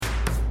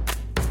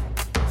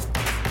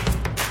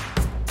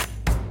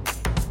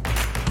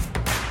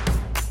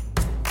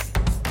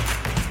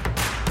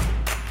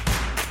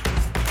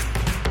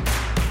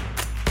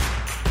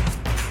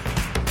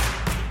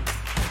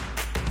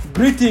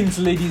Greetings,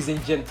 ladies and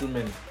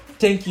gentlemen.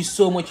 Thank you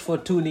so much for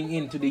tuning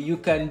in to the You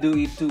Can Do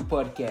It Too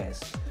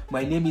podcast.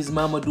 My name is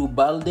Mamadou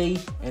Balde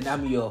and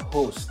I'm your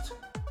host.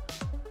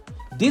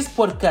 This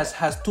podcast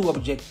has two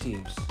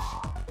objectives: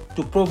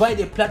 to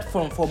provide a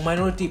platform for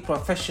minority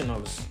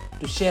professionals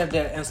to share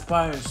their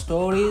inspiring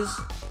stories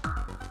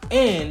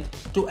and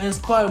to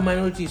inspire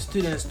minority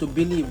students to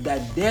believe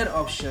that their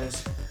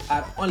options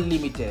are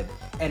unlimited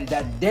and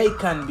that they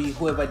can be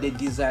whoever they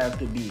desire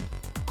to be.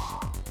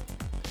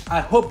 I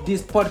hope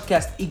this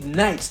podcast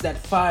ignites that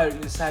fire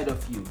inside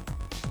of you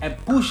and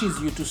pushes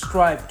you to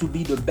strive to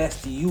be the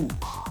best you.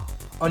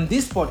 On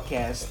this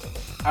podcast,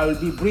 I will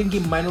be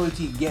bringing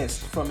minority guests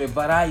from a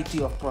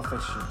variety of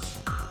professions: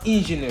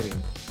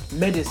 engineering,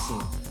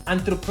 medicine,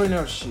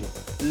 entrepreneurship,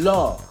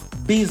 law,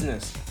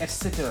 business,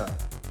 etc.,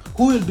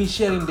 who will be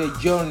sharing their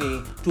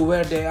journey to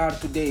where they are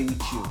today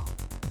with you.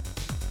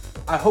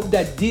 I hope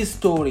that these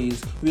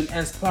stories will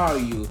inspire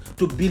you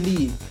to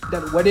believe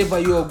that whatever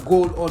your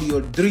goal or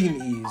your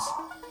dream is,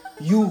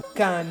 you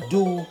can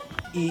do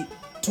it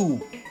too.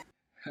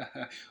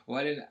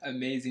 What an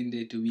amazing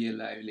day to be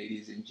alive,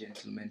 ladies and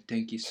gentlemen.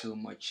 Thank you so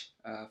much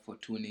for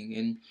tuning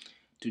in.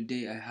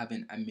 Today, I have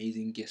an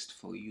amazing guest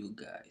for you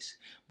guys.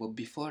 But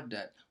before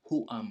that,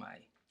 who am I?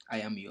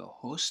 I am your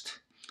host,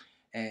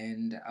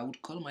 and I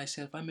would call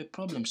myself I'm a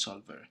problem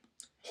solver.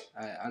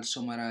 I'll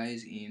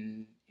summarize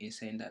in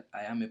saying that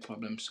I am a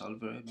problem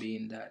solver,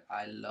 being that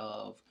I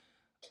love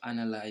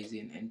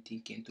analyzing and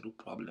thinking through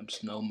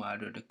problems, no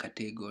matter the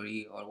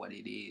category or what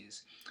it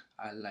is.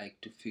 I like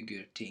to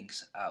figure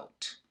things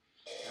out.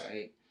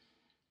 Right.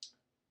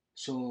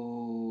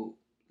 So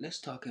let's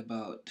talk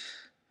about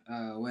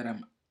where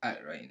I'm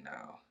at right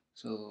now.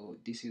 So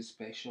this is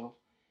special.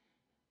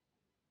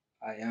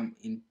 I am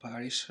in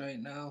Paris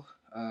right now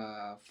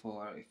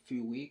for a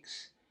few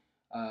weeks.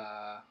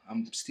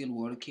 I'm still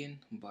working,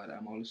 but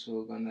I'm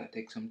also gonna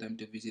take some time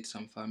to visit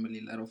some family,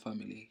 a lot of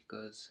family,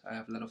 because I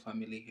have a lot of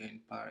family here in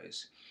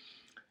Paris.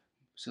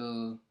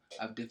 So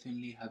I've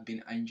definitely have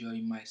been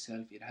enjoying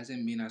myself. It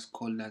hasn't been as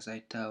cold as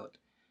I thought.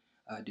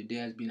 The day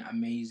has been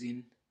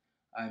amazing.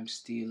 I'm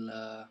still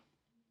uh,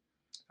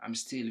 I'm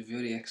still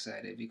very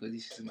excited because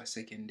this is my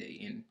second day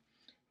in.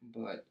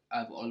 But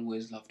I've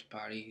always loved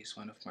Paris. It's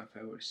one of my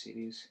favorite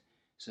cities.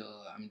 So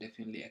I'm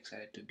definitely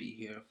excited to be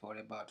here for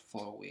about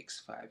 4 weeks,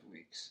 5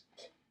 weeks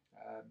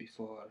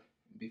before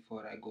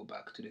I go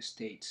back to the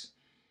States.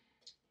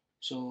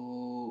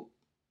 So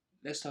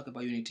let's talk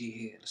about Unity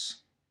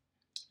Hills.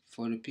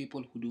 For the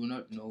people who do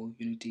not know,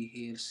 Unity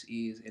Hills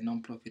is a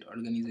non-profit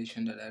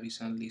organization that I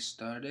recently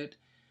started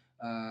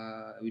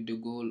with the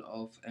goal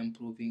of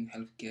improving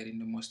healthcare in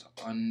the most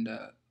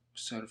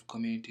underserved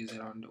communities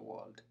around the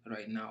world.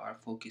 Right now, our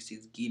focus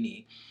is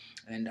Guinea,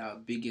 and our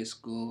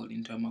biggest goal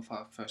in terms of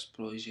our first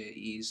project uh,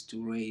 is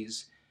to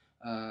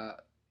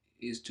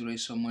raise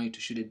some money to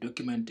shoot a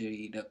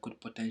documentary that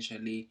could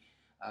potentially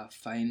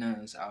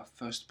finance our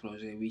first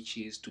project, which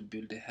is to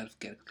build a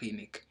healthcare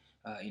clinic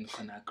in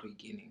Conakry,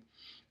 Guinea.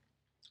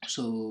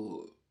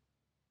 So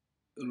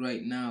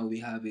right now we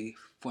have a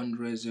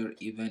fundraiser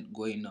event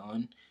going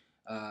on.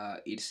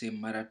 It's a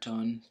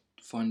marathon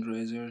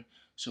fundraiser.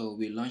 So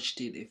we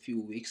launched it a few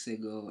weeks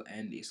ago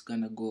and it's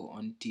gonna go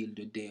until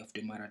the day of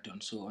the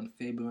marathon. So on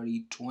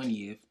February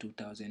 20th,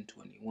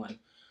 2021,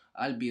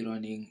 I'll be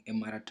running a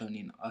marathon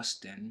in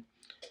Austin.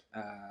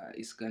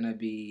 It's gonna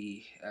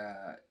be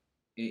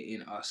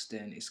in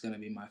Austin. It's gonna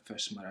be my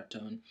first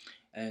marathon,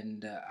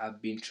 and I've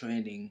been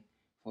training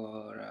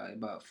for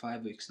about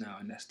 5 weeks now,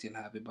 and I still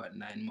have about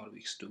 9 more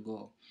weeks to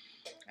go.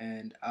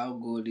 And our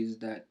goal is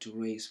that to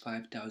raise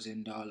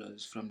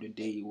 $5,000 from the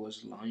day it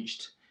was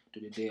launched to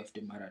the day of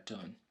the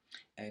marathon,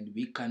 and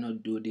we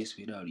cannot do this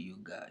without you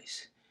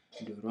guys.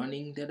 The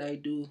running that I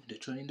do, the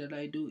training that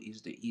I do,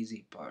 is the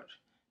easy part.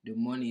 The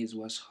money is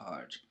what's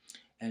hard,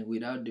 and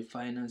without the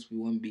finance, we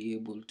won't be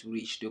able to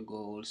reach the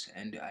goals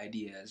and the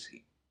ideas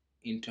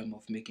in terms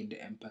of making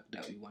the impact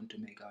that we want to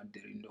make out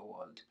there in the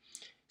world.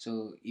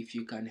 So if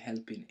you can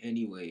help in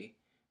any way,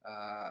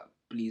 uh,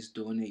 please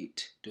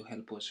donate to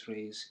help us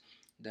raise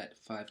that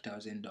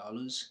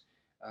 $5,000.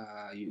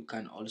 You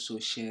can also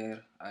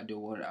share the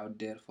word out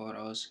there for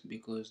us,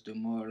 because the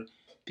more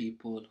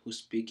people who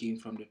speaking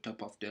from the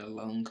top of their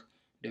lung,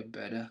 the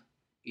better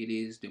it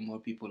is. The more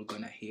people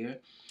gonna hear.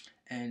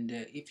 And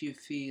if you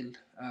feel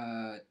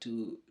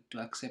to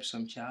accept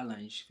some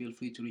challenge, feel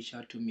free to reach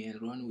out to me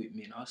and run with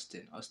me in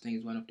Austin. Austin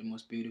is one of the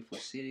most beautiful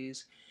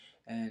cities,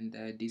 and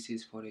this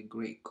is for a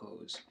great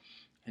cause.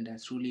 And I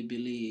truly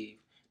believe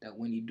that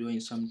when you're doing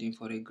something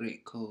for a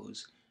great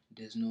cause,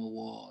 there's no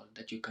wall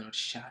that you cannot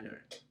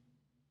shatter.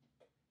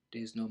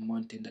 There's no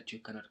mountain that you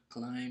cannot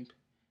climb.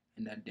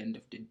 And at the end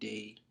of the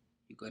day,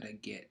 you gotta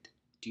get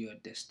to your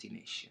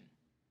destination.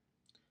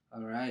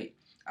 All right.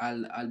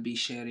 I'll be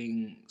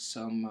sharing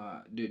some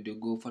the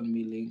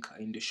GoFundMe link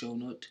in the show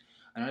note.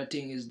 Another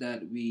thing is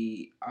that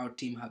our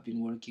team have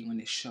been working on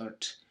a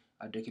short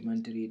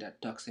documentary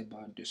that talks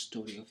about the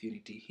story of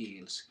Unity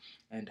Hills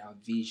and our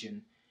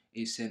vision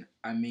It's an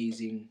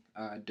amazing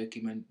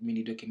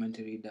mini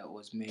documentary that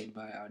was made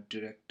by our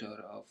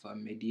director of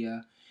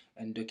media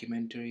and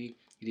documentary.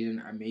 He did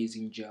an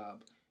amazing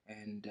job,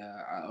 and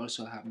I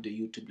also have the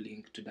YouTube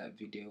link to that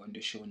video on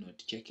the show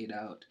note. Check it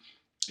out.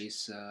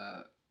 It's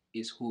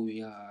is who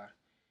we are,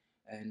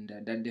 and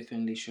that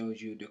definitely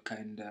shows you the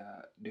kind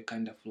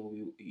of flow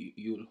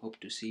you'll hope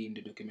to see in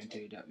the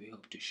documentary that we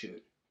hope to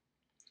shoot.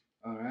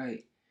 All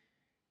right,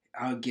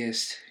 our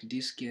guest.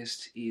 This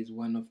guest is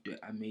one of the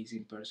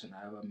amazing person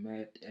I ever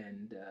met,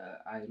 and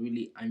I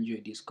really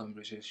enjoyed this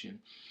conversation.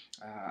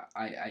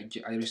 I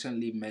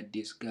recently met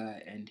this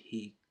guy, and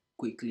he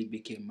quickly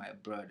became my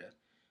brother.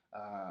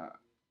 Uh,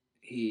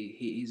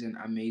 he is an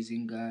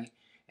amazing guy,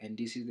 and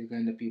this is the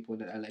kind of people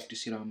that I like to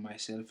surround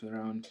myself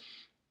around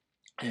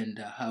and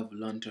have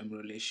long-term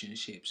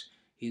relationships.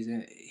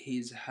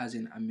 He's has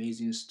an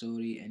amazing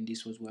story, and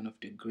this was one of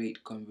the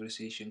greatest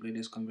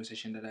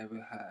conversation that I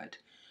ever had.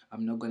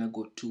 I'm not gonna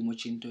go too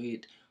much into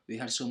it. We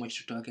had so much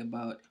to talk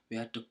about. We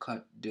had to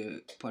cut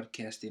the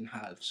podcast in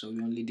half, so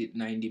we only did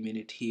 90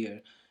 minutes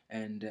here,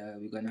 and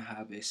we're gonna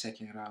have a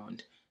second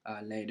round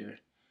later.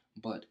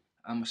 But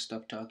I'm gonna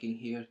stop talking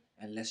here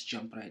and let's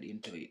jump right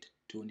into it.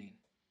 Tune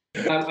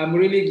in. I'm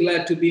really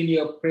glad to be in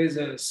your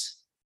presence.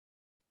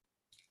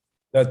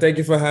 No, thank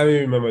you for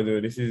having me,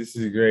 Mamadou. This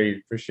is great.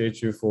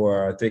 Appreciate you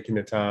for taking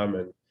the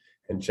time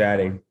and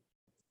chatting.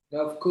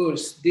 Of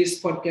course, this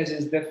podcast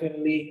is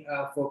definitely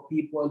for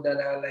people that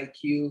are like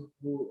you,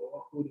 who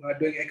are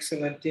doing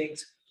excellent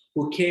things,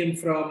 who came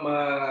from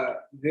a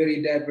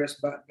very diverse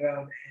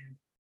background and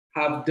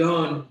have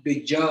done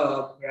the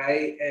job,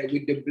 right,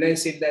 with the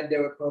blessing that they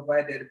were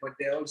provided, but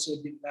they also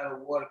did a lot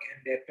of work and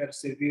they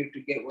persevered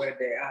to get where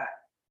they are.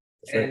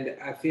 That's right.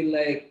 And I feel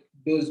like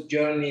those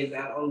journeys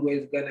are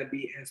always going to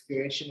be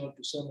inspirational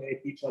to so many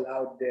people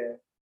out there.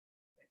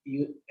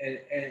 And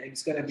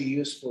it's going to be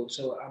useful.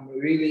 So I'm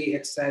really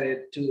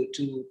excited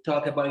to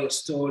talk about your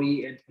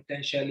story and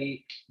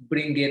potentially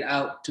bring it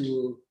out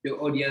to the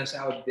audience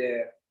out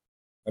there.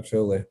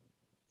 Absolutely.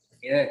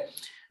 Yeah.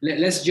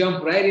 Let's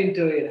jump right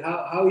into it.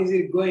 How is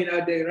it going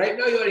out there? Right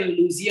now you're in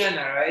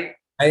Louisiana, right?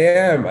 I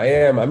am. I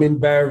am. I'm in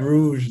Baton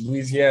Rouge,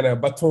 Louisiana,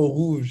 Baton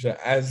Rouge,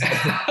 as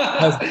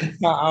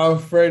our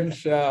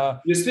French.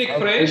 You speak Our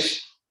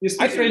French? You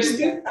I speak French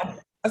speak, too?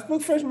 I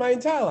spoke French my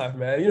entire life,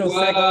 man. You know,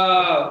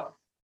 Wow,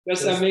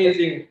 that's yes,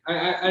 amazing.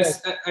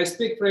 yes. I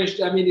speak French.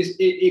 I mean,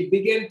 it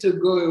began to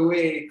go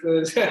away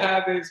because I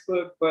haven't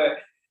spoke, but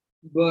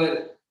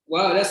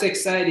wow, that's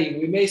exciting.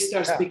 We may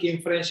start Yeah,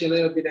 speaking French a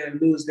little bit and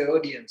lose the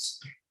audience.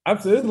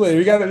 absolutely.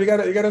 We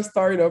gotta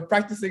start,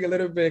 practicing a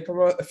little bit. Come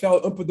on, faire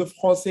un peu de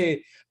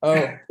français,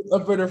 a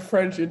bit of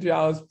French into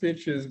our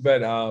pitches, but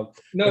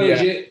Non, yeah.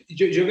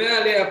 je vais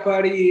aller à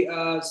Paris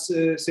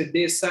ce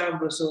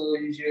décembre, so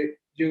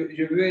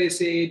je vais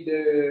essayer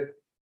de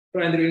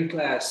prendre une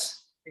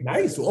classe.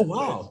 Nice. Oh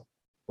wow.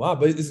 Wow,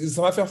 but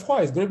ça va faire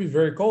froid. It's going to be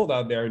very cold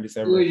out there in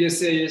December. Oui, je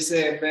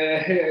sais,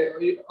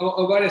 mais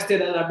on va rester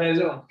dans la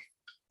maison.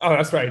 Oh,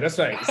 that's right. That's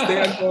right. Stay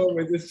at home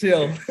and just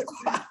chill.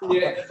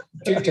 Yeah.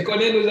 Tu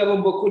connais, nous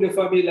avons beaucoup de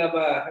familles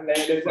là-bas.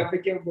 Les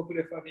Africains ont beaucoup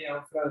de familles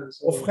en France.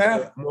 Mon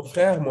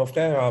frère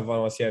est en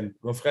Valenciennes.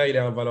 Mon frère, il est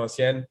en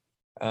Valenciennes.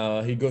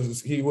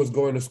 He was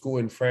going to school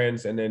in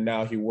France, and then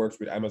now he works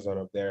with Amazon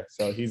up there.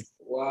 So he's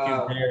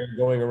Wow, there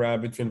going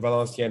around between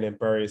Valenciennes and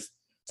Paris.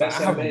 So I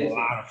that's have a amazing.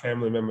 lot of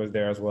family members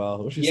there as well,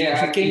 Yeah, which I is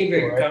can't pretty cool,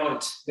 even right?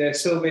 count.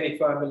 There's so many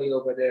family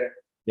over there.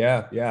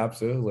 Yeah, yeah,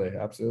 absolutely,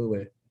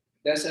 absolutely.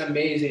 That's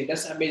amazing.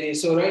 That's amazing.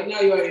 So right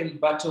now you are in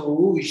Baton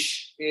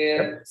Rouge.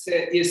 Yep.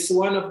 It's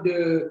one of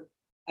the,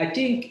 I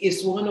think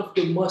it's one of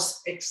the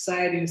most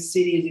exciting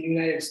cities in the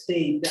United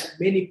States that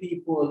many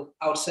people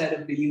outside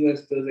of the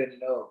US doesn't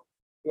know.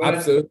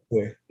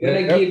 Absolutely. You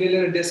wanna Yep. give a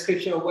little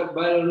description of what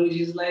Baton Rouge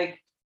is like?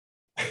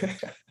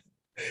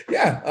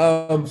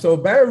 Yeah. So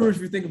Baton Rouge,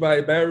 if you think about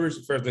it, Baton Rouge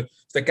is first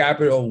it's the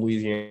capital of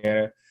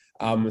Louisiana,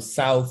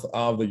 south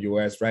of the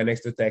US, right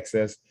next to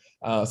Texas.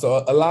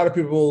 So a lot of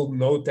people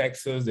know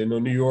Texas, they know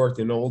New York,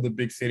 they know all the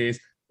big cities.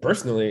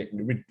 Personally,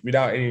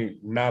 without any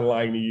not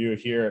lying to you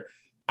here,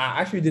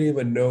 I actually didn't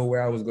even know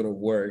where I was gonna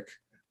work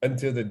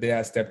until the day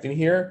I stepped in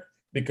here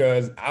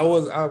because I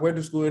went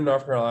to school in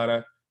North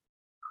Carolina.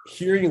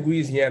 Here in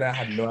Louisiana, I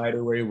had no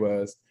idea where it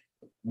was.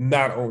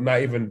 Not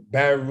even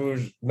Baton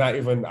Rouge, not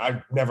even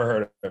I've never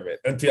heard of it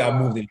until I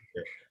moved Wow. in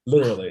here.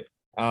 Literally.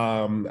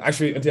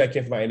 Actually until I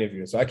came for my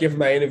interview. So I came for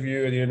my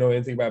interview, I didn't know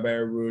anything about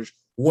Baton Rouge.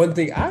 One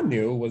thing I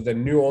knew was that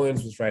New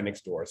Orleans was right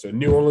next door. So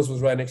New Orleans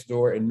was right next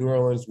door, and New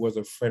Orleans was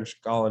a French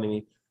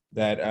colony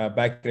that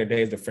back in the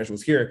days the French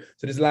was here.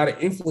 So there's a lot of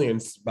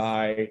influence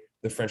by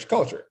the French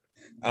culture.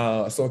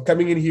 So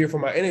coming in here for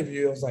my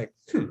interview, I was like,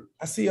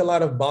 I see a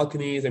lot of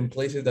balconies and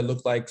places that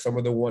look like some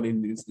of the one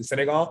in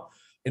Senegal,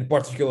 in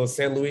particular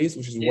Saint Louis,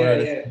 which is Yeah, where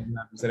the yeah.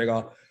 in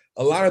Senegal.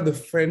 A lot of the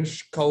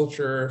French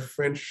culture,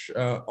 French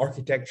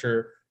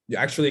architecture, you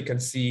actually can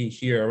see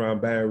here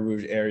around Baton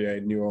Rouge area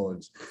in New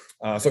Orleans.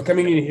 So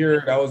coming in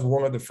here, that was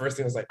one of the first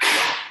things I was like,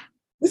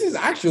 this is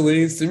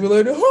actually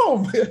similar to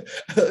home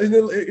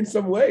in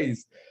some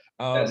ways.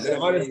 That's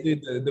And honestly,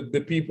 amazing.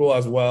 the people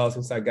as well,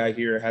 since I got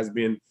here,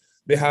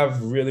 they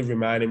have really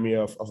reminded me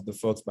of the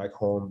folks back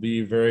home,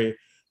 be very,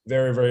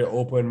 very, very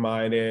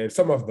open-minded.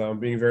 Some of them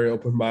being very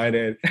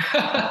open-minded.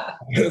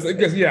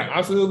 Because yeah,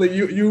 absolutely.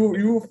 You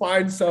will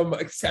find some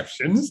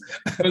exceptions.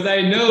 Because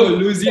I know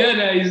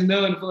Louisiana is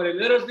known for a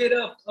little bit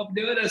of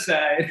the other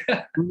side.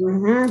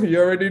 You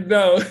already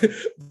know.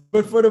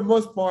 But for the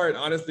most part,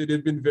 honestly,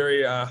 they've been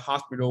very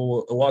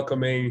hospitable,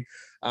 welcoming.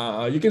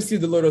 You can see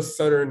the little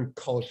Southern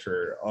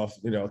culture of,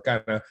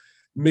 kind of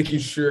making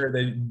sure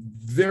they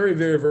very,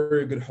 very,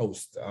 very good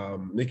host,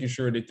 making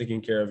sure they're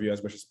taking care of you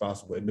as much as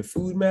possible. And the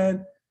food,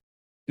 man,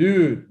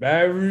 dude,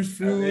 Baton Rouge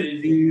food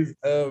Amazing. is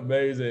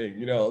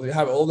amazing. They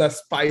have all that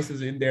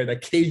spices in there,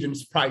 that Cajun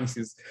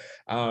spices.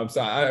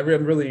 So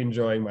I'm really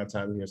enjoying my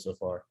time here so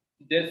far.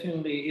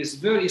 Definitely,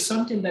 it's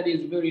something that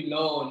is very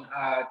known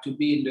to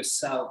be in the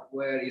South,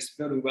 where it's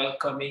very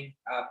welcoming.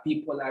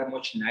 People are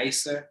much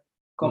nicer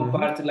Mhm.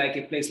 compared to like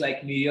a place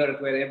like New York,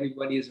 where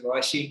everybody is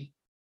rushing.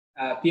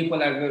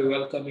 People are very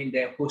welcoming.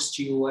 They host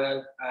you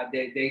well.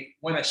 They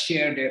want to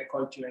share their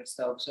culture and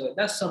stuff. So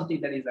that's something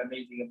that is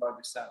amazing about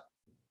the South.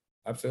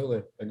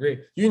 Absolutely. Agree.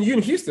 You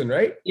in Houston,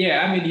 right?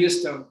 Yeah, I'm in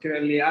Houston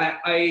currently.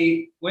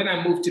 I when I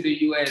moved to the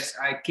US,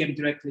 I came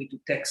directly to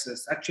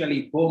Texas.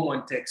 Actually,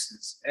 Beaumont,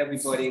 Texas.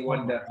 Everybody Oh my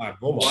wonder God,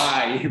 Beaumont.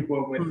 why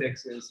Beaumont,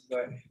 Texas,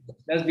 but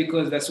that's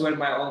because that's where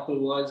my uncle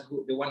was,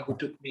 the one who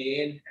took me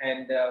in,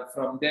 and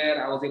from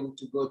there I was able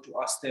to go to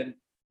Austin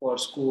for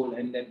school,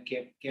 and then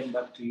came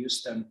back to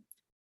Houston.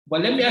 But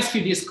let me ask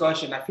you this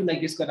question. I feel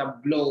like this is gonna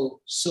blow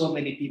so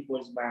many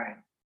people's mind.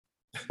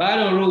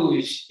 Baton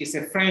Rouge is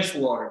a French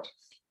word,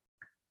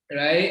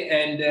 right?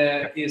 And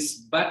it's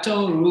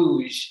Baton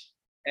Rouge.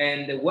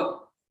 And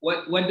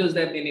what does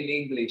that mean in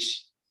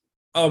English?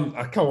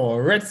 Come on,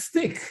 red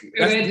stick.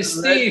 That's Red the red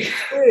stick.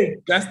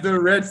 stick. That's the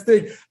red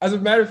stick. As a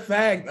matter of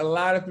fact, a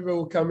lot of people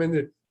will come in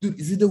there. Dude,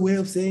 is it the way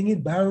of saying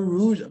it? Baton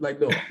Rouge? I'm like,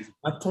 no, it's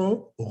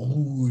Baton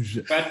Rouge.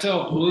 Baton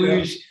Yeah,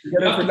 Rouge. you You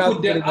gotta have to pronounce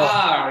put it the very well.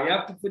 R. You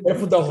have to put You gotta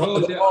put the, throw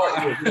the the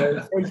R in it.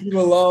 R. French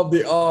people love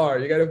the R.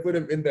 You gotta put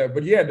them in there.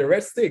 But yeah, the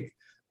red stick.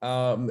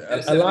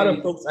 That's A lot of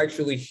amazing. folks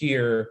actually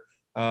here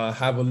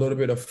have a little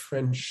bit of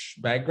French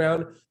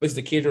background, but it's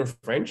the Cajun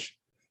French.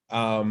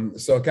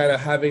 So kind of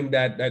having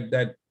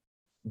that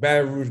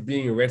Baton Rouge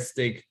being a red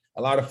stick,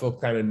 a lot of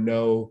folks kind of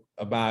know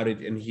about it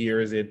and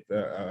hears it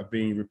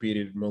being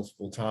repeated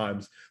multiple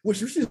times,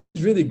 which is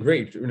really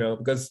great,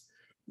 because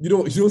you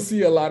don't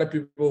see a lot of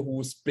people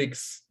who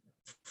speaks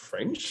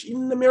French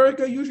in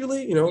America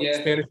usually. Yeah,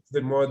 Spanish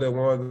is more the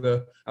one of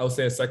the, I would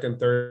say, a second,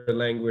 third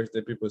language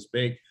that people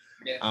speak.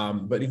 yeah.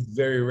 But it's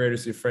very rare to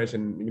see French,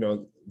 and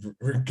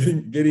we're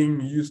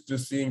getting used to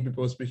seeing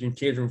people speaking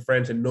Cajun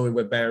French and knowing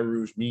what Baton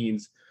Rouge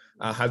means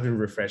has been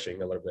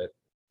refreshing a little bit.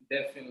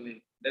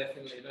 Definitely,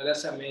 definitely. No,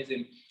 that's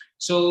amazing.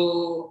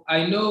 So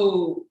I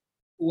know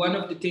one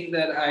of the things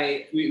that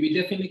we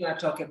definitely gonna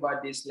talk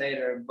about this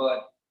later,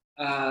 but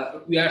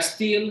we are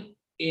still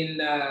in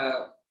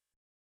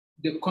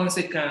the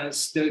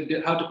consequence,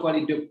 the how to call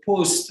it, the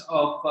post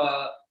of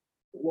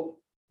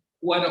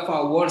one of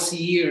our worst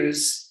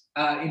years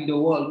in the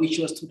world, which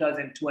was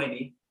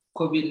 2020.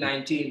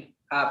 COVID-19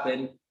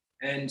 happened,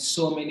 and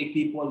so many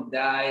people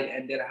died,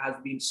 and there has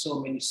been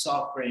so many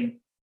suffering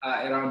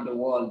around the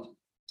world.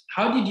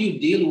 How did you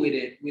deal with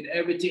it, with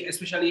everything?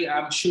 Especially,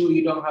 I'm sure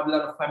you don't have a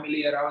lot of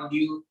family around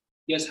you.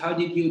 Yes, how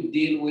did you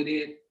deal with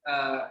it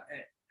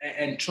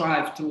and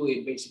thrive through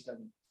it,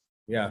 basically?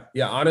 Yeah,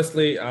 yeah.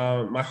 Honestly,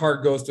 my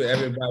heart goes to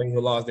everybody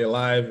who lost their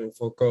life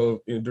for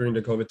COVID, during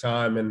the COVID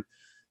time, and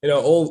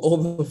all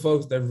the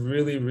folks that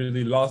really,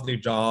 really lost their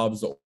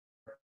jobs or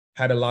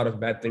had a lot of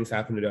bad things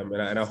happen to them,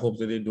 and I hope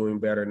that they're doing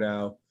better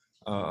now.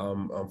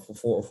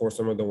 For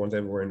some of the ones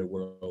everywhere in the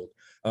world,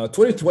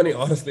 2020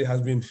 honestly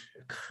has been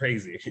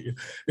crazy.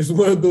 It's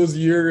one of those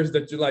years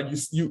that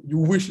you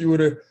wish you would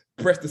have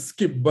pressed the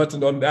skip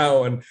button on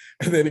now and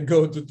then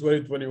go to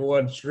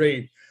 2021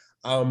 straight.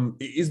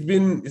 It's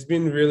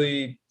been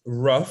really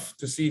rough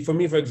to see for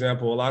me. For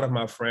example, a lot of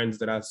my friends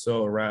that I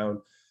saw around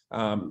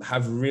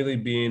have really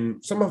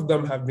been. Some of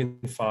them have been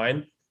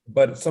fine,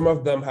 but some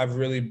of them have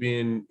really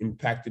been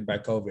impacted by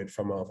COVID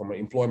from an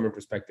employment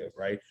perspective,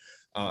 right?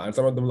 And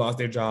some of them lost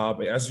their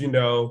job. As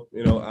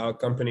our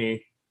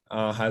company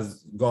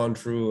has gone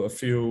through a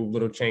few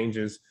little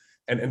changes,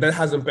 and that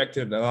has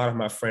impacted a lot of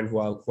my friends who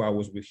I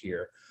was with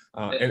here.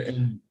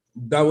 And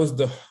that was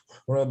the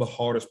one of the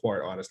hardest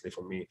part, honestly,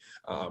 for me.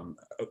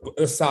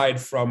 Aside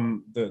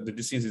from the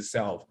disease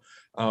itself,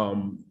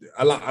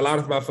 a lot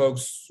of my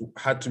folks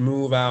had to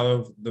move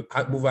out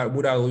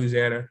of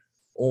Louisiana,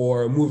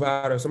 or move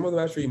out of, some of them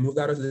actually moved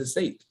out of the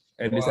state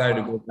and decided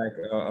to go Wow. back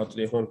out to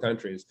their home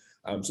countries.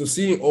 So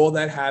seeing all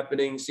that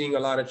happening, seeing a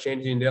lot of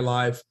changes in their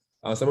life,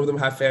 some of them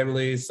have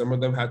families, some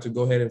of them had to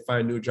go ahead and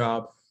find a new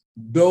job.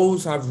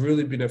 Those have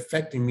really been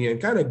affecting me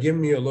and kind of give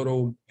me a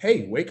little,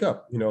 hey, wake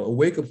up, a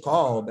wake up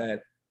call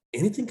that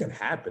anything can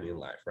happen in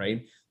life,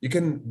 right? You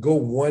can go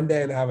one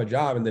day and have a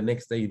job, and the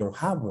next day you don't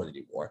have one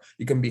anymore.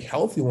 You can be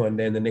healthy one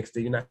day, and the next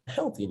day you're not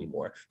healthy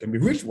anymore. You can be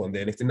rich one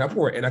day, and next day not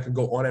poor. And I can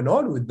go on and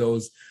on with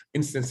those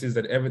instances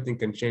that everything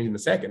can change in a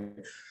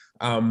second.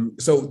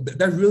 So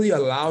that really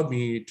allowed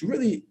me to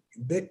really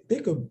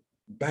take a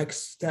back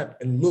step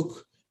and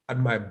look at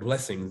my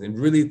blessings and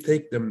really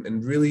take them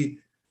and really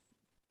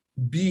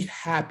be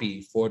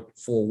happy for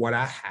what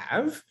I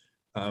have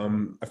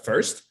at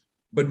first,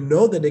 but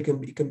know that it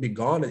can be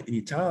gone at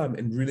any time.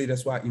 And really,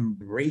 that's why I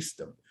embrace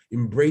them.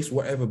 Embrace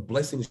whatever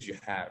blessings you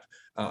have.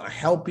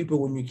 Help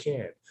people when you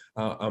can.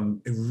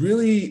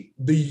 Really,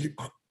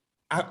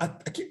 I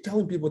keep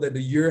telling people that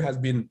the year has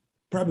been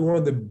probably one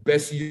of the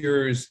best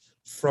years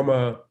from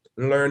a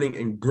learning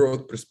and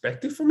growth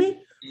perspective for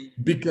me,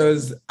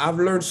 because I've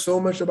learned so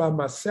much about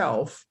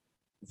myself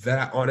that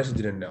I honestly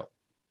didn't know.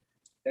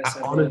 That's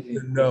I honestly amazing.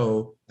 didn't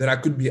know that I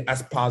could be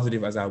as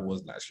positive as I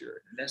was last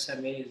year. That's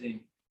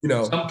amazing. You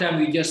know,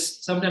 Sometimes you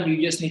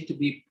just need to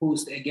be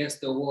pushed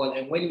against the wall.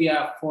 And when we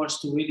are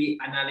forced to really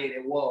annihilate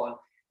a wall,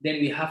 then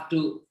we have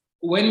to,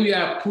 when we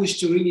are pushed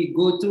to really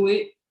go through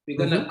it, we're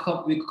gonna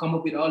come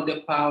up with all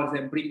the powers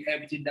and bring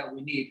everything that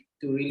we need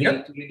to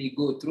really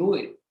go through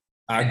it.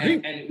 I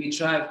agree. And we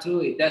drive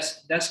through it.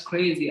 That's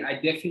crazy. I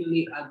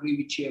definitely agree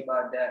with you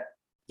about that.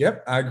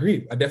 Yep, I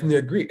agree. I definitely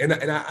agree. And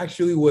I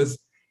actually was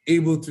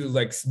able to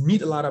like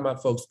meet a lot of my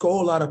folks,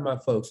 call a lot of my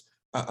folks,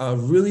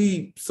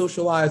 really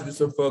socialize with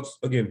some folks,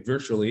 again,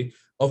 virtually,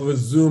 over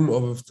Zoom,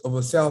 over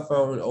a cell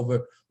phone,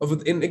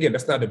 and again,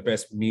 that's not the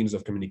best means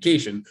of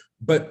communication,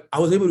 but I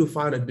was able to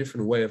find a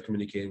different way of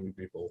communicating with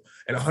people.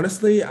 And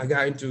honestly, I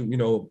got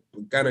into,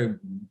 kind of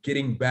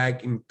getting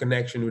back in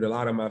connection with a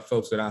lot of my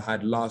folks that I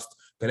had lost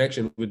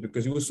connection with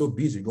because you were so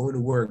busy going to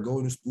work,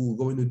 going to school,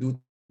 going to do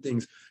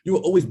things. You were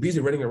always busy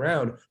running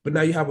around, but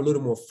now you have a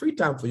little more free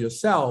time for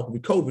yourself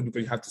with COVID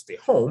because you have to stay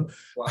home.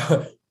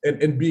 Wow.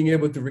 and being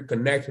able to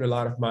reconnect with a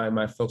lot of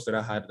my folks that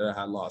I had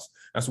lost.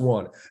 That's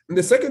one. And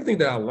the second thing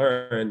that I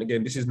learned,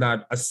 again, this is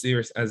not as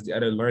serious as the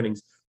other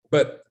learnings,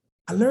 but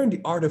I learned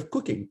the art of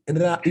cooking and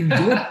that I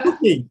enjoy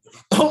cooking.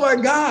 Oh my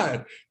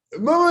God.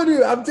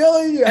 Mamadou, I'm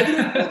telling you, I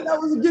didn't know that I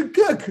was a good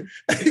cook.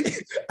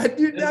 I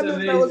did not know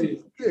that I was a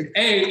good cook.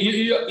 Hey,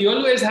 you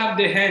always have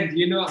the hand,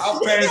 our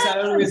parents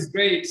are always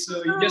great,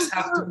 so you just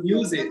have to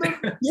use it.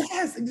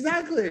 Yes,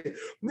 exactly.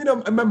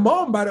 And my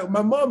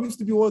mom used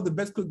to be one of the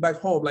best cooks back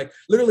home. Like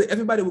literally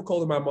everybody would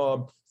call my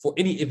mom for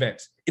any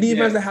events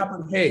that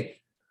happen. Hey,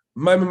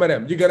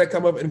 madam, you gotta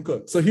come up and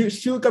cook. So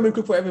she would come and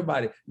cook for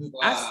everybody.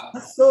 Wow. I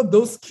saw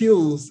those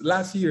skills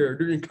last year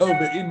during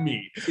COVID in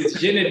me. It's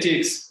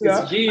genetics.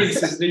 It's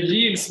genes. It's the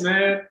genes,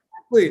 man.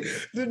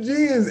 The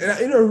genes,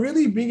 and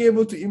really being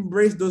able to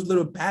embrace those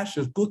little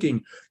passions,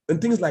 cooking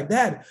and things like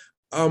that.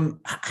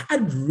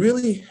 Had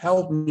really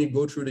helped me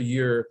go through the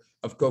year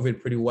of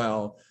COVID pretty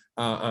well,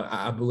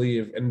 I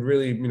believe, and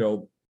really,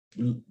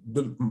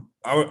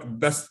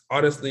 that's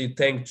honestly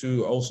thanks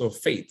to also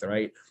faith,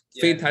 right?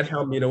 Faith had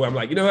helped me in a way. I'm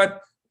like, you know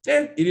what?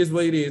 It is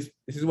what it is.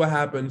 This is what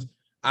happens.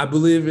 I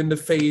believe in the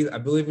faith. I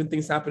believe in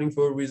things happening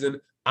for a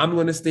reason. I'm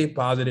going to stay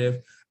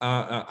positive.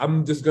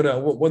 I'm just going to,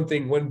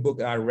 one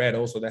book I read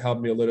also that helped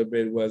me a little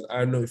bit was, I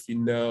don't know if you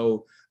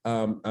know,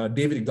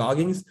 David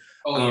Goggins.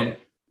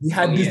 He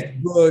had this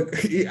book.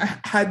 He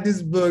had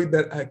this book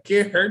that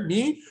Can't Hurt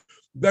Me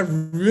that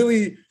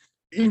really,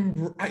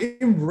 I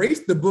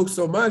embraced the book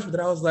so much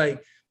that I was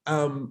like,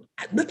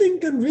 nothing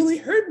can really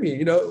hurt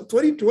me.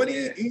 2020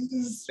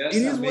 is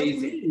amazing. What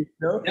it is.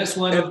 That's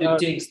one of the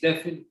things.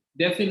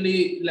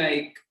 Definitely,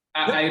 like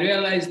I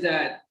realized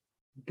that.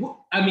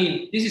 I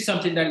mean, this is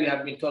something that we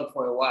have been taught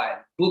for a while.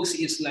 Books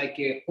is like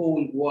a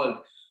whole world.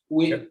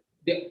 With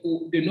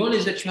the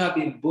knowledge that you have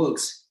in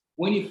books,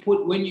 when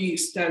you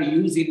start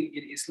using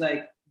it, it's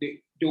like the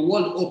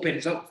world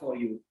opens up for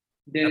you.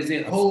 There is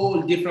a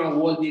whole different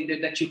world in there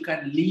that you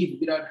can live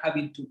without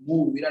having to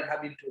move, without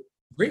having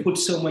to put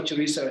so much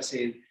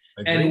resources.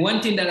 And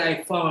one thing that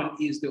I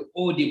found is the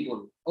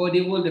Audible,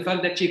 the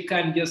fact that you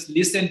can just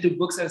listen to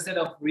books instead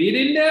of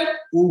reading them.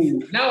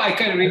 Ooh, now I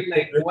can read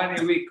like one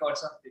a week or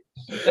something.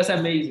 That's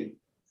amazing.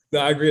 No,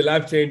 I agree.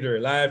 Life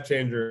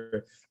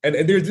changer.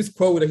 And there's this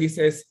quote that he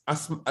says,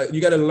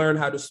 you got to learn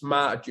how to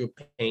smile at your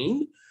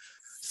pain.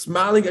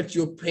 Smiling at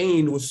your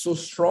pain was so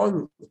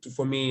strong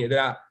for me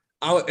that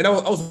I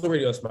was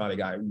already a smiley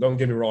guy. Don't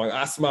get me wrong.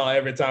 I smile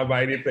every time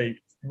by anything.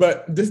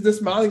 But the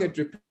smiling at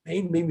your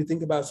pain made me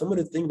think about some of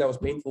the things that was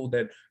painful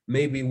that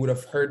maybe would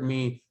have hurt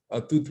me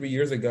 2-3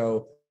 years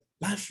ago.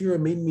 Last year, it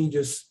made me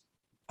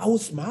I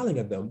was smiling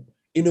at them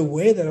in a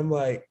way that I'm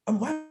like,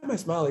 why am I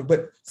smiling?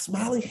 But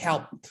smiling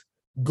helped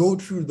go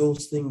through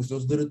those things,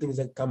 those little things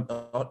that come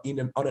out in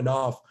and out and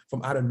off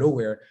from out of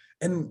nowhere.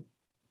 And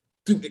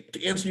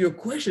to answer your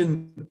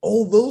question,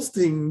 all those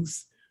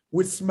things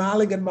with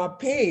smiling at my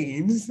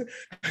pains,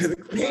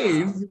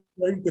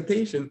 my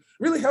invitation,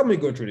 really helped me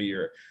go through the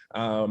year.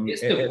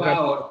 It's the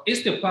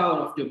power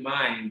of the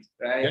mind,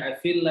 right? Yeah.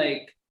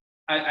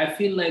 I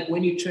feel like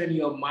when you train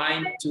your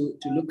mind to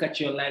look at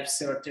your life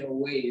certain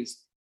ways,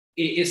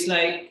 it's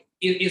like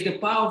is the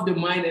power of the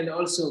mind and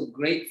also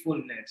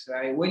gratefulness,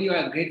 right? When you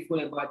are grateful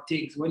about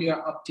things, when you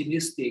are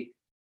optimistic,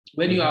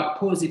 when you are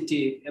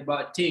positive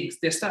about things,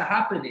 they start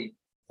happening.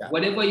 Yeah.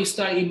 Whatever you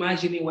start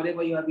imagining,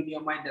 whatever you have in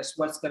your mind, that's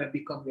what's going to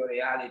become your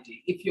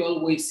reality. If you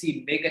always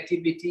see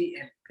negativity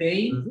and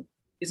pain,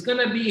 it's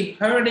going to be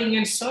hurting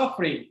and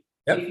suffering.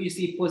 Yep. If you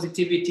see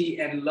positivity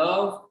and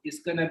love, it's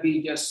going to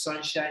be just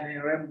sunshine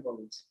and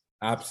rainbows.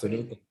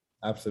 Absolutely.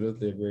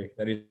 Absolutely agree.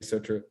 That is so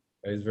true.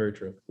 That is very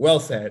true. Well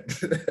said.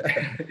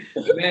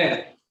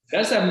 Man,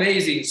 that's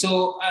amazing.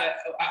 So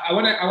I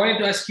wanted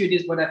to ask you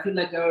this, but I feel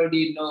like I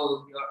already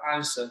know your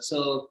answer.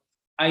 So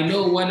I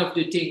know one of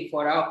the things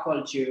for our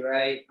culture,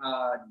 right?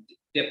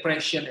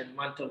 Depression and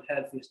mental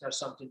health is not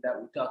something that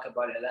we talk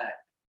about a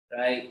lot,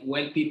 right?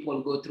 When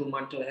people go through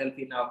mental health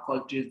in our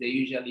cultures, they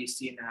usually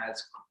seen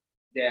as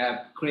they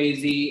are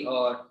crazy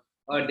or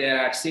they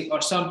are sick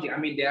or something. I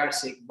mean, they are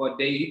sick, but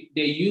they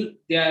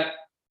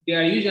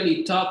are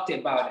usually talked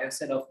about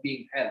instead of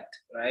being helped,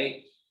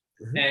 right?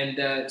 And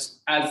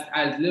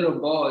as little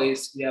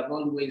boys, we have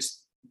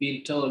always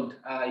been told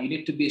you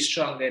need to be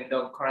strong and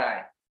don't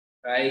cry,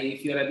 right?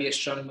 If you wanna be a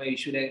strong man, you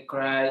shouldn't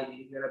cry.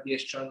 If you wanna be a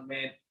strong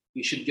man,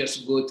 you should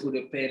just go through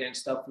the pain and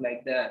stuff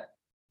like that.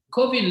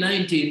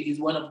 COVID-19 is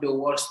one of the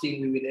worst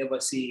things we will ever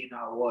see in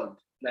our world.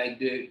 Like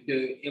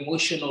the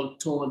emotional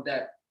toll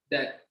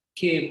that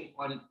came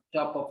on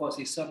top of us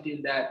is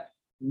something that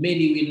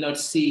many will not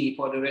see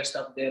for the rest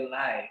of their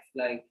life.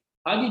 Like,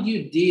 how did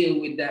you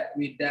deal with that?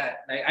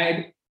 Like,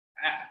 I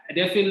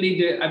definitely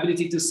the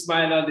ability to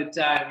smile all the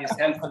time is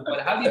helpful.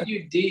 But how did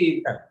you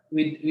deal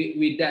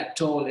with that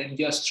toll and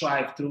just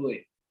strive through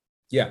it?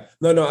 Yeah,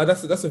 no,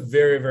 that's a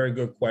very, very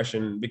good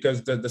question,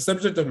 because the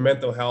subject of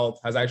mental health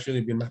has actually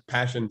been my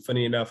passion,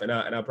 funny enough. And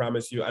I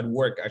promise you, at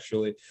work,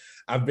 actually,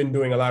 I've been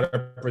doing a lot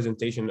of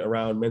presentation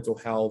around mental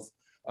health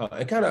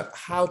and kind of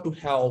how to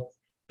help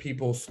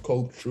people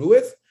cope through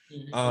it.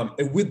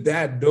 And with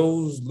that,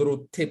 those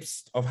little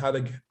tips of how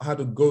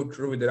to go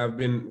through it that I've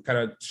been kind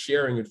of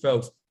sharing with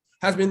folks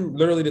has been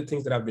literally the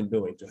things that I've been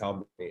doing to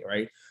help me,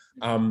 right?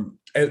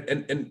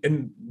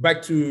 And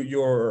back to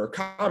your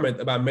comment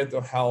about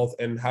mental health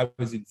and how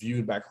is it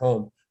viewed back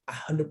home, I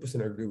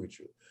 100% agree with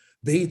you.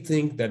 They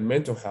think that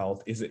mental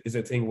health is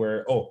a thing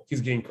where, oh,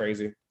 he's getting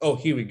crazy. Oh,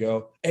 here we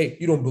go. Hey,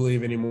 you don't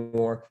believe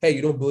anymore. Hey,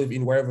 you don't believe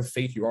in whatever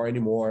faith you are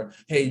anymore.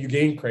 Hey, you're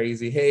getting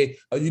crazy. Hey,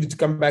 you need to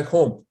come back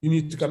home. You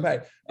need to come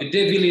back. The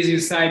devil is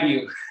inside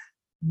you.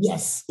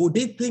 Yes. Or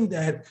they think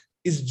that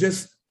it's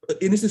just,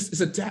 and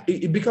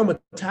it become a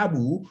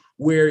taboo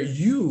where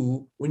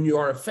when you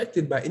are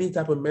affected by any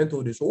type of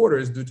mental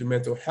disorders due to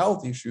mental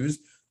health issues,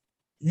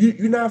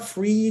 you're not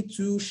free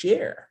to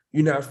share.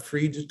 You're not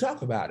free to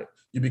talk about it.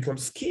 You become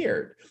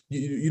scared.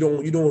 You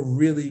don't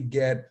really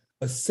get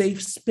a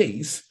safe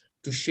space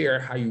to share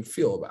how you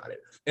feel about it.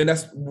 And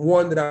that's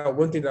one thing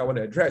that I want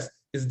to address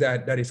is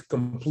that is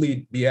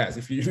complete BS.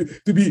 If you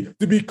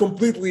to be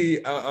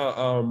completely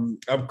I'm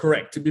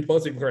correct, to be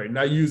politically correct,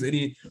 not use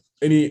any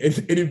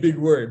big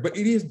word, but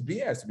it is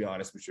BS, to be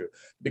honest with you,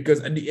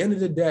 because at the end of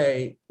the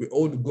day, we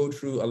all go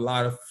through a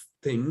lot of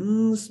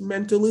things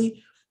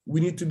mentally. We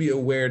need to be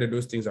aware that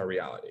those things are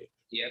reality.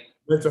 Yeah.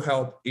 Mental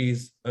health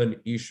is an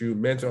issue.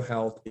 Mental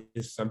health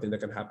is something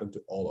that can happen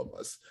to all of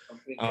us.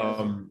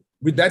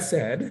 With that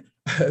said,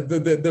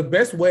 the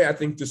best way I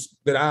think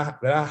that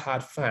I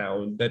had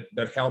found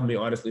that helped me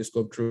honestly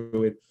scope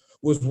through it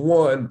was,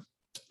 one,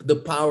 the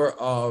power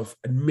of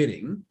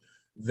admitting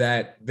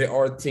that there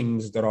are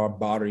things that are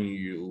bothering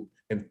you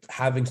and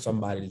having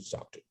somebody to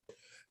talk to.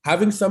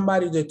 Having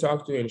somebody to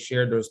talk to and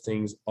share those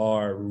things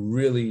are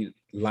really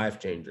life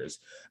changers.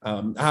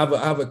 I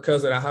have a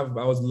cousin.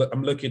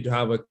 I'm lucky to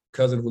have a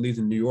cousin who lives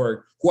in New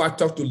York, who I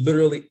talk to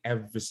literally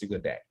every single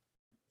day.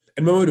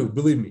 And Mamadou,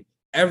 believe me,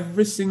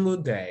 every single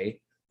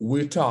day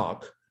we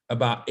talk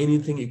about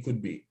anything it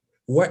could be,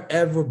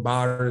 whatever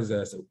bothers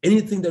us,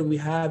 anything that we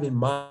have in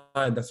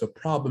mind that's a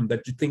problem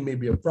that you think may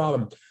be a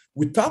problem.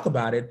 We talk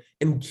about it,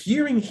 and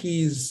hearing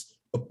his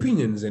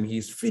opinions and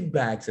his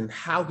feedbacks and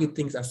how he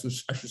thinks I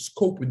should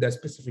cope with that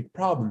specific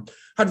problem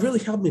had really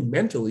helped me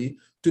mentally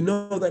to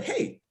know that,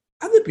 hey,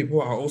 other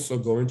people are also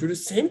going through the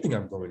same thing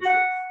I'm going through.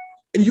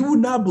 And you would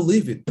not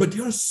believe it, but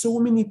there are so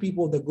many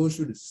people that go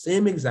through the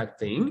same exact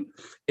thing,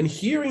 and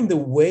hearing the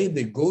way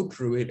they go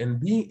through it and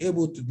being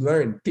able to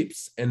learn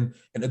tips and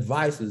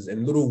advices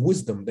and little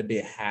wisdom that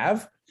they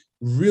have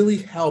really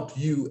helped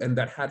you. And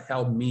that had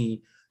helped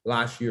me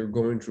last year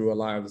going through a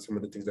lot of some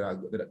of the things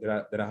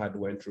that I had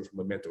went through from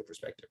a mental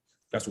perspective.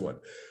 That's one.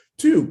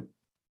 Two,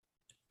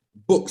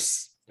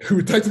 books.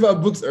 We talked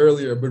about books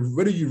earlier, but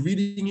whether you're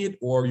reading it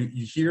or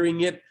you're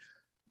hearing it,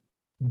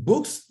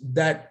 books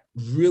that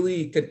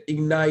really can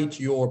ignite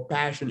your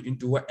passion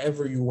into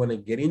whatever you want to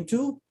get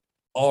into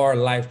are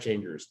life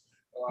changers.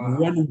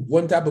 Wow.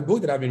 One type of book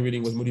that I've been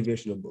reading was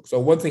motivational books. So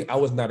one thing, I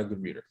was not a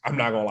good reader. I'm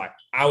not gonna lie.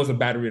 I was a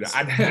bad reader.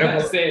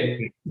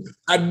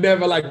 I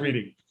never liked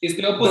reading. It's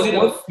the opposite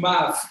of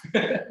math.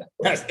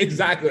 Yes,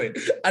 exactly.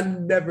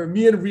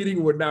 Me and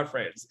reading were not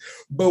friends.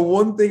 But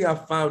one thing I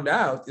found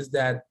out is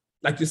that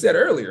like you said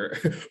earlier,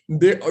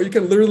 there, or you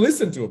can literally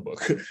listen to a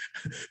book.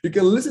 You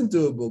can listen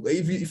to a book.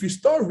 If you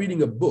start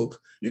reading a book,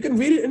 you can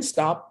read it and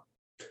stop,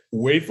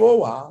 wait for a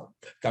while,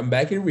 come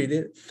back and read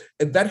it.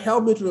 And that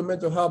helped me through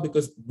mental health,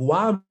 because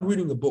while I'm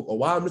reading a book or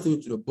while I'm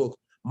listening to the book,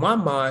 my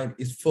mind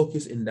is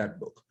focused in that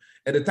book.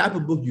 And the type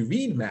of book you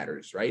read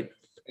matters, right?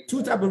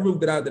 Two type of book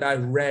that I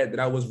read, that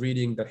I was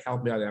reading, that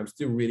helped me out, that I'm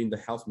still reading,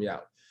 that helps me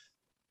out.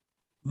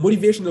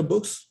 Motivational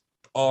books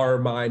are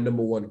my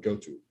number one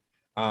go-to.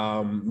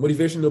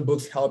 Motivational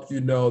books help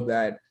you know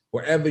that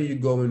wherever you're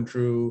going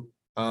through,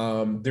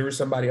 there is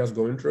somebody else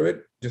going through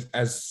it, just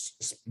as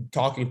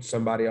talking to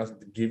somebody else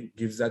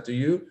gives that to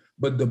you.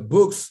 But the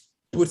books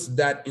puts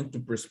that into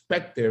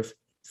perspective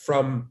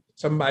from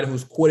somebody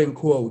who's quote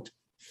unquote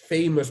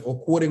famous, or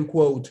quote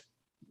unquote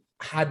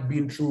had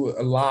been through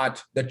a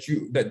lot, that's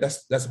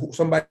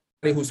somebody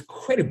who's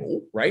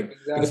credible, right?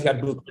 Exactly. Because he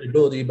had built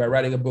credibility by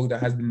writing a book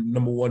that has been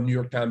 #1 New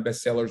York Times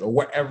bestsellers, or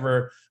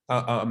whatever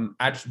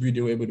attribute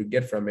they were able to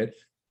get from it.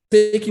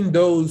 Taking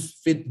those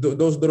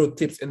little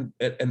tips and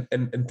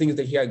things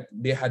that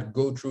they had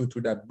go through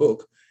that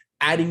book,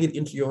 adding it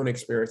into your own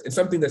experience. And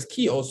something that's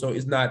key also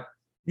is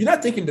you're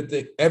not taking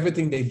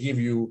everything they give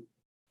you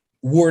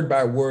word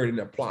by word and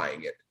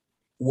applying it.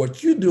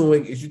 What you're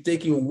doing is you're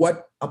taking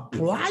what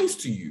applies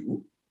to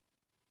you,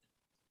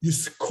 you're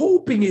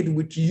scoping it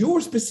with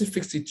your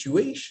specific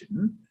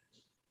situation,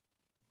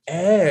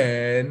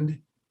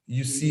 and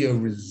you see a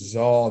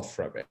result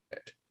from it.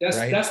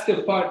 That's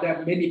the part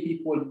that many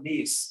people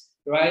miss,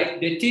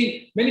 right? They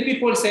think, many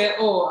people say,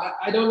 oh,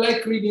 I don't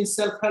like reading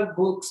self-help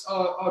books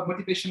or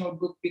motivational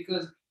books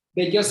because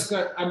they're just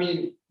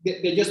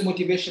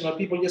motivational.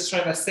 People just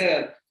trying to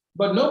sell.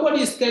 But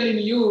nobody is telling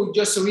you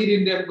just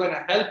reading them going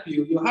to help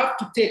you. You have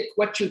to take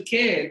what you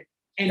can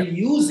and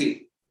use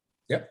it.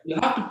 Yep. You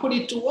have to put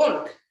it to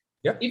work.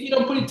 Yep. If you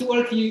don't put it to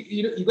work,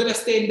 you're going to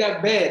stay in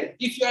that bed.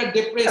 If you are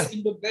depressed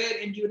in the bed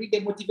and you read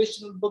a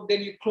motivational book,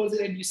 then you close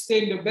it and you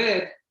stay in the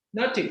bed,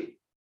 nothing.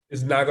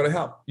 It's not going to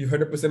help. You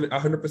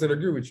 100%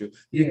 agree with you.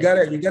 You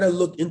gotta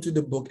look into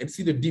the book and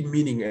see the deep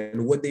meaning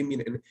and what they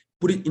mean, and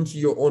put it into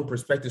your own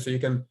perspective, so you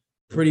can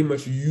pretty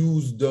much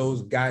use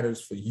those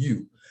guidance for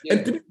you. Yeah.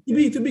 And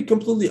to be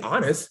completely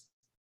honest,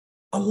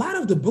 a lot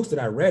of the books that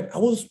I read, I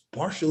was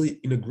partially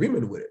in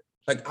agreement with it.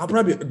 Like, I'll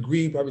probably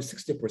agree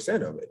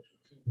 60% of it.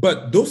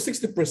 But those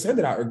 60%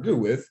 that I agree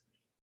with,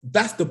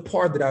 that's the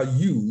part that I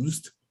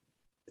used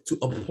to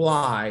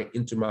apply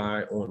into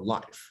my own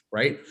life,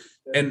 right?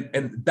 Yeah.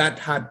 And that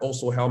had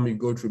also helped me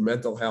go through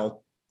mental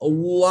health a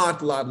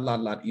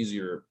lot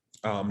easier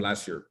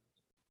last year.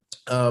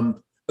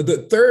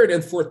 The third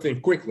and fourth thing,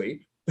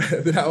 quickly,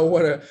 that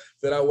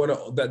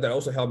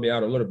also helped me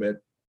out a little bit,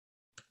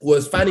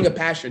 was finding a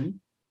passion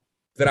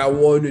that I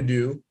wanted to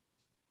do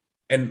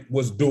and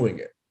was doing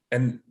it.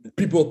 And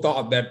people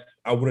thought that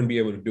I wouldn't be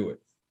able to do it.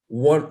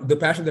 The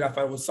passion that I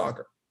found was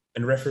soccer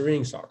and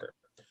refereeing soccer.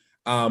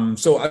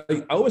 So I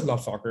always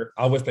love soccer.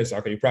 I always play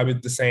soccer. You're probably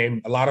the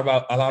same. A lot of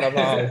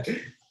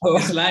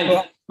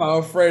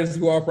our friends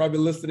who are probably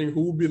listening,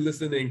 who will be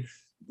listening,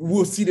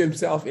 will see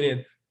themselves in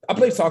it. I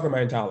played soccer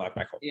my entire life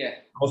back home. Yeah.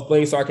 I was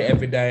playing soccer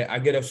every day. I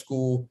get up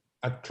school,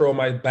 I throw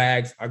my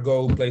bags, I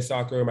go play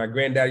soccer. My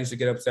granddad used to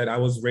get upset. I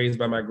was raised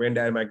by my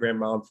granddad and my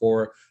grandmom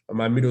for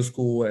my middle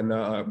school and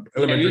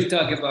elementary. We'll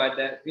talk about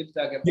that.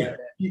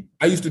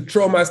 I used to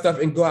throw my stuff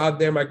and go out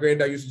there. My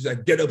granddad used to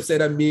just get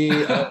upset at me.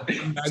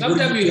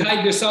 Sometimes we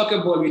hide the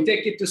soccer ball. We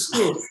take it to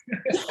school.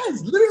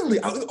 Yes, literally.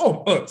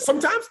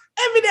 Sometimes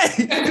every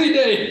day. Every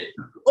day.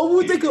 Or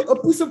we'll take a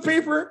piece of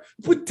paper,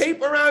 put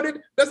tape around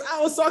it. That's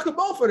our soccer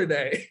ball for the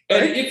day.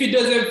 Right? And if it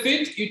doesn't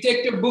fit, you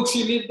take the books,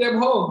 you leave them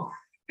home.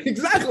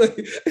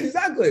 Exactly.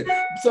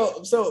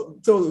 So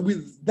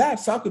with that,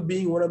 soccer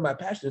being one of my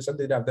passions,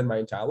 something that I've done my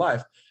entire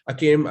life. I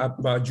came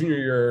my junior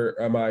year,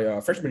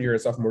 my freshman year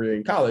and sophomore year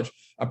in college.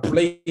 I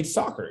played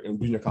soccer in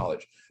junior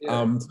college.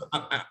 Yeah.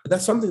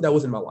 That's something that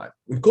was in my life.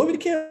 When COVID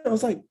came, I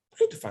was like, I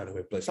need to find a way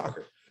to play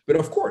soccer. But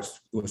of course,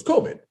 it was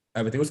COVID.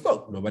 Everything was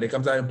closed. Nobody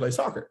comes out and plays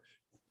soccer.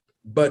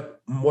 But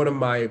one of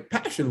my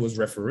passion was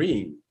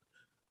refereeing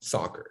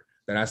soccer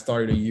that I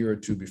started a year or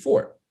two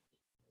before.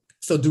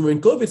 So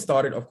during COVID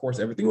started, of course,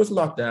 everything was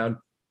locked down.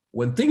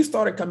 When things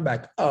started coming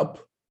back up,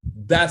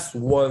 that's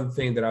one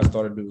thing that I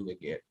started doing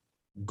again.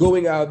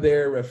 Going out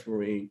there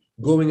refereeing,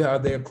 going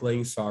out there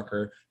playing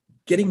soccer,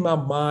 getting my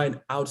mind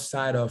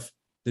outside of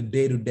the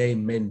day-to-day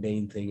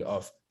mundane thing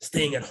of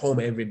staying at home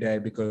every day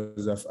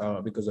because of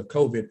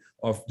COVID,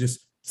 of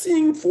just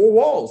seeing four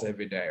walls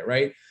every day,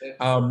 right?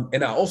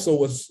 And I also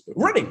was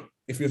running.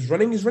 If it's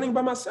running, it's running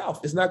by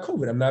myself. It's not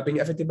COVID. I'm not being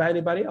affected by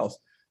anybody else.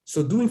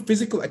 So doing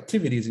physical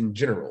activities in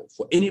general,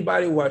 for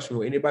anybody watching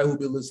or anybody who'll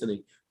be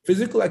listening,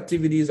 physical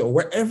activities or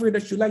whatever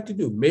that you like to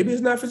do. Maybe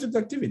it's not physical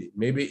activity.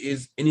 Maybe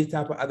it's any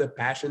type of other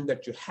passion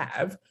that you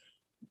have.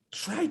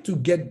 Try to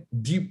get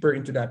deeper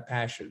into that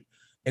passion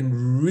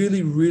and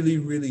really, really,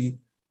 really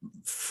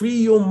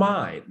free your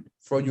mind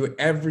for your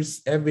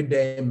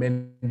everyday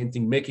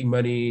thing, making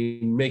money,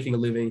 making a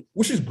living,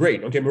 which is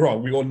great. Don't get me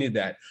wrong. We all need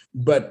that.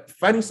 But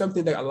finding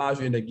something that allows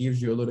you and that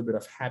gives you a little bit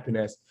of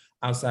happiness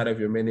outside of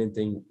your main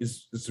thing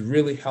is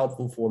really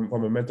helpful from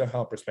a mental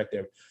health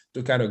perspective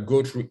to kind of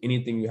go through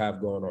anything you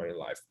have going on in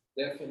life.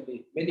 Definitely.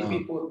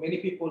 Um, Many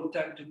people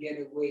tend to get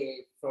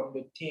away from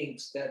the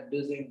things that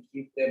doesn't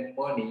give them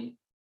money,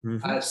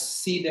 mhm. as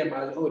see them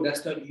as, oh,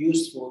 that's not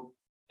useful,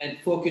 and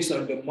focus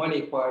on the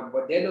money part,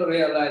 but they don't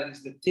realize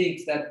it's the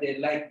things that they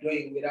like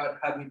doing without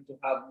having to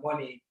have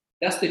money.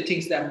 That's the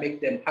things that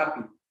make them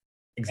happy.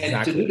 And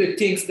to do Exactly. the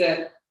things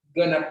that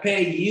gonna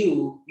pay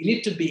you, you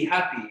need to be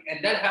happy.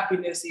 And that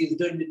happiness is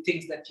doing the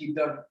things that you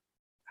don't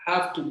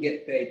have to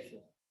get paid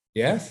for.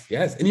 Yes,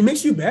 yes. And it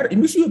makes you better. It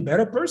makes you a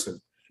better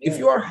person. If Yeah.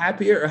 you are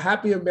happier, a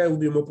happier man will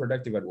be more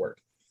productive at work.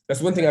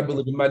 That's one thing I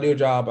believe in my new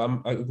job.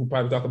 I will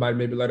probably talk about it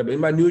maybe later, but in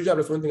my new job,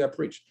 that's one thing I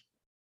preach.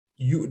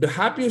 The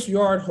happiest you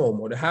are at home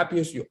or the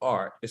happiest you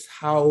are is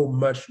how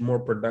much more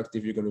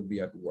productive you're going to be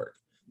at work.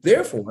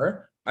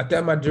 Therefore, I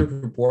tell my direct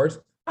reports,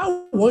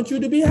 I want you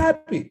to be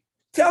happy.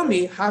 Tell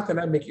me, how can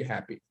I make you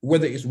happy?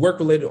 Whether it's work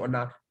related or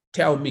not,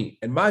 tell me.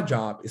 And my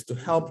job is to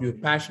help you,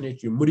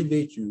 passionate you,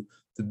 motivate you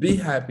to be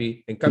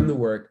happy and come to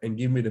work and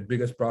give me the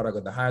biggest product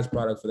or the highest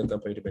product for the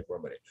company to make more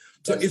money.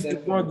 So That's it's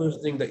one of definitely,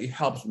 those things that it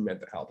helps with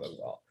mental health as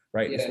well,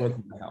 right? It's yeah. one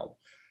thing to help.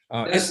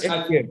 That's And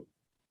I, again,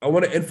 I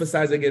want to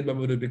emphasize again,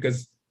 Mamadou,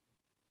 because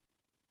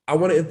I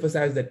want to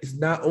emphasize that it's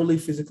not only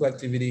physical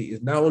activity,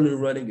 it's not only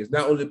running, it's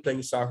not only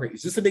playing soccer.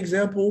 It's just an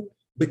example,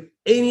 but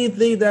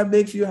anything that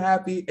makes you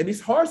happy, and it's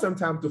hard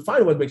sometimes to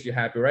find what makes you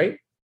happy, right?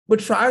 But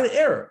try and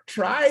error,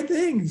 try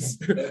things.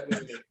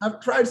 definitely. I've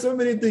tried so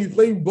many things,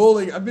 playing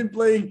bowling. I've been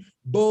playing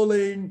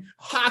bowling,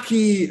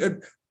 hockey.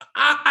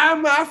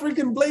 I'm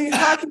African playing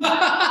hockey.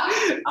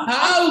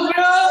 How,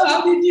 bro?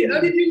 How did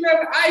you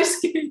learn ice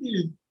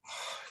skating?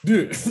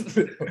 Dude,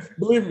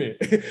 believe me,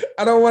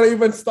 I don't want to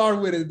even start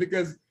with it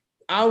because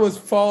I was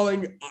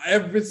falling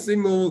every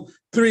single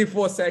 3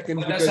 4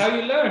 seconds But that's because how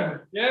you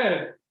learn.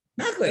 Yeah.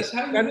 exactly That's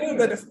how I you knew learn.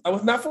 that I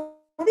was not for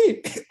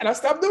me, and I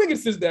stopped doing it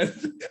since then.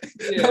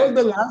 That was Yeah.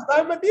 the last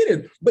time I did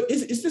it. But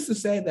it's just to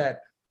say that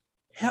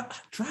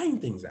trying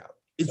things out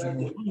is when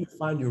Exactly. you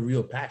find your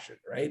real passion,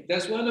 right?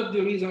 That's one of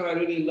the reasons I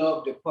really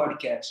love the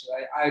podcast,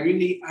 right? I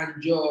really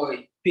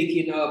enjoy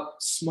picking up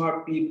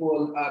smart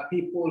people,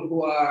 people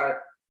who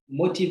are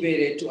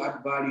motivated to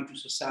add value to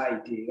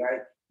society,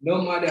 right?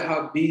 No matter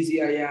how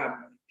busy I am,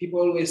 people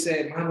always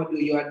say,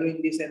 Mahamadou, you are doing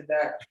this and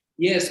that.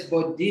 Yes,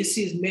 but this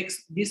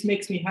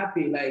makes me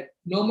happy. Like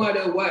no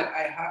matter what,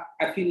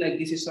 I feel like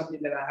this is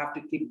something that I have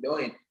to keep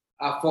doing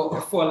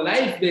for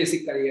life,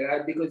 basically,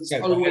 right? Because it's Yeah,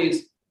 go ahead.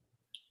 always,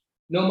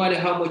 no matter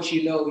how much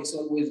you know, it's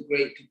always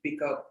great to pick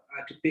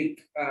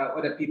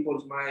other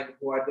people's mind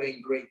who are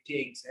doing great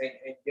things,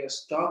 and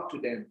just talk to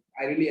them.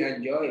 I really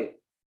enjoy it.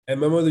 And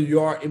remember that you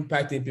are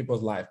impacting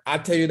people's life. I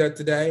tell you that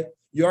today,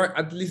 you are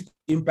at least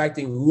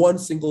impacting one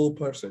single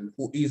person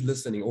who is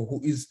listening or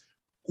who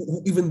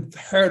even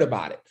heard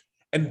about it.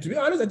 And to be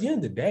honest, at the end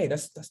of the day,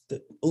 that's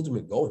the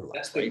ultimate goal in life,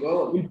 That's the right?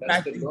 goal.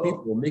 That's the Impacting goal.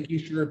 people, making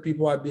sure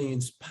people are being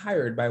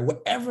inspired by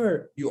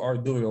whatever you are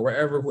doing or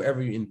wherever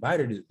whoever you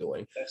invited is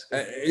doing. That's the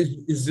goal.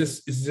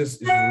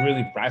 It's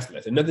really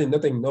priceless, and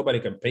nobody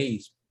can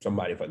pay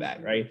somebody for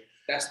that, right?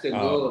 That's the Um,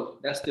 goal.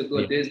 That's the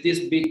goal. yeah. There's this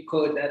big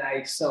quote that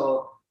I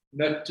saw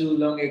not too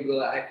long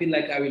ago. I feel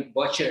like I will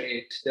butcher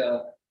it.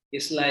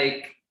 It's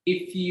like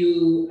if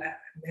you,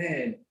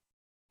 man,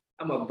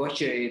 I'm a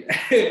butcher it.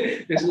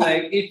 It's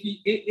like if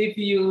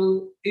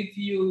you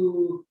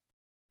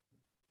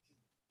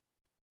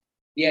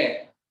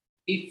yeah,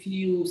 if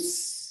you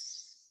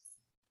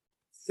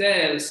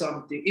sell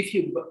something, if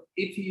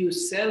you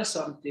sell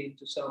something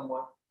to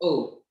someone,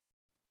 oh,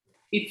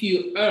 if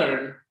you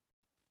earn,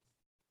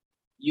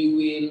 you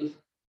will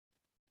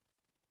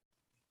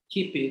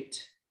keep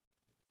it.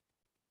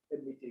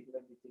 Let me think.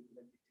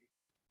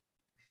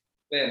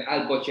 Man,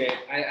 I'll butcher it.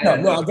 I No,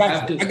 don't no, know. I I got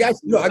have you. to. I got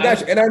you. No, I I got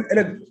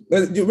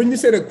have, you. When you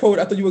said a quote,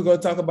 I thought you were going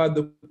to talk about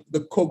the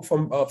quote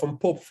from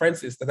Pope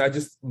Francis that I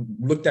just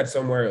looked at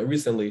somewhere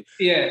recently.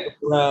 yeah,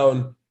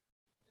 Around,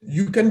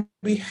 you can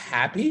be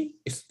happy,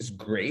 it's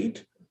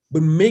great,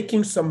 but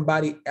making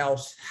somebody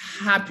else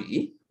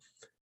happy,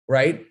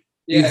 right,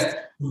 is yeah,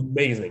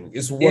 amazing.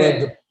 It's one of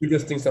the yeah.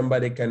 biggest things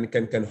somebody can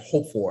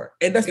hope for,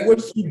 and that's The,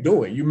 what you're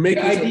doing. You're the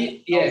making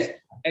somebody idea, else yeah,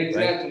 happy, right?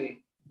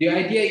 exactly. The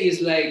idea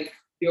is like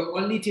the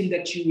only thing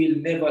that you will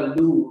never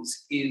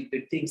lose is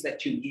the things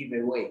that you give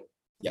away.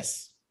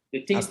 Yes,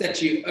 The things that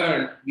absolutely. you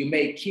earn, you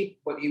may keep,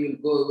 but it will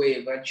go away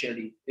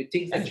eventually. The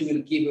things that you Yes.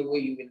 will give away,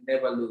 you will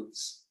never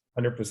lose.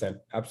 100%,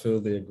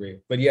 absolutely agree.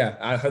 But yeah,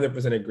 I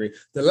 100% agree.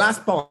 The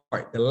last part,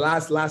 the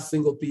last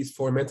single piece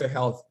for mental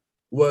health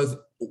was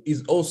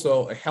is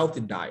also a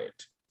healthy diet.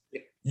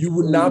 You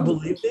would not Ooh,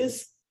 believe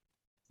this,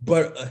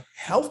 but a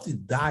healthy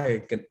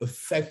diet can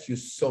affect you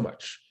so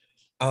much.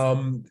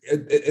 And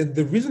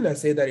the reason I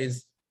say that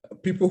is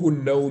people who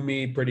know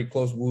me pretty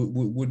close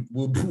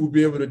would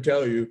be able to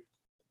tell you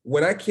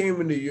when I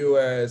came in the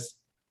US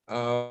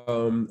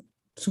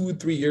 2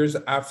 3 years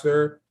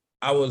after,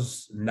 I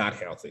was not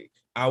healthy.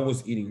 I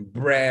was eating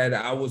bread.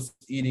 I was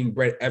eating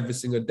bread every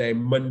single day,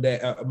 Monday,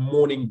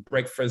 morning,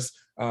 breakfast,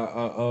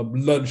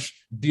 lunch,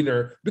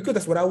 dinner, because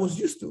that's what I was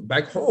used to.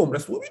 Back home,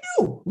 that's what we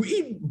do. We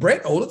eat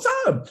bread all the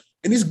time,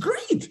 and it's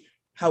great.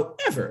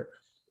 However,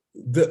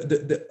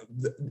 the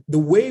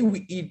way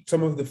we eat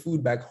some of the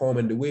food back home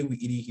and the way we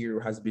eat it here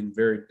has been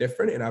very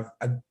different, and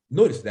I've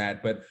noticed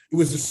that. But it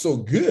was just so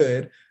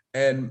good,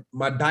 and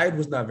my diet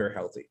was not very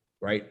healthy,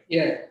 right?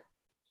 Yeah,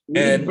 we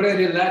eat And bread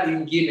a lot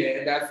in Guinea,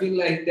 and I feel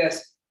like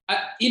that's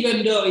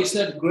even though it's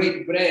not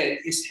great bread,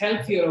 it's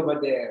healthier over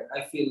there.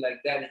 I feel like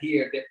than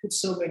here. They put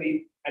so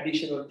many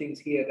additional things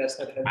here that's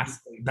not healthy That's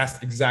for you.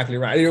 that's exactly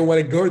right. I didn't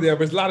want to go there, but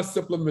there's a lot of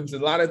supplements, a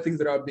lot of things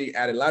that are being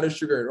added, a lot of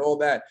sugar and all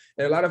that.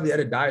 And a lot of the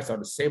other diets are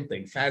the same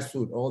thing. Fast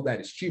food, all that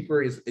is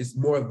cheaper, is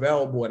more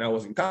available. When I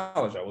was in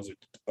college, I was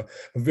a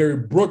very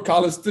broke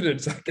college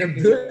student. So I kept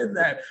doing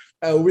that.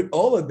 With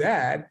all of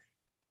that,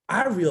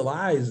 I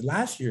realized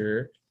last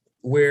year,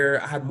 where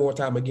I had more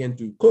time again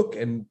to cook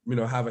and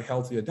have a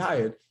healthier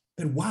diet,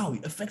 that wow,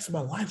 it affects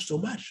my life so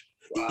much.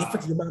 It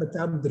affects Wow. the amount of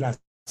time that I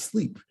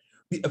sleep.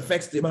 It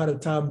affects the amount of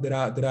time that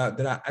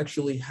I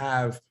actually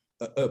have.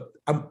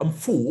 I'm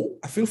full.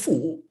 I feel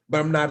full, but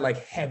I'm not like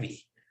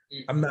heavy.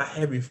 I'm Mm-hmm. not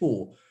heavy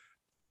full.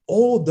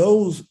 All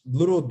those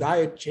little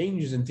diet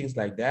changes and things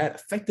like that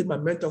affected my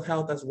mental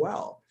health as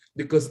well,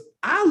 because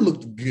I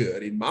looked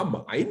good in my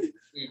mind.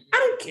 I Mm-hmm.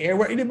 don't care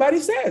what anybody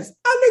says.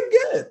 I look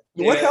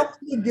good. What Yeah. helps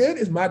me look good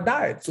is my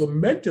diet. So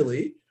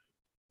mentally,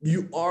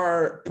 you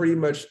are pretty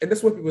much, and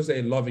that's what people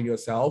say, loving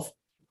yourself.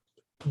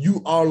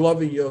 You are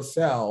loving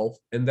yourself,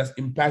 and that's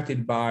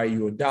impacted by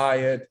your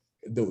diet,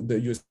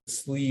 your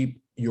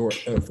sleep, your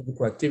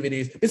physical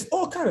activities. It's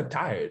all kind of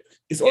tired.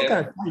 It's all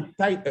Yeah. kind of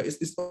tight.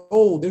 It's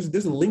all there's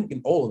a link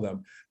in all of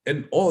them,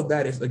 and all of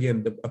that is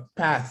again a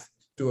path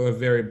to a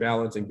very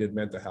balanced and good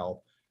mental health.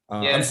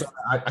 I'm Yeah. sorry,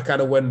 I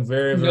kind of went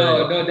very very,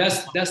 No, no,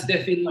 that's but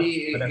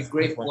definitely a that's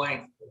great what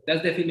point.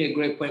 That's definitely a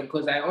great point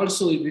because I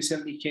also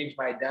recently changed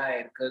my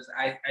diet because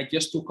I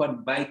just took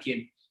on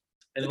biking,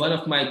 and one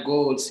of my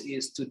goals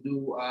is to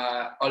do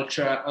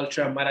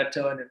ultra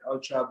marathon and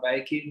ultra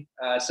biking.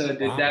 So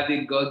the wow.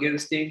 David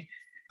Goggins thing,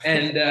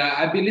 and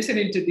I've been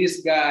listening to this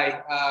guy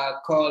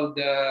called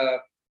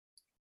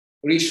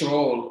Rich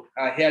Roll.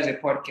 He has a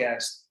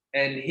podcast,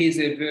 and he's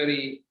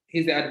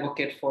the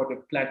advocate for the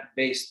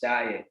plant-based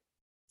diet.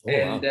 Oh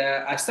And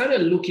wow. I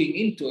started looking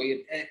into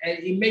it, and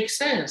it makes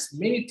sense.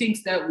 Many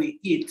things that we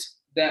eat,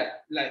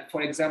 that like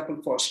for example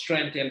for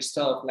strength and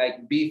stuff,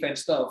 like beef and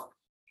stuff,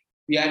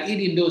 we are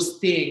eating those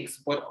things,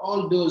 but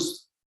all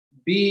those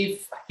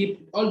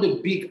all the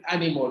big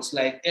animals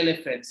like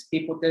elephants,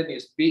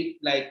 hippopotamus, big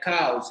like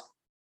cows,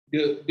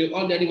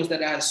 all the animals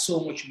that have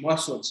so much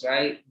muscles,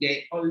 right?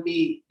 They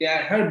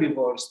are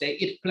herbivores. They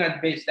eat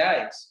plant-based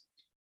diets.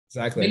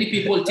 Exactly. Many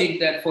people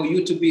think that for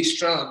you to be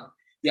strong,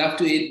 you have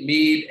to eat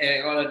meat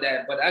and all of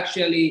that. But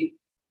actually,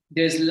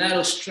 there's a lot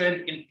of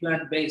strength in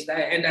plant-based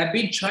diet. And I've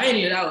been trying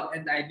it out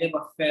and I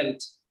never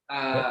felt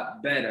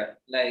Yep. better.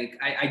 Like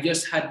I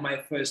just had my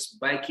first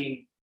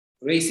biking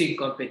racing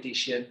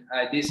competition.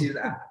 This is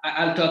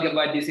I'll talk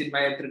about this in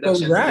my introduction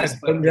to Congrats.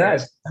 this podcast.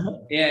 Congrats.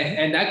 Yeah,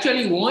 and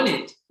actually won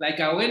it. Like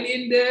I went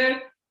in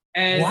there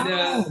and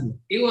Wow.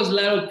 it was a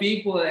lot of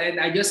people, and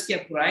I just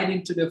kept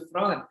riding to the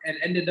front and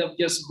ended up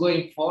just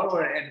going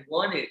forward and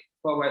won it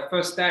for my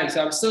first time.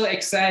 So I'm so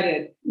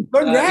excited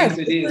Congrats. into That's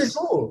pretty this.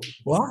 cool.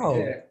 Wow.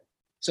 Yeah.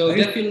 So That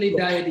is definitely cool.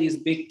 diet is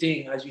big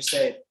thing, as you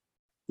said.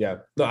 Yeah.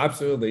 No,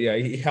 absolutely. Yeah,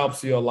 he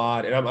helps you a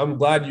lot. And I'm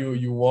glad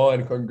you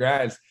won.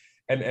 Congrats.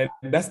 And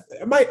that's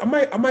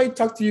I might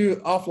talk to you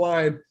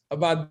offline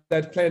about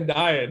that planned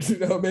diet.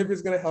 Maybe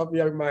it's gonna help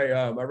me out with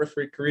my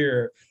referee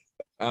career.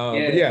 But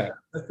Yeah, yeah,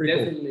 that's pretty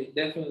cool. definitely,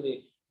 definitely.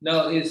 No,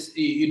 it's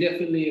you're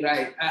definitely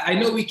right. I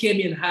know we came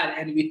in hot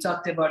and we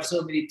talked about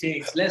so many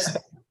things.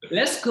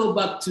 Let's go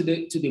back to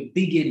the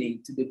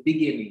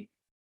beginning,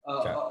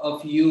 Okay.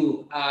 of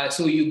you.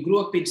 So you grew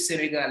up in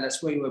Senegal.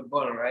 That's where you were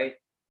born, right?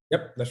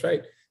 Yep, that's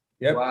right.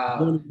 Yep. Born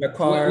Wow. in Where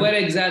Dakar.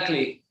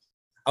 exactly?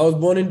 I was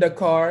born in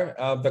Dakar.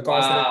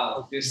 Dakar, Senegal,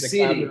 Wow, the the city.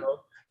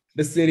 capital,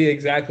 the city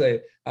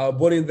exactly.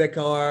 Born in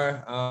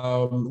Dakar.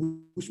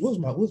 Which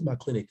what was my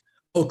clinic?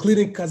 Oh,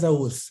 Clinic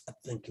Kazaous. I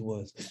think it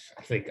was.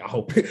 I think. I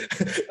hope. Oh,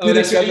 Clinic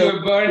that's where you Kazaous.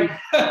 were born.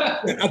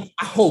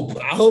 I hope.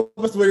 I hope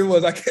that's what it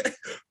was. I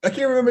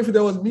can't remember if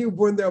that was me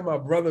born there or my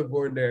brother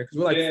born there because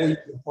we're like four Yeah. years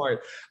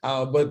apart.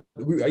 But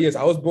yes,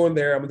 I was born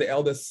there. I'm the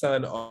eldest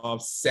son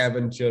of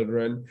seven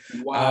children.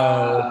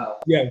 Wow.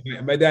 Yeah,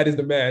 my dad is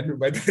the man.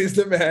 My dad is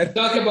the man.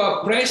 Talk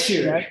about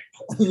pressure. Yeah,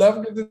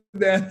 love him to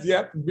death.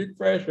 Yep, big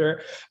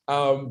pressure.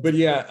 But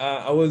yeah,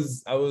 I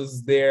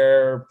was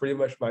there pretty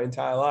much my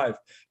entire life.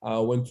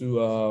 Went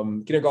to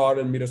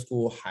kindergarten, middle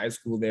school, high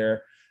school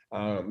there.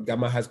 Got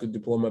my high school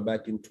diploma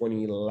back in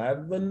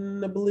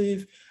 2011, I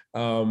believe,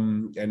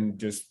 and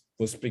just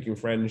was speaking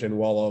French and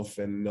Wolof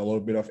and a little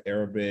bit of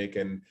Arabic,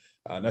 and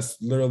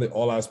that's literally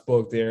all I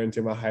spoke there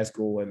until my high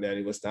school. And then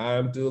it was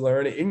time to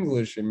learn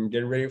English and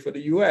get ready for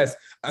the U.S.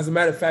 As a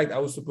matter of fact, I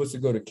was supposed to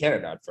go to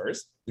Canada at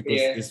first because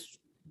Yeah.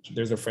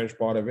 there's a French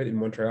part of it in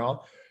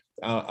Montreal.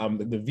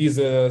 The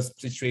visa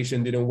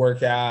situation didn't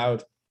work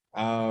out.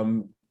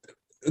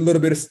 A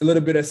little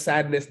bit of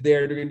sadness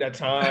there during that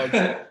time.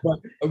 But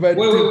Wait,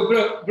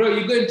 bro,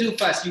 you're going too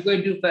fast. You're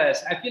going too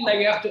fast. I feel like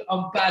you have to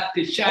unpack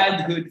the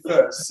childhood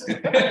first.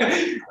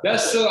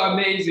 That's so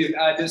amazing.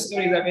 The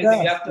story is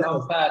amazing. You have to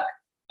unpack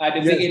at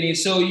the beginning.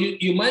 So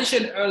you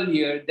mentioned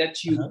earlier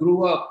that you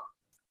grew up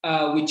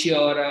with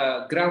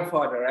your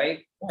grandfather,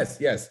 right?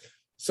 Yes.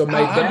 So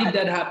how did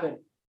that happen?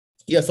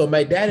 Yeah, so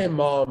my dad and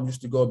mom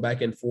used to go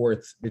back and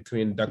forth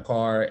between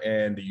Dakar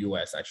and the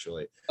US,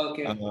 actually.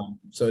 Okay.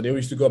 So they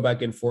used to go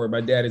back and forth.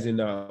 My dad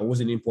was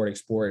an import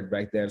export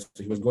back then, so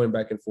he was going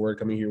back and forth,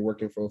 coming here,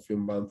 working for a few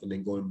months, and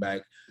then going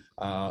back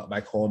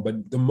home.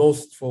 But the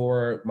most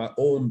for my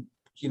own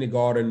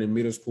kindergarten and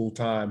middle school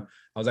time,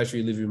 I was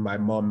actually living with my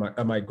mom,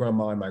 my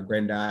grandma, and my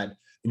granddad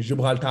in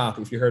Gibraltar.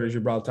 If you heard of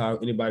Gibraltar,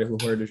 anybody who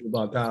heard of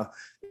Gibraltar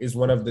is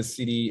one of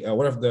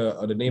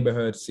the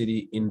neighborhood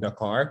city in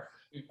Dakar.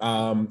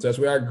 So that's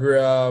where I grew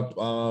up,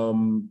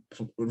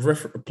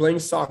 playing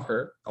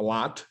soccer a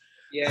lot.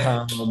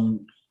 Yeah.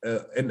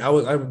 And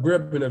I grew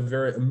up in a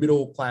very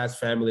middle class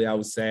family, I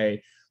would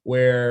say,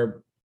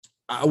 where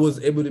I was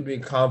able to be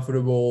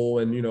comfortable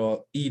and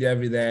eat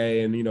every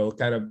day and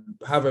kind of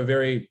have a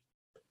very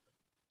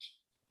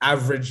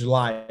average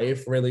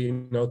life. Really,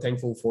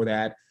 thankful for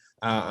that.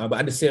 But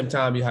at the same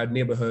time, you had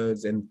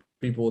neighborhoods and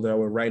people that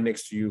were right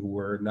next to you who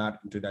were not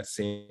into that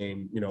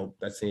same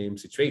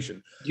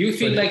situation. Do you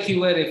feel like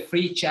you were a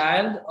free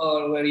child,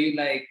 or were you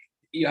like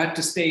you had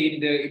to stay in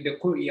the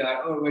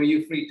courtyard, or were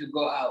you free to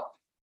go out?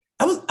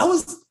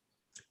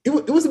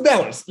 It was a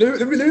balance.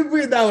 Let me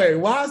put it that way.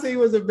 Why I say it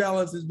was a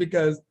balance is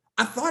because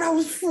I thought I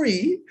was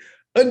free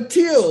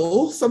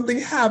until something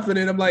happened,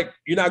 and I'm like,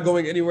 "You're not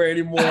going anywhere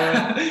anymore."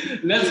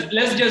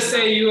 let's just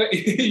say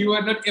you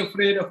were not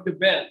afraid of the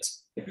belt.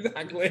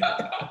 Exactly.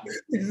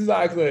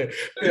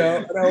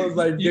 And I was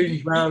like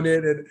getting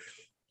grounded, and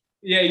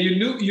yeah, you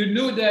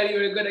knew that you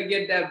were gonna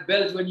get that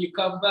belt when you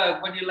come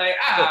back. When you're like,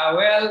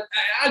 well,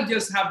 I'll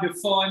just have the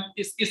fun.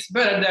 It's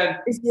better than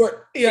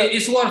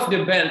it's worth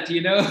the belt,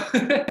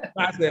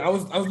 Exactly. I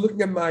was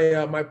looking at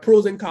my my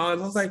pros and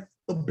cons. I was like,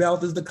 the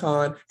belt is the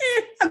con.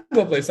 I'm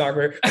gonna play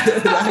soccer.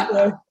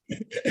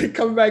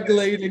 Come back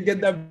late and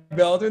get that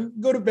belt and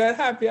go to bed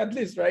happy at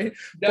least, right?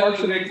 That was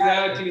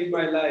exactly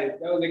my life.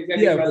 That was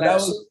exactly my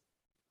life.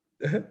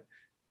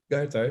 Go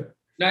ahead, sorry.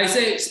 Now I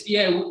say,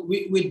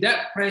 with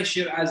that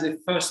pressure as a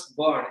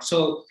firstborn.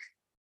 So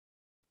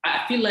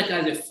I feel like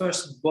as a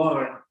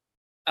firstborn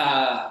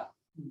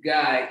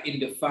guy in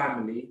the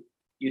family,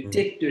 you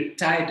take the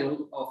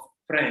title of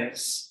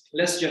prince.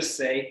 Let's just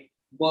say.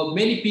 But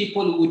many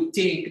people would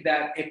think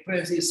that a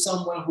prince is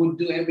someone who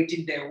do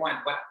everything they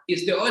want, but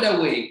it's the other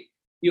way.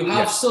 You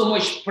have so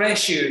much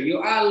pressure. You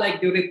are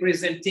like the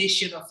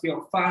representation of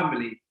your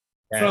family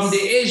from the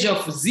age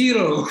of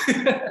 0,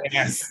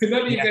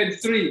 not even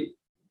 3.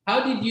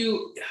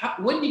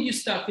 When did you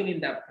start feeling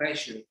that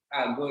pressure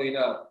growing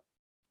up?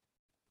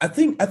 I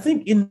think I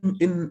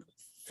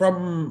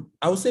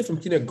would say from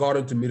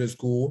kindergarten to middle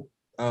school,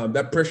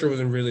 that pressure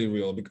wasn't really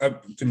real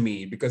to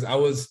me because I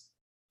was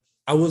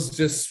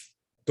just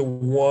the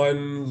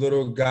one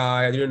little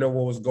guy. I didn't know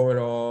what was going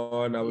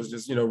on. I was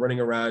just,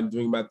 running around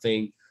doing my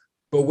thing.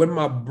 But when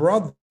my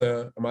brother,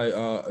 my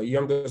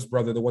youngest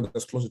brother, the one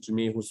that's closer to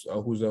me, who's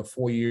a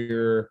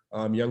 4-year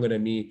younger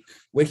than me,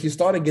 when he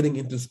started getting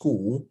into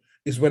school,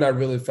 is when I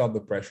really felt the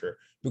pressure.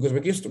 Because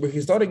when he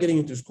started getting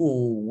into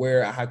school,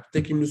 where I had to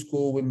take him to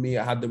school with me,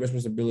 I had the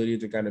responsibility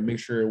to kind of make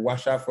sure,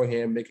 watch out for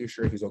him, making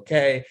sure he's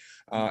okay.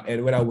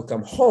 And when I would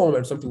come home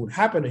and something would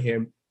happen to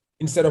him,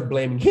 instead of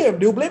blaming him,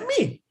 they'll blame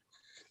me.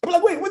 I'm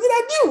like, wait, what did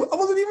I do? I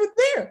wasn't even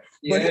there.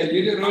 Yeah, but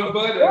you're the wrong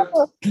brother.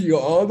 You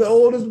are the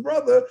oldest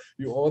brother.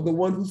 You are the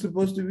one who's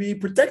supposed to be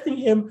protecting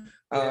him.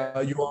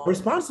 You are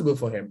responsible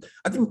for him.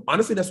 I think,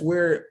 honestly, that's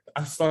where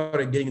I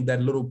started getting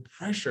that little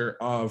pressure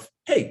of,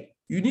 hey,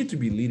 you need to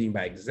be leading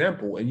by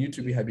example and you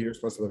to be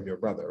responsible of your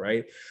brother,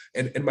 right?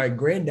 And my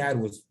granddad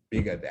was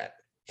big at that.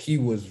 He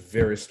was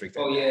very strict.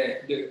 Oh,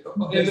 yeah.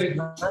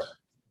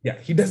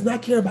 He does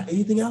not care about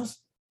anything else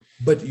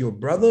but your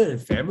brother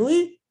and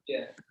family.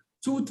 Yeah.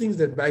 2 things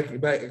that back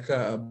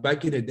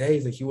in the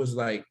days that he was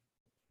like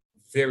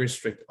very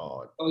strict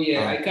on. Oh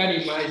yeah, I can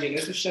imagine,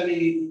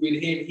 especially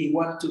with him, he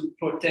wants to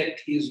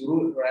protect his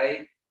root,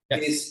 right?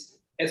 Yes.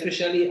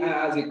 Especially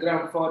as a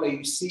grandfather,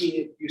 you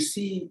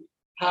see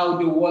how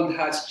the world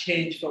has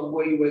changed from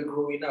where you were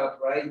growing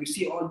up, right? You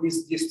see all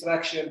this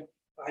distraction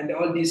and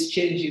all these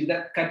changes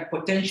that can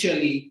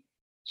potentially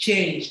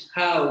change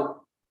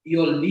how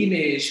your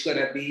lineage is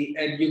gonna be,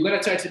 and you're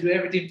gonna try to do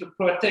everything to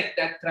protect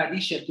that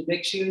tradition, to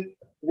make sure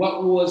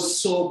what was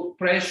so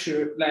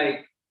pressure,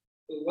 like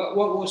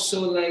what was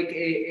so like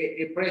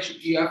a pressure,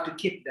 you have to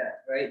keep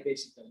that, right?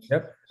 Basically.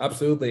 Yep,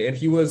 absolutely. And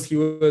he was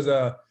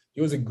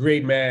a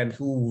great man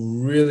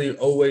who really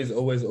always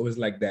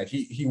like that.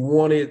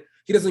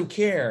 He doesn't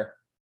care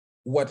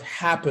what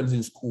happens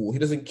in school. He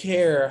doesn't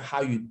care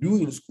how you do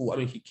in school. I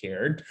mean, he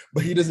cared,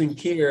 but he doesn't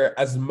care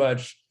as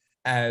much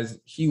as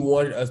he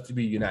wanted us to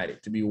be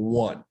united, to be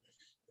one.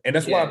 And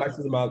that's why I'm Yeah.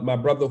 actually my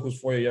brother who's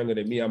 4 years younger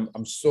than me.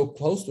 I'm so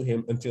close to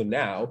him until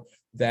now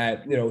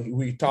that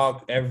we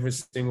talk every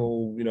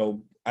single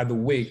other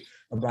week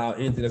about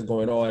anything that's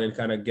going on and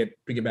kind of get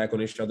piggyback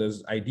on each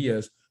other's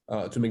ideas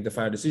to make the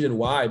final decision.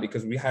 Why?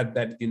 Because we had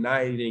that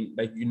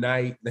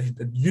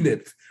that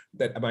unit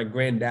that my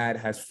granddad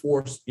has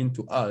forced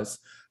into us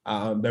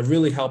that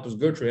really helped us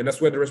go through, and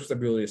that's where the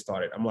responsibility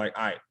started. I'm like,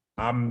 all right,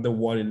 I'm the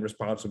one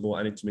responsible.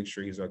 I need to make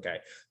sure he's okay.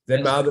 Then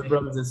my That's other great.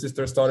 brothers and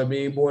sisters started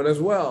being born as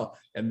well,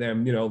 and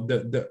then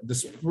the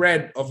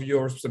spread of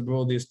your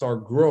responsibilities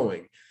start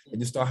growing, and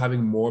you start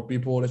having more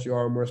people that you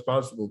are more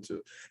responsible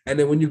to. And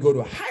then when you go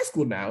to high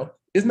school now,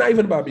 it's not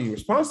even about being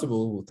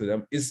responsible to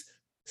them; it's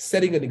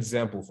setting an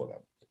example for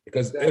them.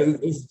 Because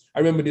Exactly. I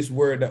remember this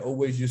word that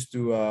always used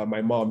to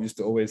my mom used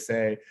to always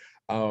say,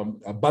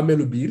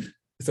 "Bamelubir."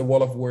 It's a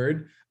wall of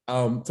word.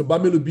 So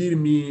Bamelubir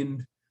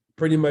mean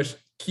pretty much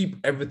keep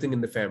everything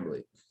in the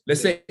family.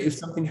 Let's say if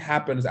something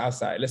happens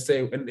outside, let's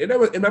say,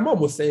 and my mom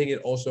was saying it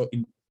also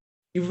in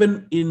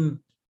even in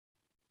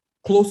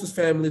closest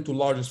family to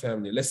largest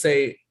family. Let's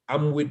say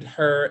I'm with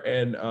her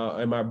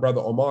and my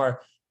brother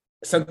Omar,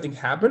 something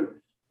happened.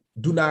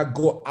 Do not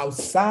go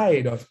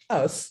outside of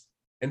us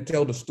and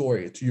tell the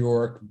story to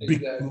your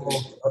big, Exactly.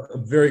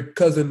 very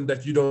cousin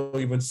that you don't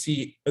even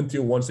see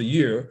until once a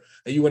year,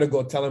 and you want to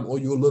go tell him, oh,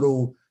 your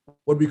little,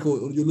 what we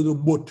call your little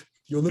mut,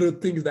 your little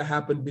things that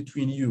happen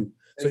between you.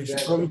 So you should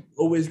Exactly.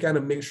 always kind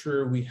of make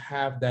sure we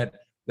have that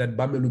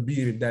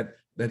bamelubir,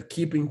 that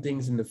keeping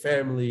things in the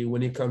family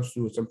when it comes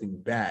to something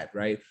bad,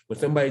 right? When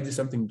somebody do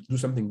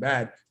something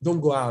bad,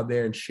 don't go out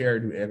there and share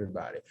it with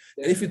everybody.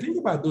 And if you think Definitely.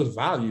 about those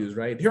values,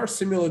 right, they are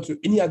similar to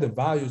any other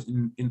values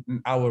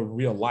in our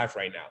real life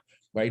right now,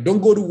 right?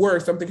 Don't go to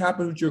work, something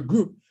happens with your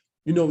group,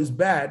 it's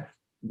bad.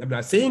 I'm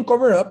not saying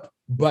cover up,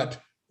 but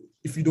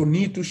if you don't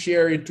need to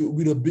share it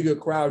with a bigger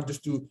crowd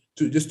just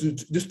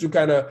to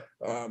kind of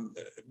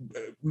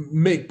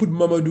put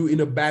Mamadou in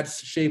a bad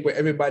shape where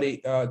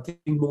everybody think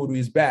Mamadou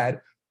is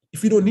bad.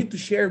 If you don't need to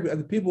share with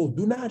other people,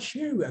 do not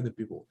share with other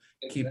people.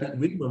 Keep it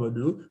with Exactly.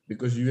 Mamadou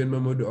because you and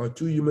Mamadou are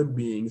two human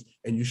beings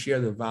and you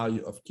share the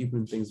value of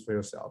keeping things for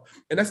yourself.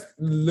 And that's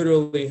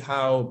literally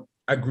how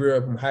I grew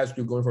up in high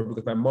school going forward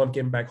because my mom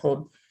came back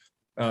home.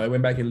 I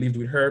went back and lived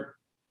with her,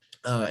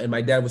 and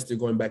my dad was still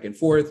going back and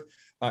forth.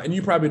 And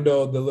you probably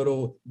know the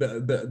little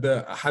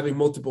the having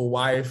multiple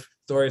wife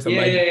stories. So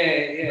Yeah,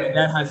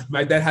 yeah.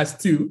 my dad has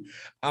two.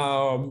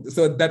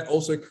 So that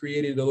also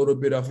created a little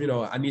bit of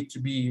I need to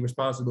be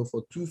responsible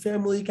for two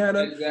family kind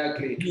of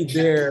Exactly. be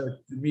there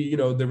to be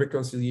the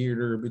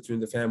reconciliator between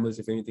the families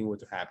if anything were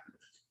to happen.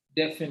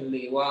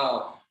 Definitely.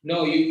 Wow.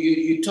 No,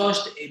 you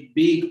touched a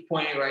big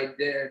point right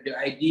there. The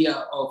idea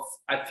of,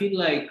 I feel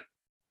like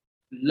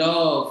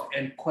love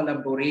and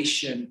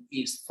collaboration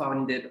is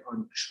founded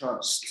on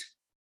trust.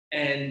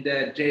 And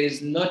there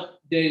is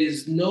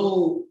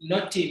no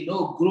nothing,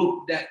 no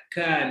group that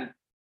can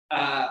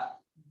uh,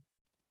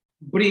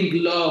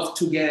 bring love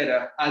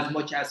together as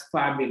much as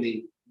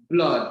family,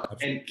 blood,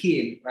 and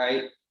kin,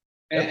 right?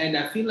 Yep. And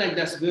I feel like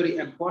that's very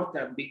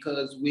important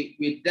because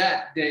with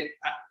that,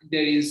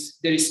 there is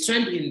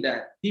strength in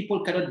that.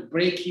 People cannot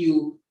break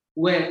you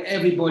when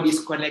everybody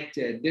is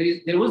connected.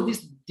 There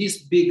was this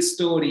big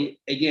story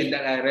again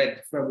that I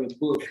read from a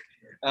book.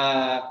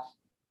 Uh,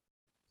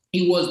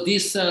 it was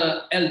this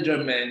elder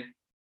man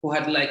who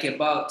had like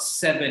about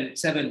seven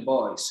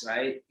boys,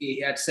 right?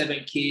 He had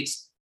seven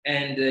kids,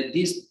 and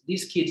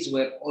these kids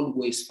were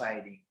always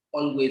fighting,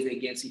 always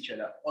against each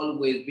other,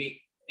 always being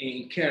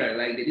in care,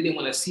 like they didn't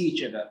want to see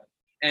each other.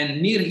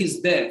 And near his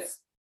death,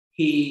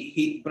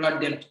 he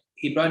brought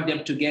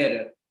them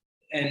together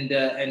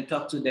and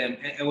talked to them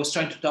and was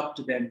trying to talk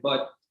to them,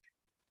 but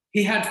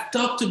he had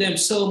talked to them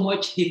so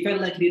much he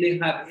felt like he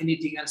didn't have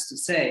anything else to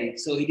say,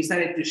 so he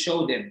decided to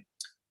show them.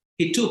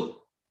 He took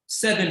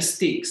seven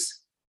sticks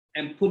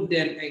and put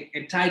them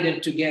and tied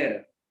them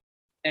together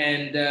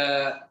and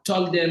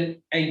told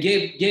them and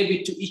gave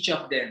it to each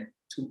of them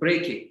to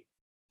break it.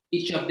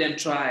 Each of them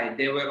tried.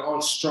 They were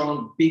all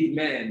strong, big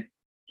men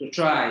to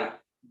try.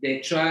 They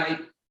tried.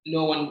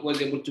 No one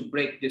was able to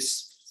break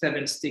these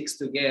seven sticks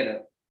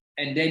together.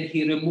 And then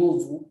he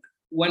removed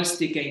one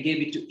stick and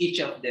gave it to each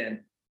of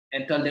them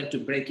and told them to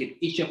break it.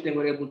 Each of them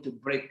were able to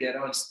break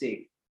their own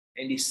stick.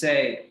 And he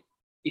said,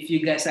 if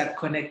you guys are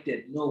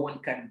connected, no one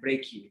can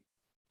break you.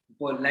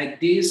 But like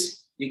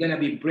this, you're gonna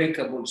be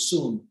breakable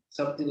soon,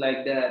 something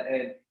like that.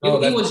 And Oh,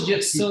 it that's was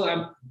just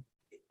so.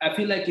 I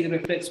feel like it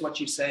reflects what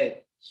you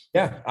said.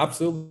 yeah,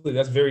 absolutely.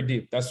 That's very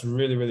deep. That's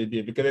really, really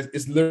deep because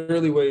it's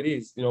literally what it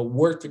is.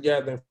 Work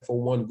together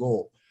for one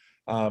goal,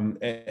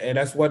 and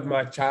that's what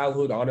my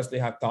childhood honestly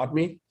have taught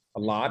me a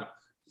lot.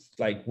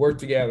 Like work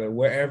together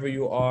wherever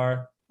you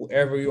are,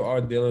 whoever you are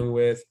dealing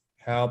with,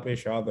 help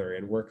each other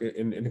and work it.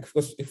 And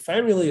because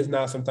family is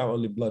not sometimes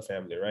only blood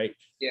family, right?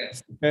 Yeah,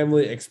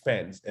 Family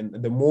expands, and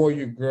the more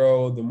you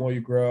grow, the more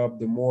you grow up,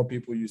 the more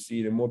people you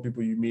see, the more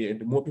people you meet, and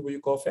the more people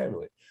you call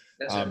family.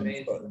 that's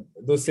amazing. So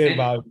those same And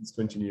values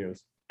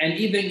continues. and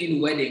even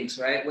in weddings,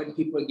 right? When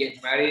people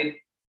get married,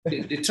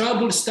 the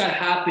trouble start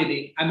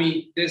happening. I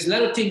mean, there's a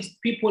lot of things,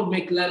 people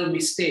make a lot of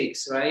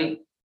mistakes, right?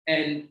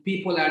 And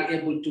people are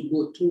able to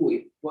go through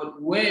it.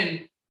 But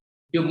when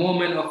the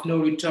moment of no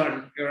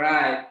return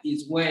arrives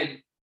is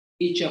when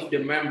each of the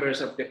members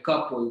of the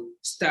couple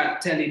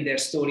start telling their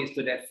stories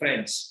to their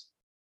friends.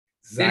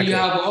 Then you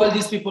Exactly. have all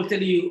these people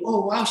telling you,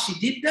 oh wow, she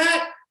did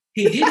that,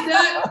 he did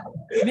that.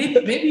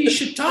 Maybe you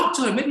should talk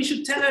to her, maybe you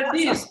should tell her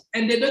this.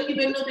 And they don't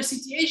even know the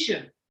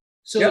situation.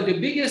 So Yep. the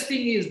biggest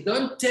thing is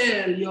don't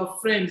tell your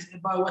friends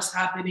about what's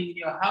happening in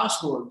your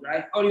household,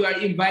 right? Or you are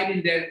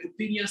inviting their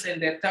opinions and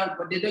their thoughts,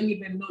 but they don't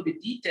even know the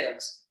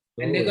details.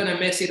 And they're Totally. gonna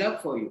mess it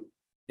up for you.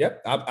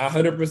 Yep, I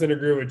 100%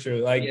 agree with you.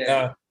 Like,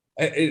 Yeah.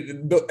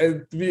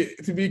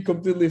 to be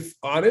completely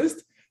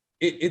honest,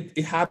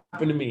 it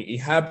happened to me.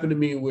 It happened to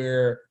me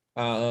where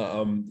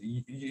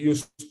your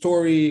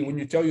story, when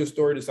you tell your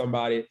story to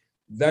somebody,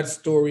 that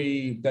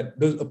story, that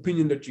the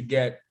opinion that you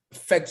get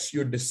affects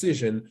your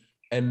decision,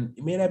 and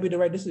it may not be the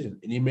right decision,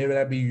 and it may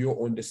not be your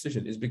own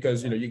decision. It's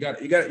because you got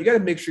to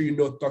make sure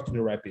talk to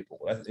the right people.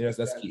 That's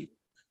Exactly. key.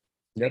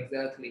 Yep.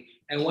 Exactly.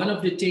 And one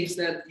of the things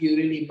that you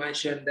really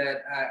mentioned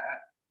that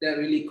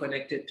really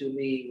connected to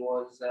me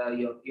was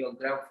your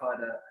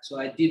grandfather. So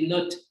I did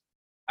not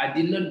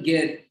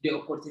get the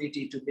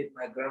opportunity to meet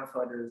my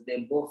grandfathers.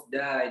 They both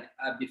died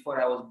before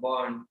I was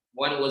born.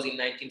 One was in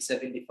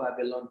 1975,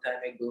 a long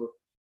time ago,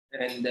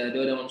 and the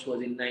other one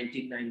was in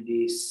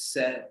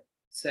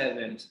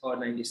 1997 or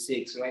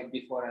 96, right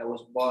before I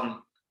was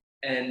born.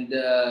 And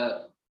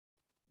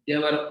they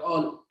were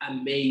all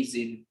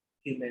amazing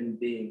human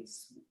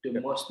beings, the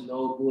Yep. most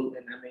noble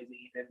and amazing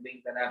human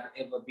beings that I've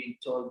ever been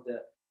told.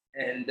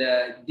 And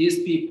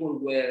these people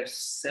were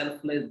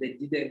selfless. They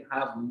didn't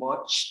have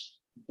much,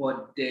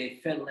 but they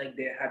felt like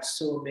they had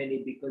so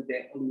many because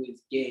they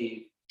always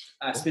gave.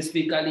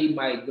 Specifically,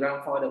 my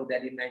grandfather who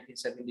died in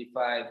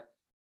 1975.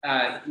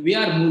 We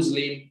are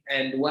Muslim,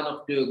 and one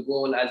of the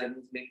goal as a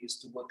Muslim is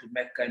to go to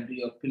Mecca and do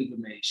your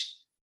pilgrimage.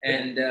 Yep.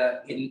 And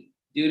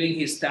during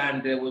his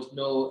time, there was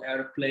no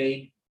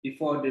airplane.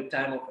 Before the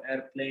time of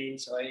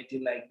airplanes or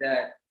anything like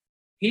that,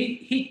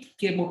 he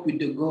came up with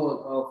the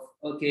goal of,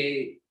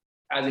 okay,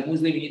 as a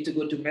Muslim, you need to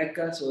go to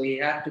Mecca, so he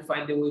had to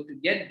find a way to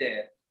get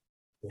there.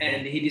 Mhm.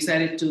 And he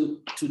decided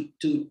to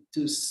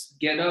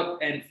get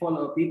up and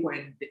follow people,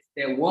 and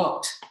they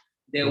walked.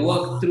 They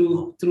walked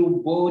Wow.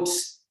 through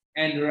boats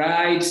and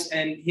rides,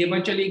 and he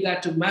eventually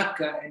got to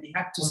Mecca, and he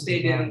had to Oh my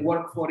stay there and God.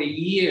 work for a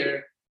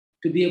year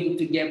to be able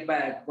to get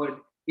back. But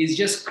it's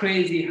just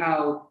crazy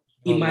how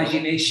Oh no. Oh my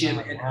imagination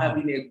God. and Wow.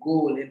 having a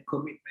goal and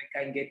commitment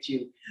can get you.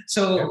 Yep.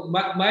 So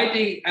my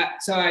thing,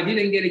 so I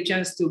didn't get a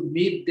chance to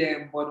meet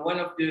them, but one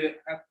of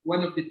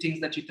the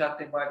things that you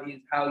talked about is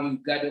how you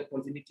got the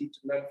opportunity to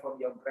learn from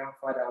your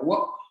grandfather.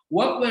 What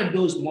were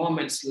those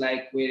moments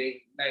like? Where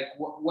like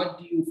what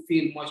do you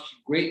feel most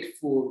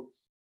grateful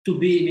to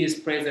be in his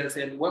presence,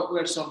 and what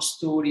were some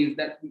stories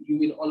that you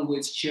will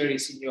always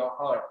cherish in your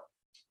heart?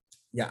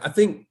 Yeah, I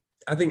think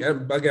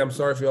again, I'm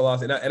sorry for your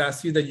loss, and I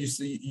see that you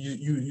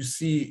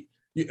see,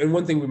 and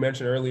one thing we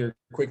mentioned earlier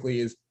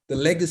quickly is the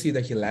legacy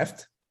that he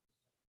left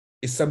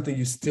is something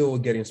you still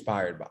get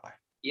inspired by, and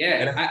Yeah, I,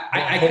 and I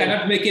I hope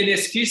cannot make any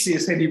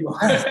excuses anymore.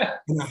 yes,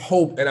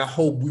 and I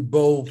hope we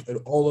both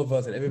and all of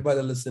us and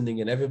everybody listening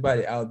and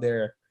everybody out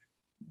there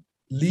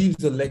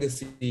leaves a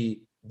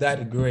legacy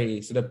that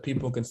great so that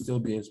people can still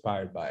be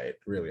inspired by it.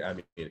 Really, I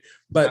mean,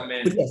 but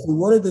Amen. yes,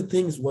 one of the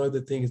things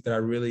that I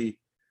really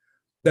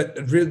that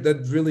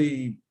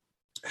really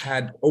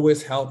had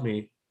always helped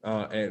me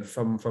and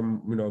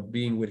from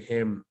being with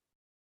him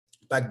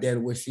back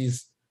then was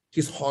his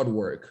hard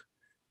work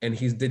and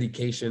his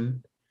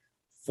dedication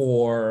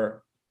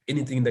for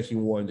anything that he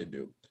wanted to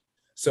do.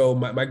 So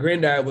my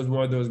granddad was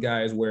one of those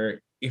guys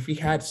where if he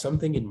had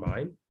something in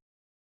mind,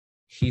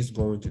 he's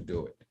going to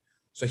do it.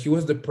 So he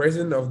was the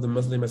president of the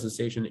Muslim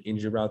Association in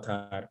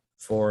Gibraltar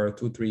for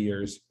 2 3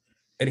 years,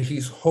 and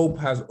his hope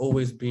has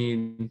always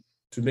been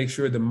to make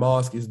sure the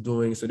mosque is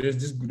doing. So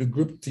there's the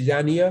group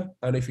Tijaniya.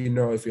 I don't know if you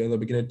know if you're in the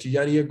beginning.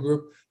 Tijaniya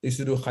group. They used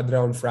to do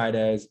Khadra on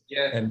Fridays,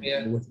 Yeah, and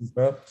yeah.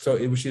 so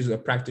which is a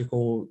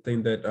practical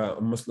thing that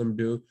a Muslim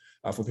do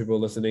for people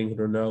listening who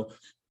don't know.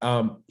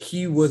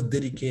 He was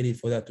dedicated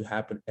for that to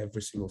happen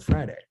every single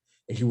Friday,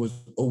 and he was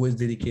always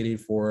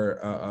dedicated for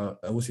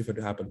a Wusifa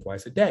to happen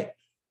twice a day.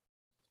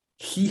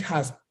 He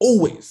has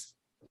always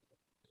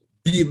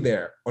been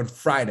there on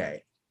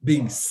Friday,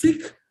 being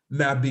sick,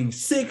 not being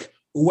sick,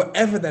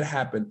 whatever that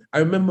happened. I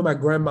remember my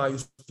grandma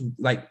used to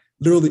like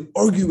literally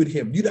argue with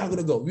him. You're not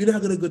gonna go. You're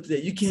not gonna go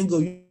today. You can't go.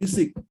 You're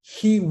sick.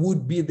 He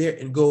would be there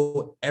and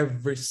go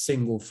every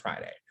single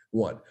Friday.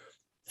 One.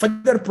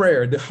 Fajr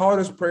prayer, the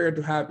hardest prayer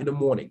to have in the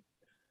morning.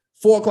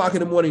 4 o'clock in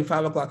the morning,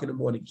 5 o'clock in the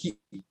morning. He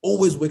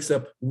always wakes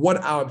up 1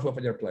 hour before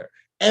Fajr prayer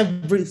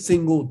every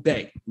single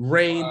day.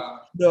 Rain, Wow.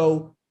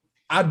 snow.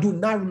 I do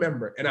not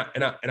remember, and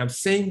I'm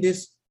saying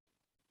this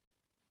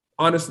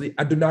honestly.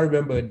 I do not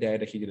remember a day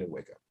that he didn't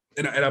wake up,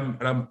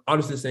 and I'm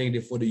honestly saying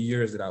that for the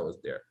years that I was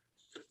there.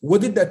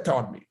 What did that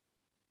taught me?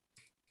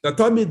 That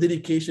taught me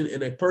dedication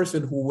in a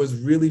person who was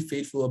really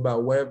faithful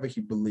about whatever he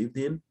believed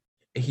in,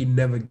 and he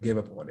never gave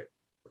up on it.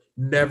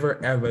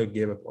 Never ever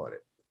gave up on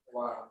it.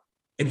 Wow.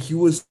 And he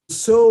was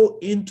so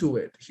into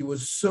it. He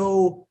was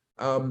so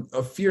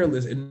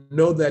fearless and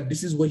know that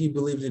this is what he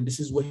believes in. This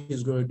is what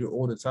he's going to do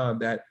all the time.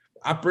 That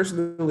I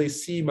personally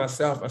see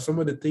myself as some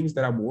of the things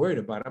that I'm worried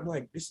about. I'm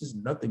like, this is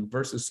nothing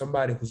versus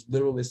somebody who's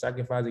literally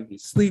sacrificing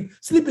his sleep.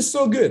 Sleep is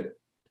so good, but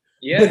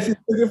Yeah. he's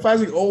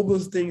sacrificing all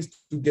those things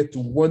to get to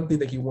one thing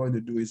that he wanted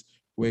to do is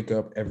wake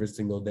up every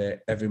single day,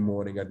 every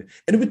morning. And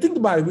if we think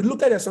about it, we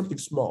look at it as something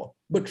small,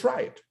 but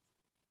try it.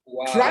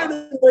 Try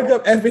Wow. to wake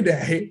up every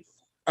day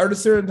at a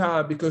certain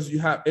time because you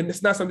have, and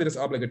it's not something that's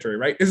obligatory,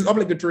 right? It's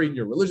obligatory in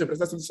your religion, but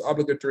it's not something that's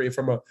obligatory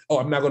from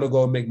I'm not going to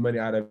go and make money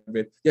out of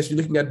it. Yes, you're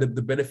looking at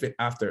the benefit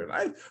after,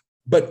 right?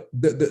 But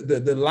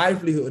the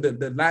livelihood,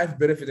 the life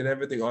benefit and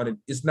everything on it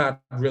is not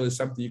really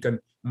something you can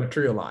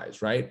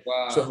materialize, right?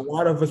 So a Wow.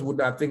 lot of us would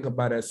not think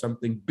about it as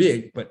something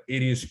big, but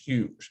it is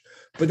huge.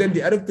 But then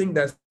the other thing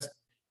that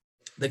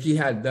he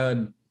had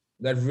done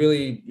that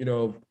really,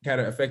 kind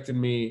of affected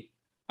me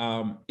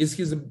is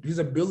his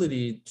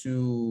ability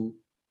to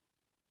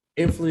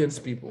influence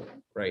people,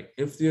 right?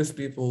 Influence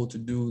people to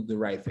do the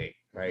right thing,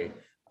 right?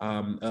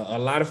 A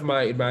lot of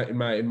my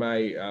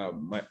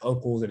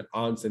uncles and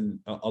aunts and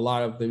a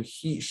lot of them,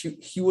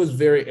 he was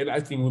very, and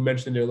I think we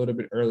mentioned it a little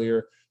bit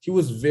earlier. He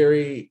was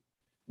very,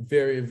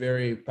 very,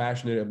 very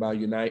passionate about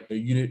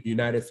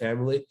united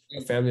family, a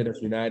Mm. family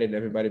that's united and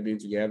everybody being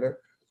together.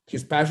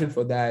 His passion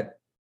for that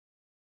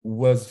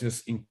was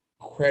just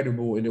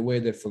incredible in a way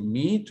that for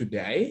me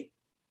today,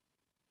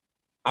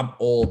 I'm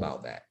all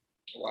about that.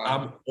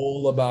 I'm Wow.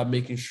 all about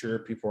making sure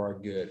people are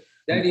good.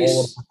 I'm That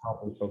all is about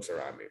helping folks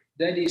around me.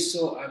 that is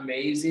so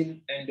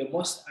amazing. And the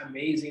most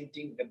amazing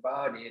thing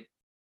about it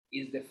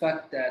is the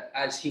fact that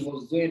as he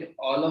was doing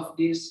all of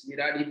this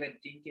without even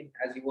thinking,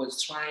 as he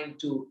was trying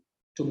to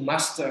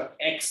master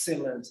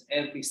excellence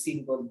every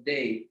single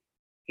day,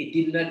 he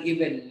did not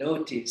even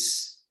notice,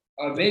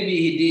 or maybe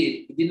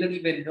he did not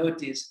even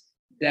notice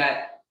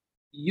that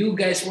you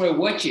guys were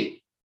watching.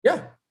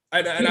 Yeah.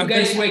 And You I think,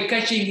 guys were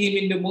catching him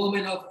in the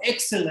moment of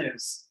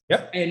excellence.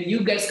 yeah, And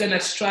you guys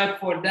gonna strive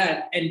for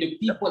that. And the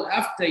yeah, people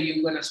after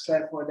you gonna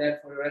strive for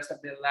that for the rest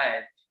of their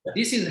life. yeah.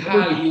 This is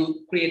how Mamadou,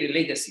 you create a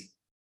legacy.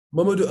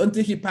 Mamadou,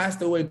 until he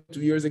passed away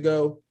 2 years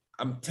ago,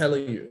 I'm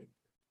telling you,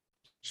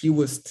 he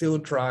was still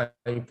trying,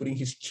 putting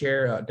his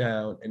chair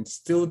down and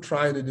still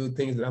trying to do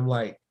things that I'm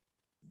like,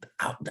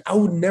 I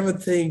would never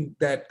think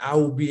that I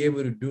would be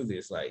able to do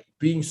this. Like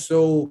being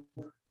so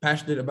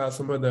passionate about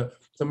some of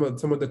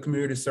the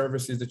community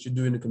services that you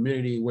do in the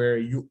community where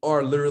you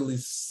are literally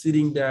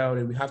sitting down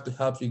and we have to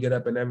help you get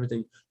up and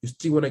everything. You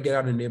still want to get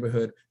out in the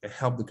neighborhood and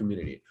help the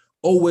community.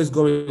 Always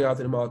going out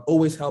to the mall,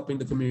 always helping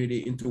the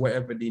community into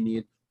whatever they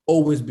need,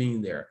 always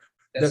being there.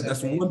 That's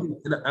That's one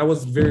amazing. thing. And I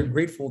was very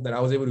grateful that I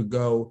was able to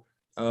go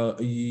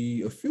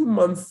a few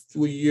months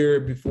to a year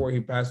before he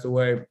passed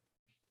away.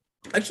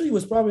 Actually, it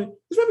was probably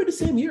the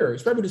same year.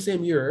 It's probably the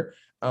same year,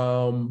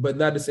 but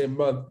not the same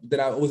month that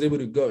I was able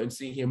to go and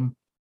see him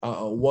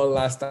one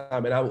last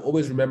time. And I will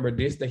always remember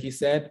this that he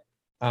said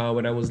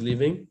when I was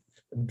leaving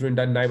during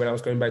that night when I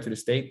was coming back to the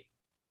state.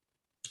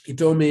 He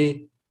told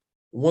me,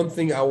 one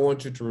thing I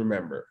want you to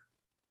remember: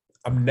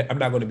 I'm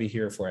not going to be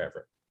here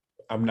forever.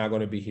 I'm not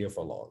going to be here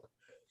for long.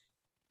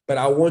 But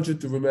I want you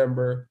to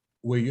remember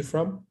where you're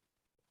from.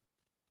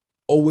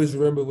 Always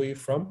remember where you're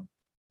from,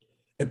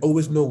 and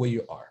always know where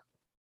you are.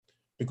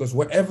 Because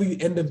wherever you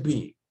end up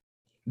being,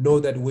 know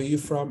that where you're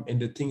from and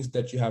the things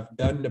that you have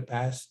done in the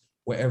past,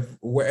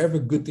 wherever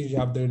good things you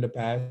have done in the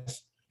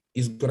past,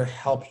 is gonna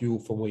help you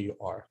from where you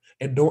are.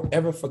 And don't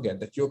ever forget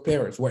that your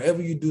parents,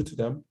 whatever you do to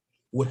them,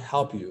 would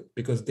help you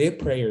because their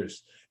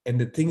prayers and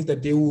the things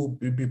that they will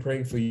be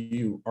praying for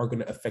you are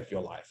gonna affect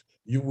your life.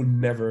 You will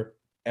never,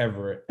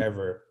 ever,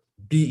 ever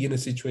be in a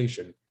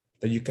situation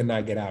that you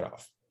cannot get out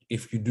of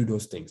if you do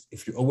those things.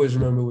 If you always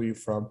remember where you're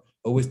from,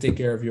 always take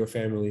care of your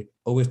family,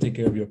 always take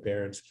care of your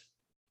parents,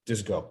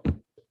 just go.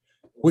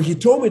 When he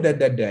told me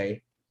that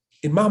day,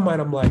 in my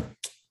mind, I'm like,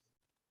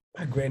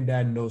 my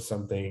granddad knows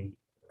something.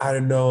 I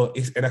don't know.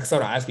 And I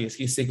started asking, is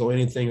he sick or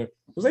anything? I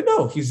was like,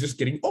 no, he's just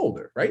getting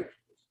older, right?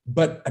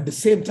 But at the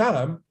same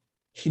time,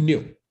 he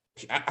knew.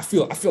 I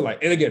feel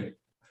like, and again,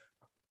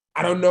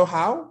 I don't know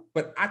how,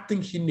 but I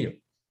think he knew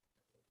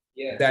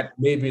Yeah. that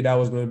maybe that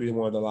was going to be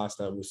one of the last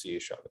time we see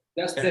each other.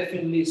 That's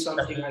definitely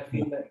something I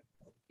feel like.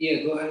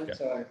 Yeah, go ahead. Yeah.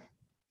 Sorry.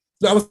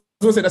 So I was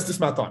going to say that's just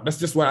my thought. That's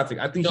just what I think.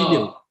 I think he knew.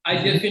 No, I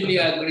definitely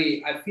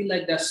agree. I feel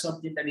like that's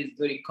something that is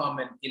very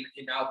common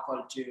in our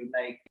culture.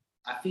 Like,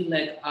 I feel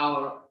like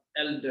our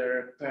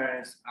elder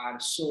parents are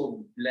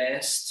so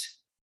blessed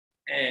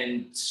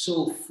and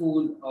so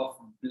full of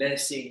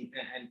blessing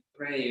and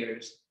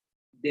prayers.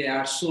 They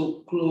are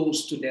so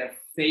close to their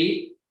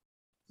faith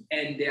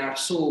and they are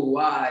so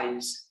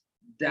wise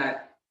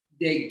that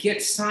they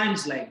get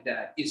signs like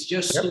that. It's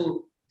just Yep.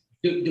 so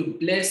the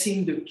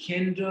blessing, the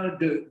candor,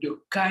 the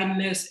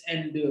kindness,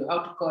 and the how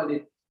to call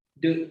it,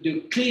 the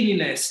Yep.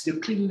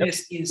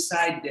 cleanliness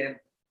inside them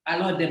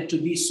allow them to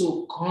be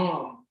so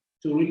calm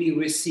to really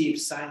receive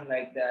sign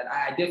like that.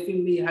 I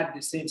definitely had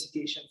the same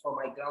situation for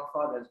my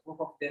grandfathers. Both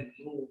of them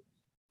knew,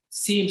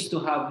 seems to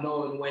have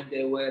known when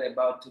they were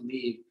about to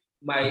leave.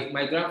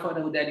 My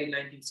grandfather who died in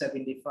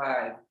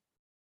 1975,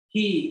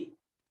 he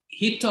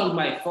he told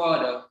my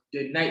father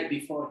the night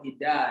before he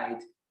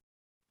died,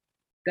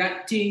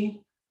 that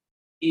thing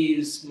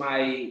is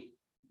my,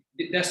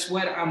 that's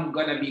where I'm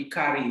gonna be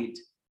carried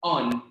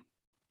on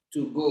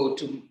to go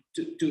to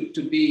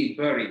be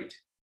buried.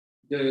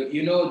 The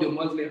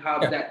Muslim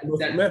have Yeah. that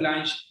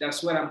planche,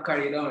 that's where I'm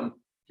carried on.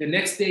 The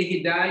next day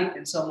he died,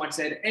 and someone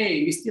said,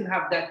 "Hey, we still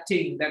have that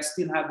thing that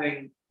still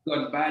haven't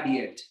gone bad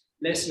yet.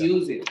 Let's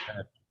use it."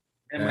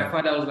 And my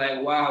father was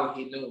like, "Wow,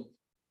 he knew."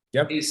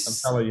 Yep. I'm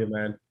It's telling you,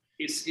 man.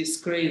 it's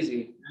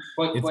crazy,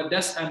 but It's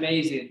that's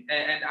amazing,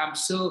 and I'm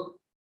so,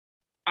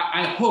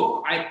 I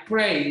hope, I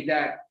pray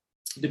that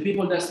the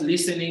people that's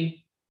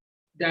listening,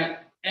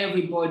 that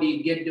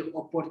everybody get the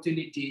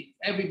opportunity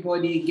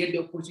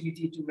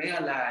to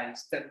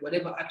realize that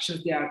whatever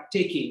actions they are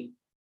taking,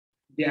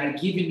 they are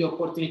giving the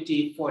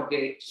opportunity for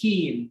the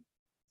king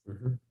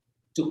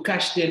to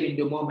catch them in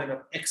the moment of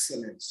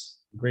excellence.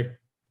 great.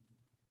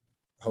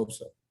 Hope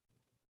so.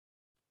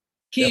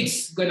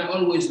 Kids gonna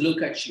always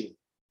look at you.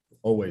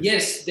 Always.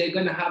 Yes, they're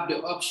gonna have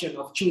the option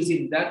of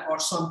choosing that or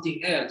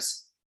something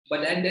else.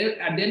 But at the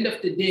end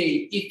of the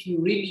day, if you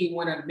really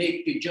want to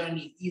make the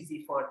journey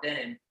easy for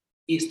them,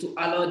 is to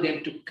allow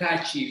them to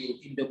catch you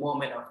in the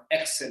moment of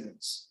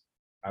excellence.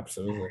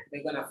 Absolutely.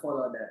 They're gonna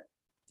follow that.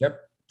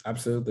 Yep.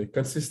 Absolutely.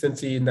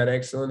 Consistency in that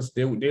excellence.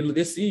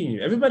 They see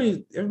you.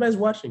 Everybody's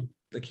watching.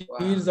 The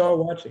kids are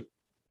watching.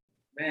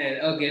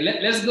 Man, okay,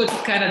 let's go to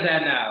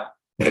Canada now.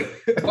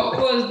 What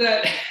was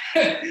that?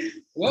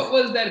 What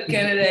was that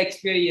Canada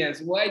experience?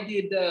 Why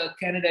did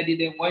Canada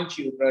didn't want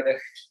you, brother?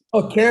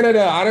 Oh,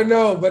 Canada, I don't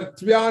know, but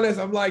to be honest,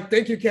 I'm like,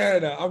 thank you,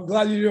 Canada. I'm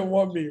glad you didn't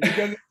want me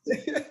because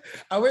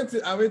I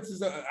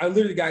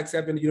literally got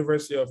accepted in the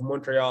University of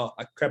Montreal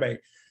at Quebec.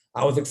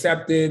 I was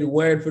accepted,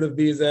 went for the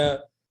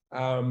visa.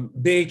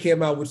 They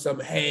came out with some,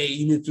 hey,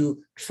 you need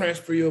to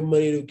transfer your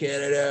money to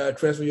Canada,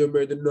 transfer your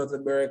money to North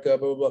America,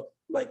 blah, blah, blah.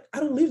 I'm like, I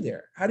don't live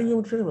there. How do you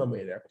even transfer my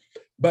money there?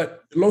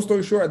 But long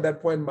story short, at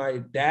that point, my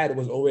dad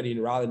was already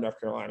in Raleigh, North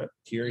Carolina,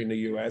 here in the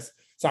US.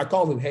 So I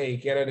called him, hey,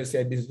 Canada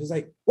said this. He's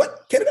like,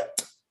 what, Canada?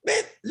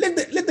 Man,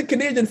 let the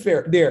Canadian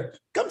fair there.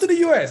 Come to the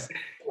US.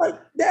 I'm like,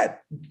 Dad.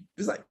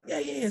 He's like, yeah,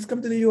 it's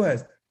come to the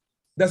US.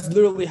 That's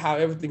literally how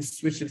everything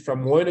switched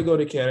from wanting to go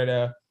to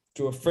Canada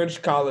to a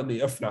French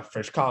colony, not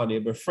French colony,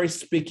 but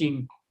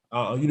French-speaking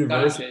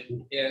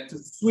university, to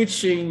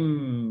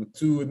switching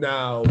to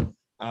now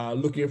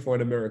looking for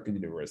an American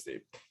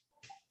university,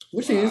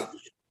 which is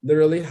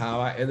literally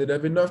how I ended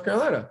up in North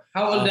Carolina.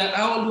 How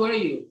old were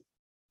you?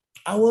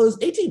 I was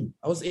 18.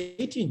 I was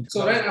 18.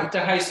 So right after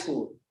high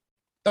school?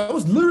 That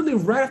was literally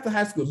right after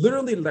high school.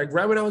 Literally, like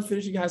right when I was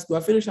finishing high school. I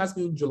finished high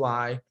school in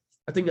July.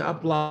 I think I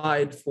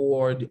applied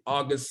for the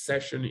August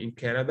session in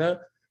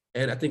Canada,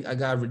 and I think I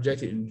got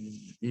rejected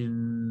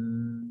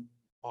in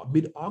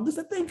mid-August,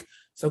 I think.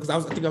 So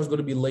because I think I was going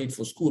to be late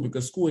for school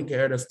because school in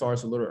Canada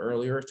starts a little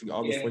earlier, I think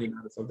August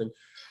 29th or something.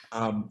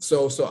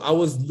 So I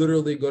was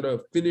literally going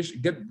to finish,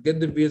 get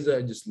the visa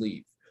and just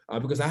leave.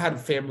 Because I had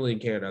family in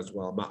Canada as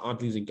well. My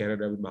aunt lives in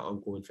Canada with my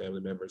uncle and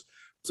family members.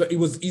 So it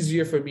was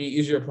easier for me,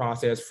 easier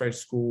process,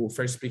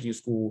 French-speaking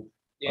school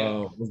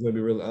was going to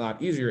be really a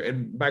lot easier.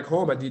 And back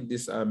home, I did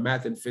this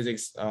math and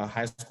physics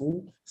high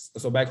school.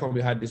 So back home,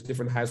 we had this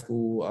different high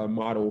school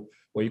model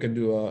where you can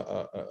do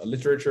a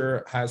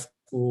literature high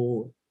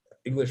school,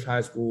 English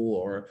high school,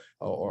 or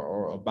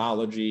a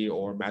biology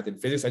or math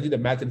and physics. I did the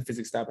math and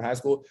physics type of high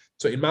school.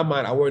 So in my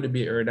mind, I wanted to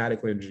be an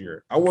aeronautical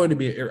engineer. I wanted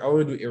to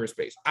do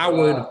aerospace. I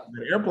wanted to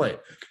be an airplane.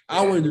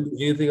 I wanted to do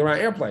anything around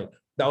airplane.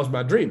 That was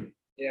my dream.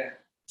 Yeah.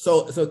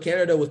 So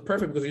Canada was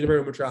perfect because the University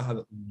of Montreal had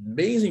an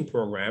amazing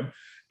program,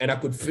 and I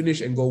could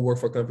finish and go work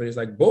for companies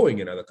like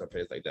Boeing and other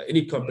companies like that.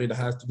 Any company that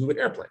has to do with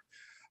airplane.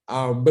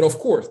 But of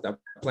course, that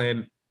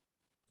plan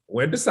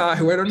went on the side.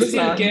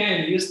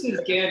 You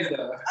still can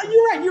though.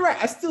 You're right.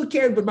 I still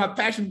can, but my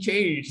passion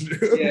changed.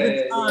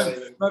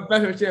 My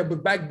passion changed.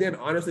 But back then,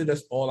 honestly,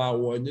 that's all I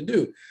wanted to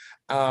do.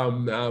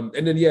 And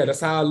then that's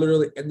how I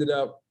literally ended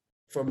up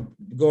from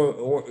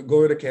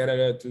going to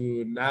Canada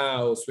to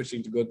now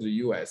switching to go to the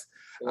US.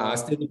 I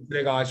stayed in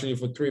Senegal actually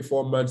for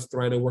 3-4 months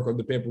trying to work on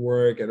the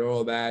paperwork and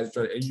all that.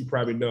 And you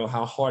probably know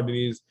how hard it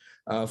is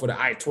for the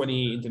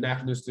I-20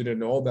 international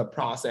student and all that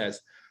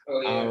process.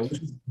 Which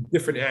is a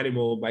different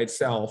animal by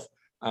itself,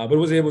 but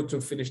was able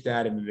to finish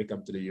that and then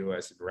come to the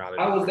US and Raleigh.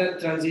 How was that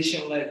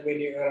transition like when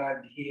you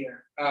arrived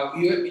here?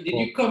 Did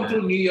you come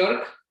to New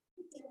York?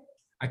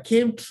 I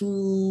did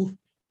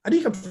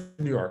come to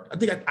New York. I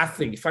did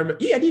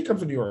come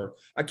to New York.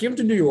 I came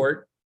to New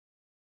York,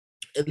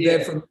 and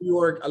then from New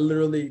York, I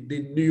literally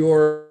did New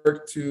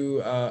York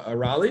to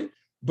Raleigh.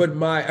 But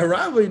my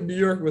arrival in New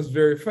York was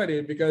very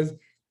funny because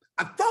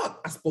I thought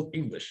I spoke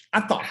English.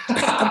 I thought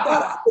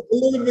I spoke a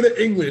little bit of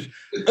English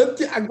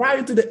until I got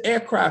into the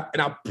aircraft,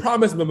 and I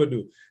promised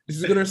Mamadou, this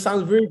is gonna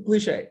sound very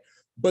cliche,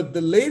 but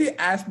the lady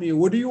asked me,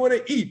 "What do you want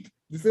to eat?"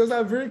 this feels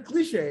like very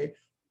cliche.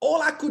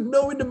 All I could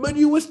know in the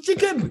menu was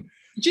chicken.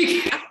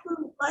 Chicken. I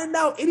couldn't find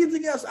out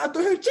anything else. I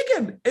told her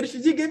chicken, and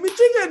she just gave me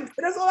chicken, and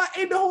that's all I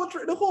ate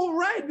the whole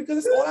ride because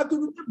it's all I could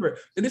remember.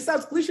 And it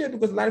sounds cliche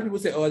because a lot of people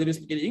say, "Oh, I didn't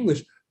speak any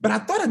English," but I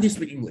thought I did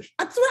speak English.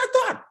 That's what I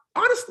thought,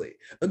 honestly.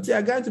 Until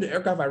I got into the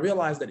aircraft, I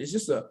realized that it's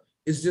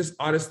just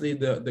honestly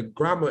the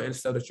grammar and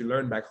stuff that you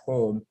learn back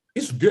home.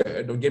 It's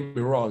good. Don't get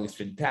me wrong, it's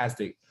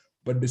fantastic,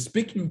 but the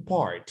speaking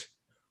part,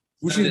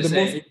 which is the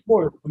most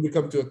important when you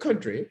come to a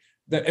country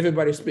that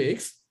everybody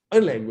speaks a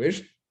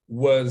language,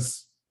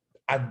 was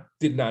I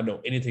did not know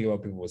anything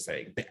about people were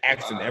saying. The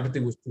accent,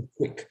 everything was too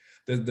quick.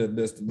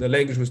 The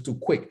language was too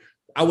quick.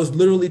 I was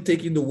literally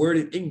taking the word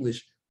in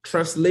English,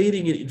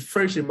 translating it in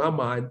French in my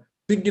mind,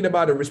 thinking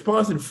about a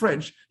response in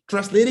French,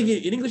 translating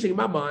it in English in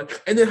my mind,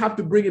 and then have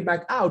to bring it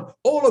back out.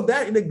 All of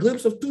that in a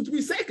glimpse of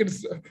 2-3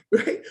 seconds,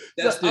 right?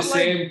 That's the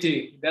same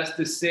thing. That's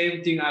the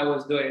same thing I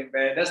was doing,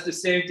 man. That's the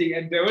same thing.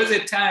 And there was a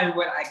time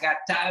when I got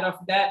tired of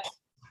that,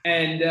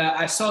 and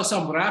I saw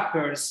some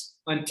rappers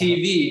on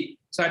TV.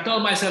 So I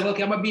told myself,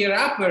 okay, I'm gonna be a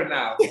rapper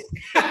now.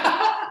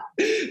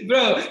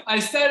 Bro, I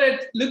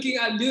started looking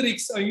at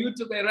lyrics on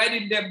YouTube and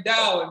writing them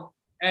down.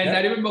 And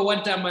I remember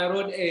one time I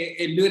wrote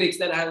a lyrics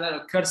that had a lot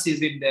of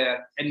curses in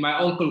there. And my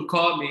uncle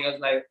called me. I was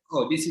like,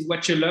 oh, this is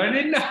what you're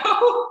learning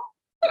now?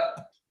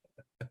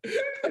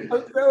 I'm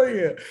telling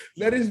you,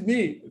 that is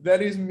me.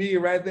 That is me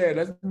right there.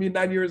 That's me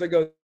 9 years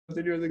ago,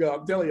 10 years ago.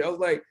 I'm telling you, I was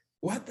like,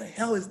 what the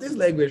hell is this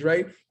language,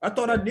 right? I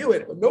thought I knew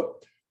it, but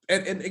nope.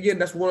 And again,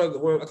 that's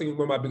I think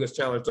one of my biggest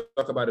challenges.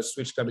 Talk about a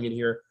switch coming in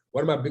here.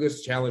 One of my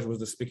biggest challenge was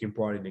the speaking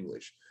part in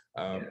English.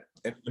 And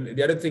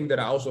the other thing that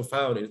I also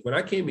found is when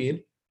I came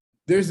in,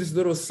 there's this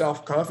little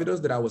self-confidence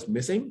that I was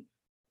missing.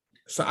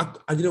 So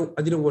I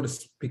didn't want to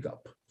speak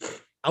up.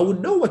 I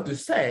would know what to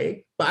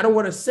say, but I don't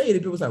want to say it.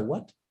 People was like,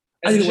 what?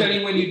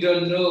 Especially when you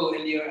don't know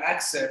in your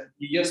accent,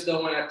 you just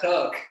don't want to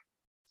talk.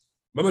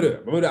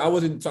 Remember,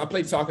 I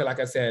played soccer, like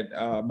I said,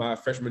 my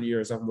freshman year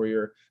and sophomore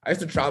year. I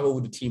used to travel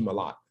with the team a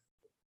lot.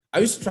 I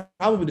used to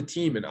travel with the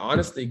team and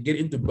honestly get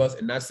into bus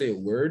and not say a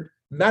word,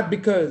 not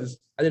because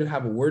I didn't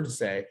have a word to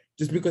say,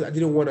 just because I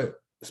didn't want to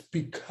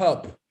speak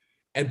up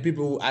and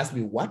people will ask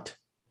me what,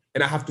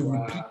 and I have to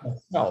repeat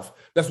myself.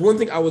 That's one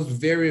thing I was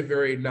very,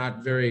 very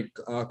not very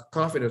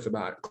confident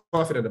about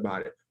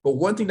it. But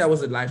one thing that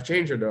was a life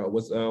changer though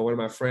was one of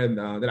my friends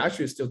that I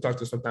actually still talk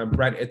to sometimes,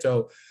 Brad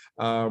Eto,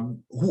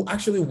 who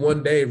actually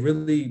one day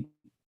really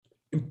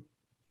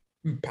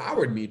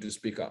empowered me to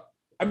speak up.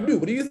 I mean,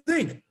 what do you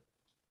think?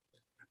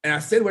 And I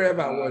said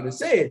whatever I wanted to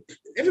say.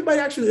 Everybody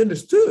actually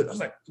understood. I was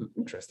like,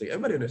 interesting.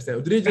 Everybody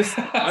understand. Did they just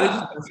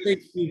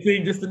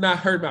say just to not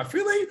hurt my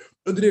feeling,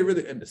 or did they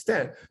really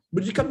understand?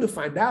 But you come to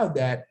find out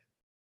that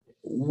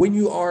when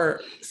you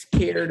are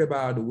scared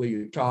about the way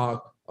you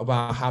talk,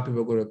 about how people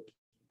are going to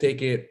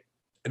take it,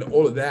 and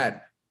all of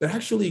that, that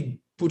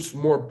actually puts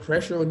more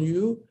pressure on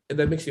you, and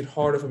that makes it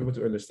harder for people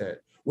to understand.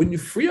 When you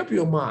free up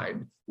your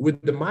mind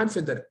with the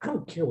mindset that I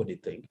don't care what they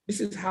think,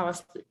 this is how I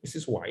speak, this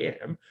is who I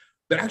am,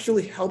 that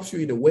actually helps you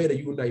in a way that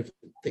you would not even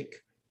think.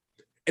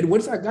 And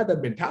once I got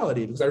that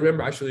mentality, because I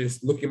remember actually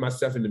just looking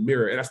myself in the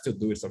mirror, and I still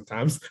do it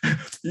sometimes,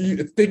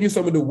 thinking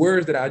some of the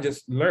words that I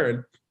just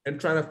learned and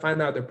trying to find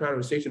out the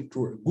pronunciation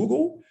through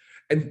Google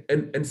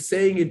and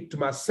saying it to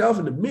myself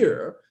in the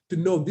mirror to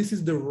know this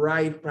is the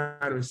right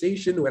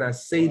pronunciation. When I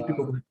say it,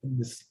 people will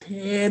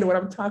understand what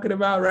I'm talking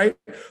about, right?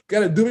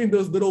 Kind of doing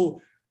those little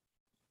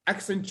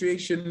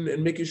accentuation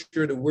and making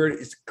sure the word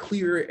is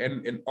clear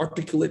and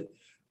articulate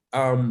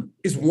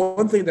is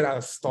one thing that I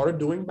started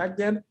doing back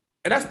then.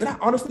 And that I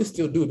honestly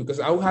still do,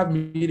 because I will have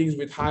meetings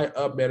with high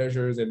up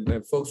managers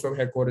and folks from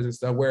headquarters and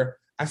stuff where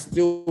I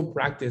still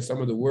practice some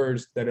of the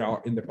words that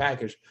are in the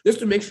package just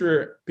to make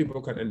sure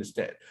people can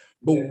understand.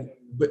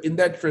 But in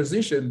that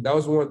transition, that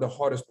was one of the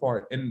hardest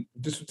part. And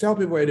just to tell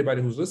people,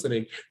 anybody who's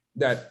listening,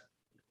 that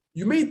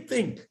you may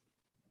think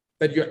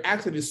that your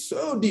accent is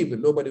so deep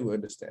that nobody will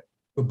understand.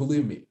 But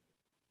believe me,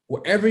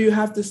 whatever you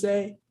have to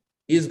say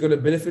is going to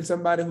benefit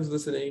somebody who's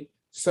listening.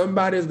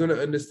 Somebody is going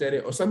to understand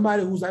it, or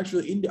somebody who's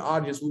actually in the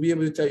audience will be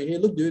able to tell you, hey,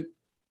 look, dude,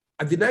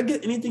 I did not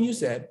get anything you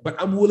said,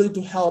 but I'm willing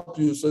to help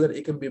you so that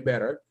it can be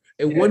better.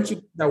 And once you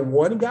get that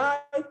one guy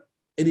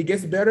and it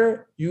gets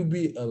better, you'll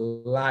be a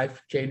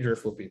life changer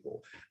for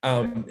people.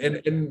 And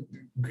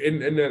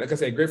like I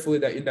said, gratefully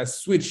that in that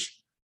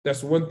switch,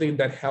 that's one thing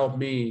that helped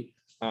me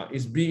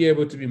is being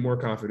able to be more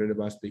confident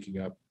about speaking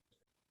up.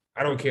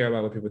 I don't care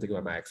about what people think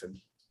about my accent.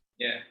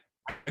 Yeah.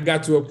 I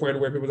got to a point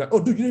where people were like,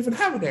 oh, dude, you don't even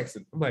have an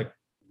accent. I'm like,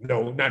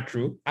 no, not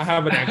true. I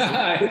have an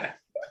accent.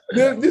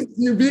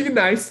 You're being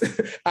nice.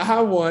 I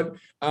have one,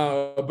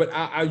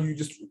 but you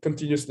just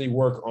continuously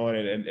work on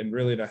it and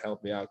really to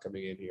help me out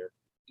coming in here.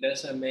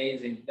 That's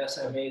amazing. That's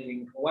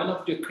amazing. One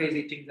of the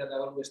crazy things that I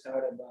always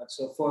thought about.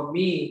 So for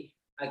me,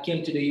 I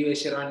came to the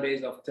US around the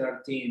age of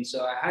 13.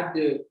 So I had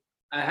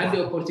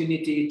the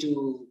opportunity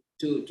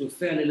to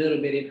fail a little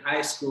bit in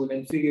high school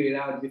and figure it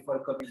out before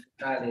coming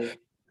to college.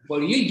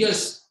 But you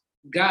just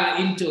got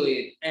into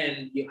it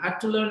and you had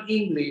to learn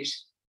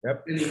English.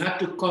 Yep. And you have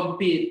to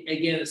compete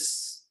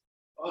against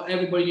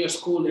everybody in your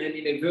school and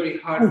in a very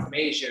hard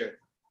major.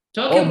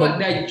 Talk Oh my about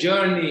that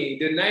journey,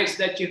 the nights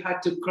that you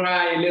had to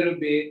cry a little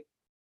bit.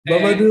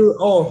 Mama And do.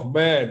 Oh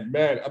man,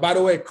 man. By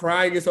the way,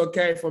 crying is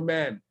okay for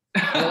men.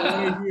 I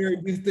don't want to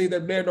hear this thing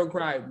that men don't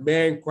cry.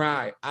 Men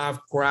cry.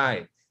 I've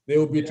cried. There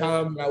will be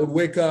times I would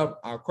wake up,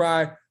 I'll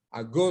cry,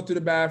 I go to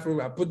the bathroom,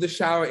 I put the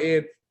shower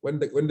in. When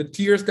the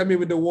tears come in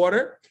with the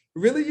water,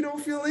 really you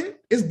don't feel it?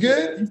 It's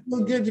good. You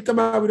feel good. You come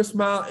out with a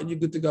smile and you're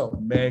good to go.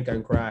 Man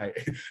can cry.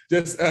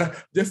 That's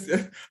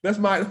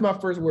my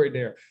first word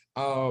there.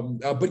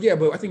 But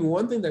I think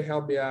one thing that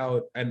helped me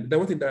out, and the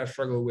one thing that I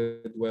struggled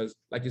with was,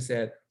 like you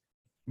said,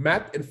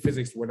 math and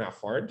physics were not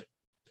hard,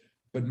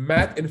 but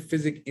math and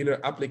physics in an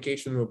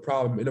application of a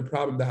problem, in a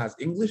problem that has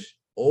English,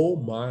 oh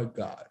my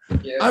God.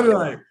 yeah. I'm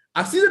like,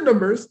 I see the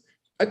numbers.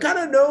 I kind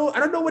of know, I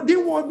don't know what they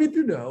want me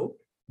to know,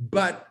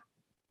 but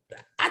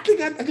I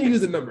think I can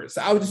use the numbers.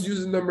 So I would just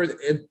use the numbers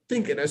and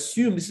think and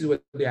assume this is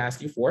what they're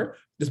asking for,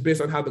 just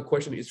based on how the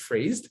question is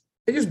phrased,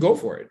 and just go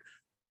for it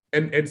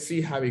and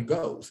see how it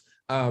goes.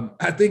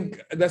 I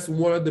think that's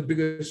one of the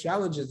biggest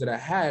challenges that I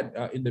had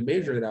in the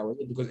major that I was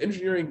in, because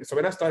engineering. So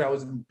when I started, I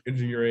was in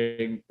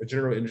engineering, a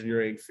general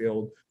engineering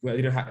field. Well,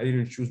 I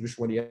didn't choose which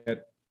one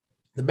yet.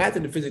 The math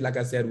and the physics, like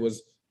I said,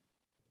 was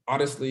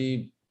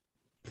honestly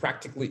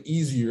practically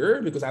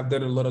easier because I've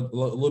done a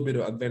little bit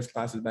of advanced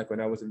classes back when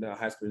I was in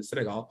high school in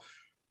Senegal.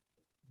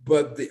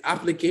 But the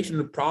application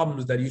of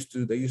problems that used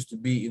to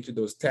be into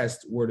those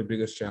tests were the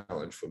biggest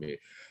challenge for me.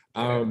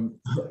 A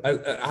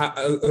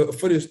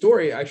funny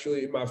story,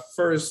 actually, in my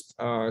first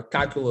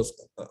calculus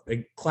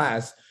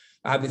class,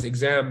 I have this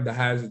exam that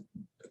has a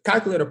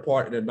calculator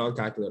part and a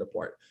non-calculator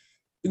part.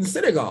 In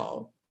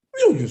Senegal,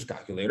 we don't use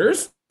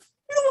calculators.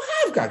 We don't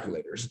have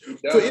calculators.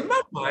 So in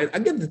my mind, I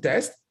get the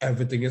test,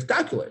 everything is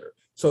calculator.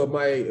 So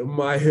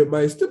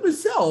my stupid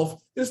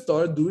self just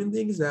started doing the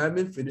exam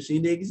and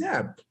finishing the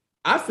exam.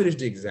 I finished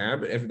the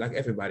exam like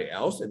everybody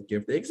else and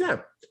give the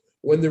exam.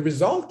 When the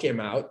result came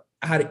out,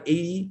 I had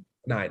 89.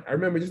 I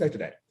remember just like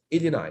today,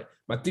 89.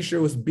 My teacher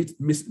was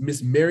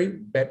Miss Mary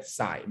Beth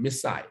Sai,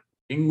 Miss Sai.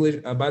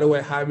 English, by the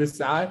way, hi, Miss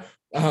Sai.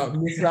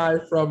 Miss Sai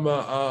from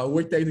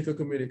Wick Technical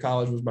Community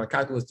College was my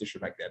calculus teacher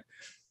back then.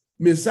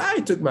 Miss Sai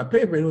took my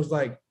paper and was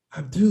like,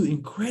 Abdul,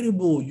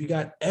 incredible. You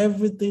got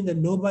everything that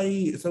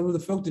some of the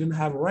folks didn't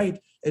have right,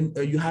 and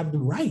you have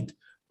them right.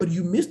 But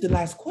you missed the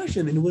last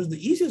question, and it was the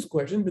easiest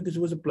question because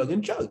it was a plug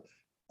and chug.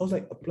 I was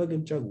like, a plug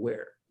and chug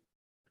where?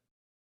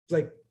 It's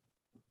like,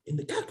 in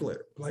the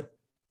calculator. I'm like,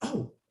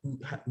 oh,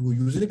 we're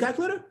using the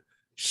calculator?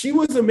 She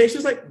was amazed. She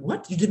was like,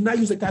 what? You did not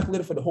use a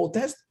calculator for the whole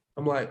test?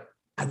 I'm like,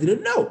 I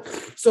didn't know.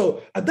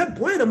 So at that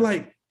point, I'm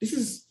like, this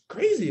is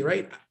crazy,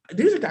 right?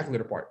 There's a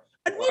calculator part.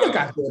 I need a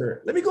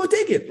calculator. Let me go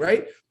take it,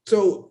 right?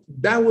 So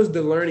that was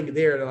the learning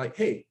there. They're like,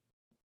 hey,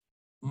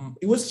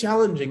 it was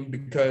challenging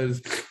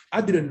because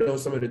I didn't know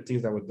some of the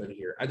things that were done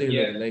here. I didn't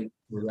know the language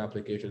of the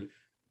application.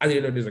 I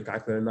didn't know there's a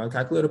calculator,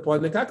 non-calculator part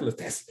in the calculus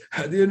test.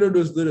 I didn't know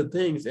those little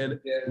things, and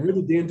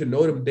really getting to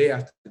know them day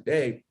after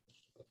day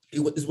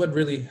is what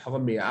really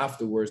helped me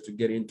afterwards to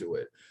get into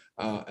it.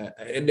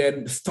 And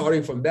then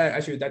starting from that,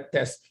 actually that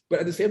test, but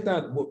at the same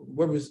time,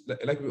 what was,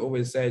 like we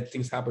always said,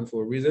 things happen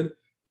for a reason.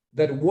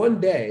 That one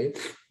day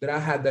that I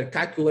had that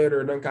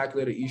calculator,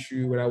 non-calculator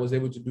issue when I was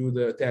able to do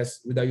the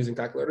test without using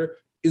calculator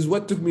is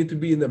what took me to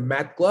be in the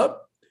math club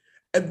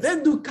and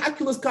then do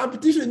calculus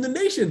competition in the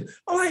nation.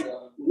 I'm like,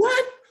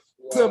 what?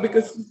 So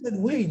because he said,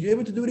 wait, you're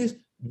able to do this?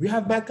 We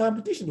have math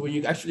competition where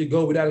you actually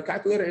go without a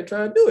calculator and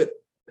try and do it.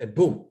 And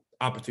boom,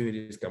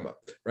 opportunities come up,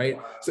 right?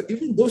 So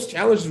even those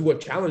challenges were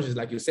challenges,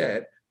 like you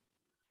said,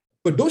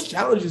 but those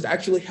challenges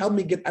actually helped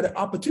me get other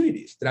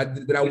opportunities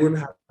that I wouldn't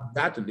have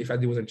gotten if I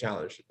wasn't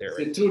challenged there.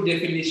 The true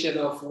definition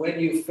of when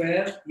you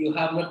fail, you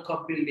have not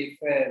completely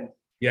failed.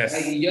 Yes.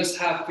 Like you just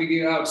have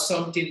figured out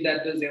something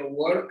that doesn't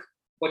work,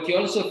 but you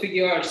also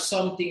figure out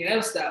something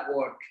else that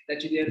worked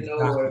that you didn't know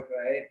worked,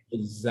 right?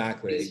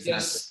 Exactly. It's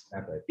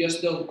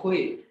just don't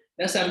quit.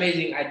 That's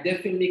amazing. I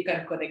definitely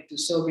can connect to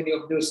so many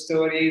of those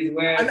stories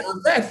where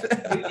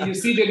you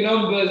see the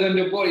numbers on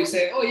the board. You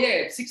say, oh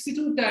yeah,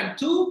 62 times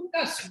 2,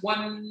 that's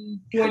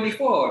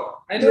 124.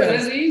 I know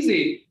that's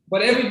easy.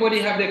 But everybody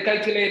have their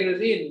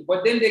calculators in.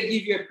 But then they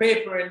give you a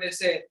paper and they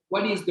say,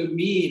 what is the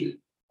mean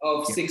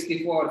of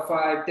 64,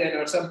 5, 10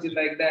 or something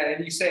like that?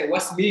 And you say,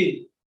 what's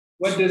mean?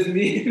 What does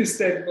mean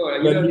stand for?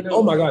 You don't know.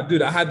 Oh my God,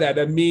 dude, I had that.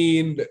 That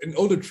mean, and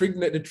all the trig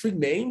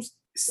names.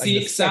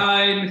 Like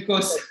sine,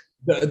 because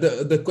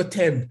the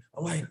cotangent.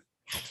 I'm like,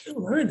 I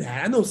didn't learn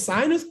that. I know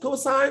sinus,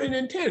 cosine,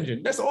 and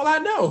tangent. That's all I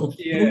know.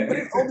 Yeah. But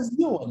it's all these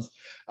new ones.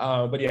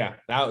 But yeah,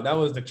 that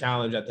was the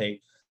challenge, I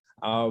think.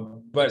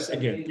 But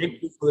again,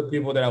 thank you for the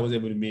people that I was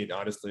able to meet.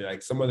 Honestly,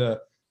 like some of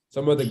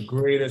the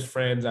greatest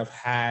friends I've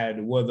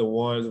had were the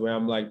ones where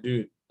I'm like,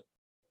 dude,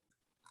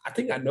 I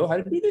think I know how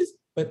to do this,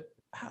 but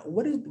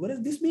what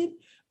does this mean?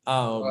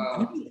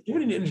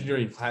 Even in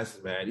engineering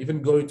classes, man,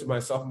 even going to my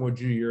sophomore,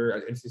 junior year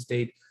at NC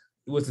State,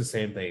 it was the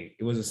same thing.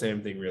 It was the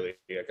same thing, really.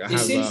 Like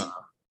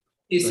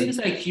it seems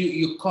like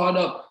you caught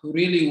up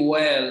really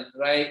well,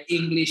 right?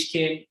 English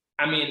came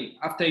I mean,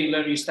 after you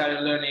learn, you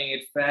started learning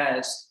it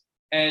fast.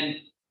 And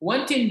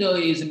one thing though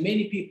is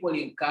many people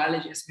in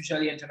college,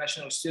 especially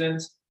international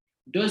students,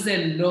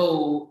 doesn't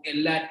know a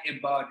lot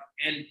about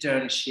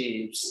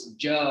internships,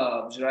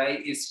 jobs, right?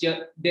 It's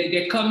just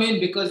they come in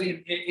because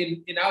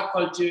in our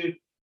culture,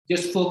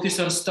 just focus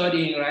on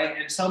studying, right?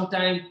 And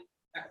sometimes,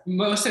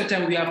 most of the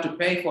time, we have to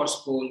pay for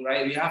school,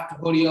 right? We have to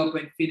hurry up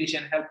and finish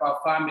and help our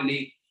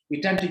family. We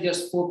tend to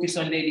just focus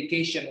on the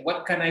education.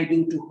 What can I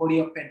do to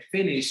hurry up and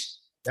finish?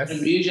 And we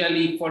Yes.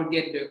 usually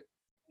forget the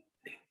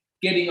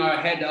getting our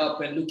head up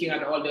and looking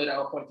at all the other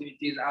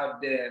opportunities out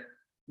there.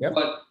 Yep.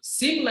 But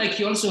seem like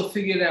you also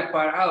figured that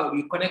part out.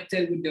 You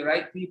connected with the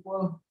right people.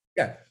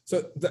 Yeah. So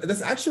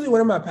that's actually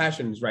one of my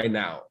passions right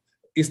now,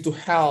 is to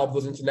help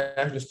those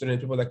international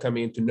students, people that come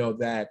in, to know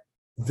that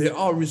there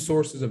are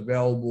resources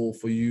available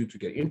for you to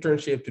get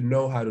internship, to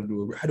know how to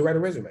write a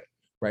resume,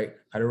 right?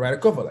 How to write a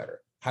cover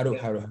letter, how to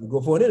go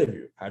for an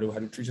interview, how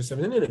to treat yourself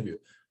in an interview.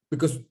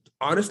 Because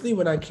honestly,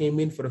 when I came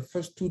in for the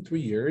first 2, 3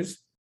 years,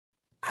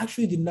 I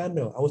actually did not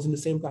know. I was in the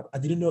same class. I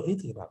didn't know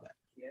anything about that.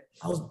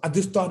 I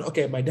just thought,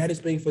 okay, my dad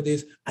is paying for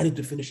this. I need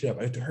to finish it up.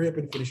 I need to hurry up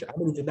and finish it.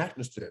 I'm an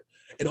international student.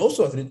 And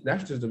also as an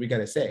international student, we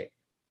gotta say,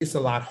 it's a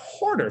lot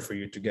harder for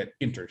you to get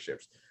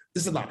internships.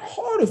 It's a lot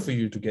harder for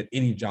you to get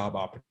any job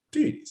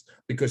opportunities,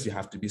 because you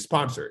have to be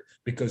sponsored,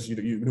 because you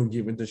don't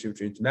give internship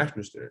to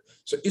international students.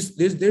 So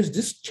there's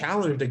this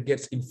challenge that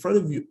gets in front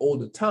of you all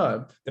the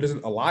time that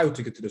doesn't allow you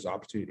to get to those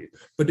opportunities.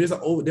 But there's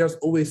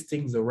always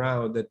things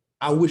around that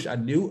I wish I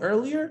knew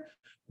earlier,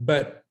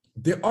 but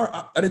there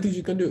are other things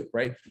you can do,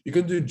 right? You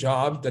can do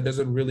jobs that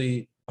doesn't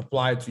really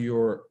apply to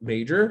your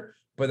major,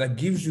 but that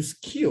gives you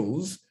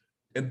skills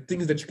and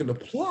things that you can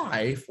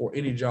apply for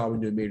any job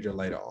in your major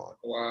later on.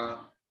 Wow.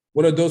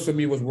 One of those for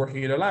me was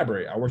working in a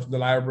library. I worked in the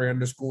library in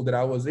the school that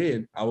I was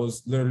in. I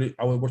was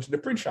working in the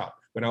print shop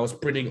when I was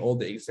printing all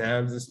the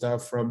exams and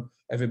stuff from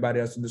everybody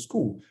else in the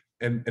school.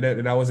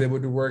 And I was able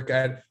to work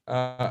at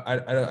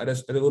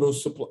a little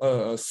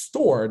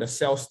store that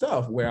sells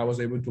stuff, where I was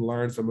able to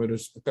learn some of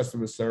the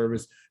customer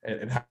service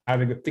and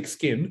having a thick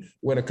skin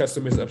when a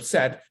customer is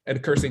upset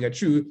and cursing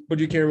at you, but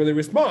you can't really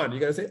respond.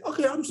 You gotta say,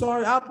 okay, I'm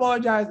sorry, I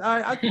apologize,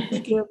 I can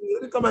take care of you.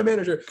 Let me call my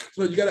manager.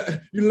 So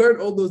you learn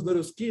all those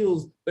little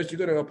skills that you're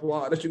gonna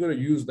apply, that you're gonna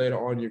use later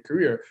on in your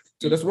career.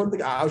 So that's one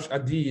thing I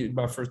did in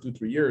my first 2,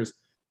 3 years,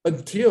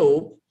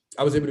 until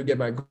I was able to get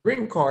my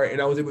green card,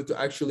 and I was able to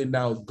actually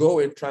now go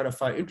and try to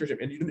find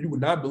internship. And you would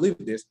not believe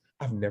this,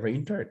 I've never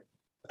interned.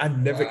 I've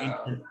never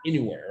interned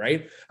anywhere,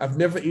 right? I've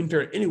never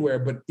interned anywhere,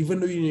 but even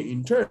though you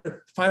intern,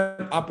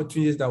 find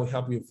opportunities that will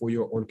help you for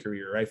your own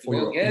career, right? For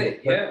your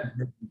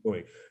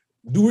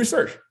do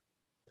research.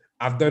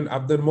 I've done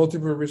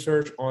multiple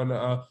research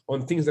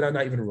on things that are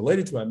not even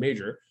related to my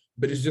major,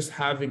 but it's just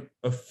having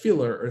a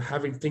filler or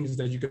having things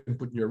that you can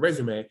put in your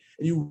resume,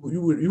 and you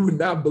would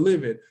not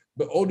believe it.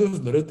 But all those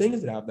little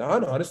things that I've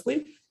done,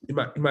 honestly, in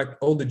my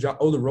all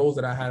the roles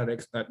that I had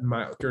at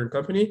my current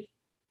company,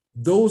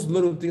 those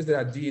little things that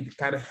I did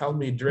kind of helped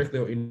me directly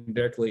or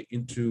indirectly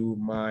into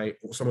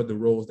some of the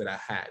roles that I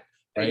had.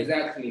 Right?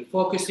 Exactly.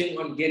 Focusing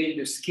on getting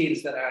the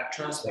skills that are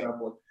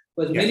transferable.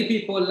 But many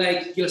people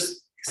like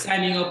just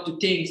signing up to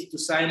things to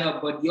sign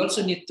up, but you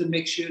also need to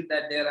make sure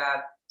that there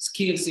are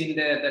skills in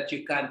there that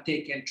you can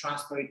take and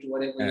transfer it to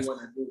whatever you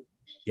want to do.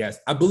 Yes,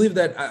 I believe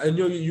that. I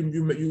know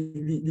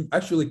you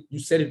actually, you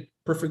said it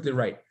perfectly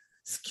right.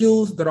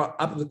 Skills that are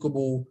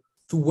applicable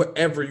to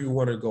wherever you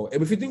want to go.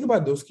 And if you think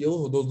about those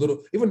skills, or those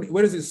little, even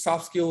whether it's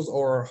soft skills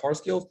or hard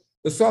skills,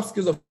 the soft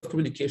skills of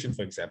communication,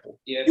 for example,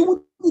 you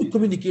would need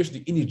communication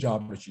to any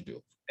job that you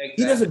do.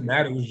 Exactly. It doesn't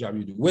matter which job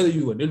you do, whether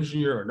you're an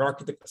engineer, an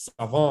architect, a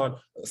savant,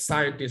 a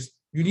scientist,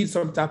 you need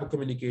some type of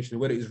communication,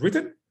 whether it's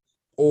written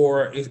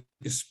or is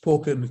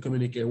spoken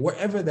communication,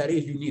 whatever that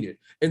is, you need it.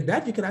 And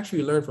that you can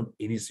actually learn from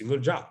any single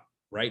job,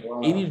 right?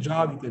 Wow. Any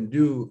job you can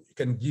do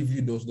can give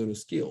you those little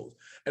skills.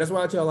 And that's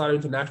why I tell a lot of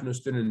international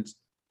students,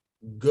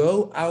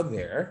 go out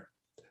there,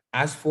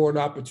 ask for an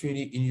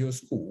opportunity in your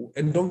school.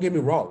 And don't get me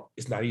wrong,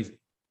 it's not easy.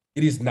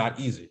 It is not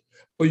easy,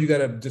 but you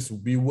gotta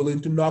just be willing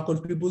to knock on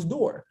people's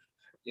door.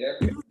 Yeah.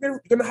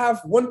 You're gonna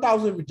have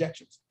 1,000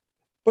 rejections,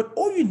 but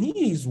all you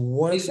need is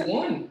one. It's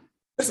one.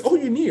 That's all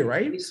you need,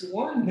 right? It's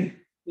one.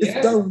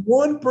 It's that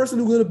one person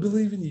who's going to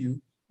believe in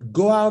you.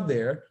 Go out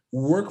there,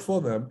 work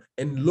for them,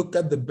 and look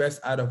at the best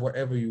out of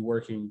whatever you're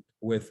working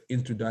with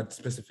into that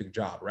specific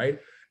job, right?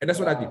 And that's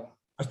what I did.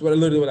 That's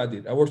literally what I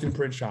did. I worked in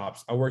print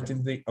shops. I worked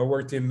in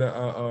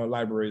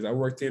libraries. I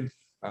worked in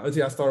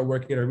until I started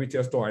working in a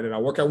retail store, and then I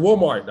worked at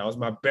Walmart. That was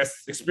my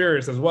best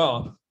experience as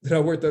well. Then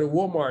I worked at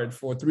Walmart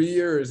for 3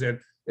 years, and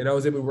I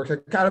was able to work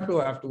at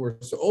Caterpillar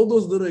afterwards. So all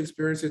those little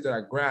experiences that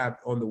I grabbed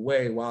on the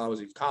way while I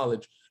was in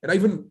college, and I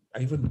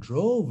even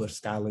drove a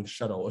Skylink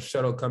shuttle, a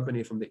shuttle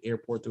company from the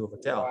airport to a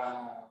hotel.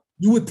 Wow.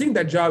 You would think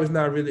that job is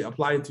not really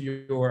applying to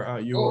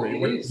your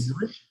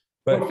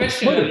but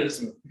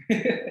professionalism.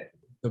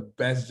 The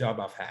best job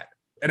I've had,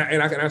 and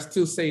I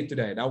still say it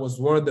today. That was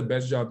one of the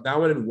best jobs. That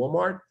one in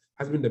Walmart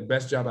has been the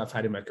best job I've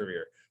had in my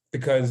career,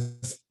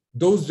 because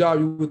those jobs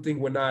you would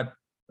think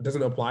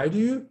doesn't apply to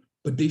you.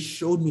 but they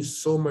showed me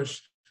so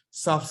much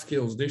soft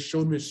skills. They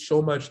showed me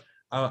so much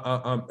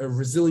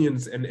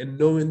resilience and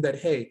knowing that,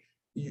 hey,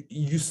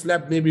 you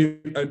slept maybe,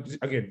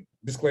 again,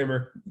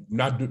 disclaimer,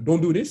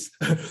 don't do this,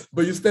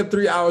 but you slept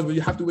 3 hours, but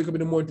you have to wake up in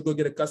the morning to go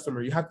get a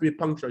customer. You have to be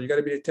punctual. You got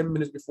to be 10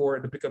 minutes before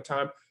the pickup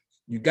time.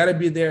 You got to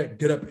be there,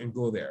 get up and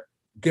go there,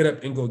 get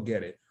up and go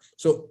get it.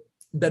 So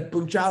that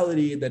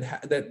punctuality,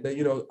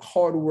 that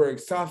hard work,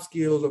 soft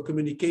skills or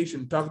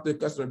communication, talk to the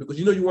customer, because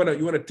you want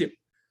to tip.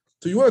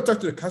 So you want to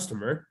talk to the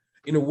customer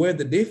in a way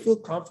that they feel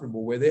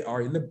comfortable where they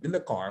are in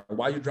the car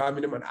while you're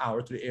driving them an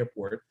hour to the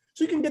airport,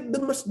 so you can get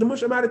the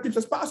much amount of tips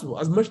as possible,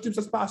 as much tips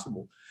as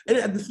possible. And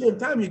at the same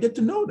time, you get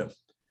to know them.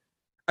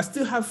 I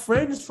still have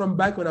friends from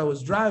back when I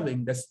was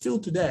driving that still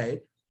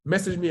today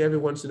message me every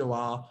once in a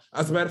while.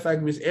 As a matter of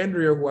fact, Miss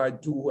Andrea,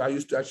 who I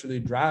used to actually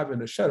drive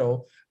in a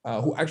shuttle,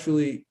 who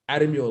actually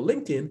added me on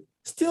LinkedIn,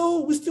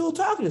 we're still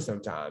talking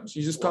sometimes.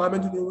 She just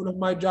commented on one of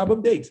my job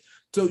updates.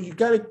 So you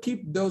got to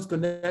keep those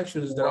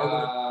connections that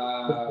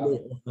are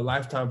a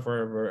lifetime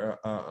forever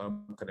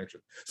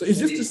connection. So it's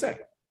just to say,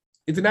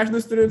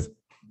 international students,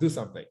 do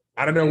something.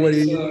 I don't know what it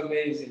is. So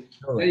amazing.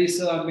 That is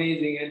so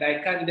amazing. And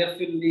I can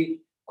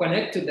definitely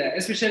connect to that,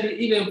 especially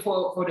even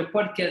for the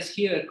podcast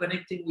here,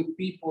 connecting with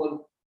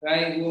people,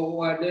 right,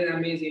 who are doing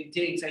amazing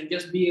things, and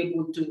just be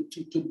able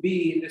to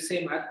be in the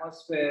same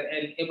atmosphere.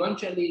 And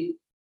eventually,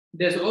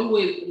 there's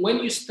always, when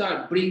you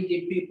start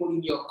bringing people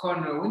in your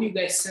corner, when you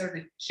guys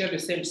share the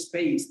same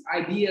space,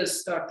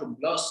 ideas start to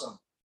blossom.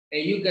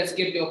 And you guys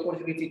get the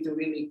opportunity to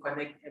really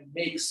connect and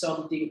make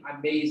something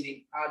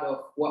amazing out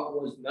of what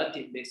was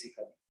nothing,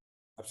 basically.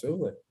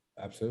 Absolutely.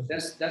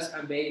 That's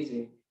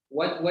amazing.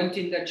 One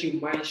thing that you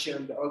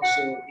mentioned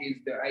also is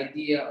the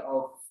idea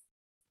of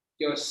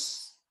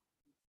just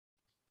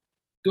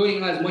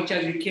doing as much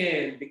as you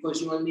can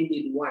because you only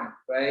need one,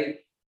 right?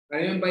 I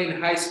remember in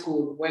high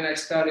school when I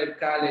started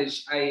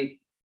college,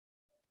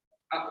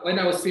 when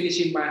I was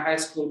finishing my high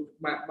school,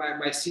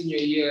 my senior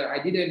year,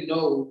 I didn't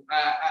know.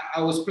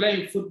 I was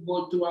playing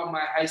football throughout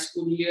my high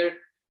school year,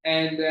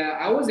 and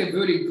I was a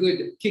very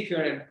good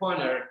kicker and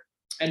punter,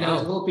 and I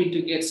was hoping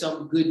to get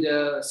some good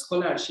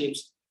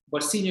scholarships.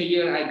 But senior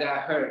year, I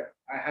got hurt.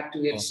 I had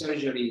to get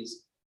surgeries,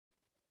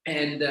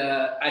 and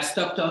I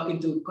stopped talking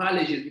to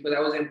colleges because I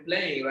wasn't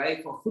playing,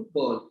 right, for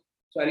football.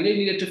 So I really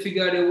needed to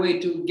figure out a way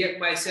to get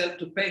myself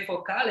to pay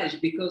for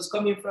college, because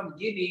coming from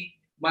Guinea,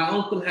 my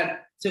uncle had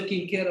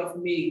taken care of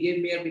me,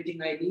 gave me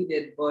everything I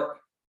needed, but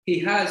he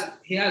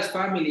has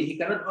family. He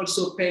cannot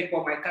also pay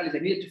for my college. I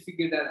needed to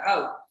figure that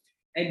out.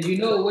 And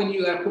when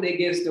you are put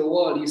against the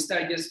wall, you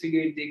start just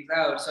figuring things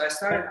out. So I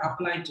started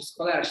applying to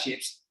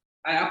scholarships.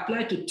 I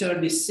applied to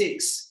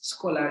 36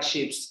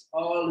 scholarships,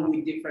 all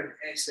with different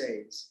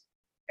essays.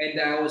 And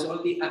I was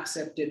only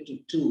accepted to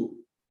 2.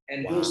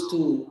 And those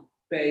 2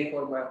 pay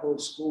for my whole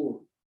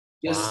school.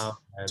 Just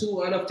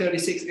 2 out of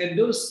 36. And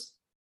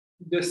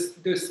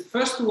this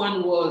first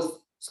one was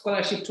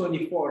scholarship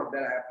 24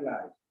 that I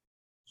applied.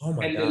 Oh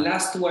my God. The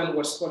last one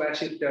was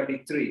scholarship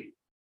 33.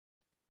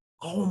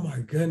 Oh my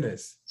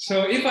goodness.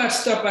 So if I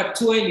stop at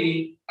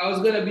 20, I was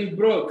gonna be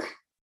broke.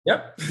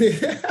 Yep.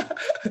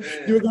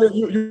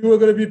 you were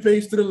gonna be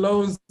paying student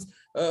loans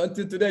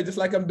until today, just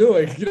like I'm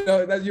doing.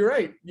 You're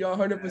right. You're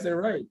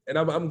 100% right. And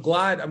I'm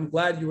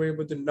glad you were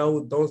able to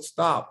know, don't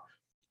stop.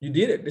 You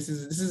did it. This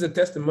is a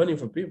testimony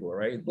for people,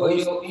 right? But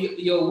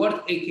your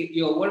work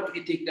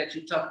ethic that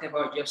you talked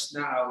about just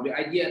now, the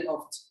idea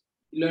of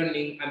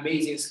learning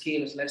amazing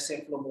skills, let's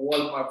say from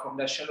Walmart, from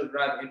the shuttle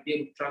drive, and be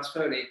able to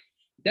transfer it.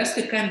 That's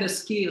the kind of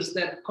skills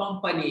that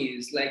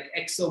companies like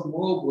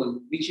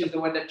ExxonMobil, which is the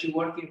one that you're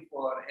working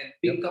for, and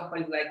big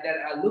companies like that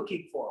are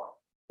looking for.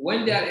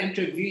 When they are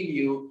interviewing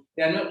you,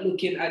 they're not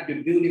looking at the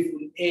beautiful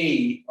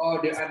A or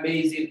the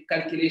amazing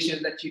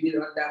calculations that you did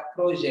on that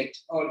project,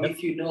 or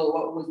if you know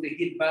what was the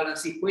heat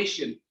balance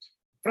equation.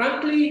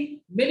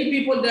 Frankly, many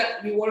people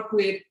that we work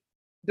with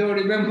don't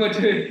remember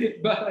the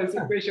heat balance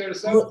equation or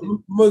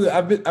something.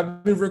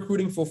 I've been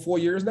recruiting for 4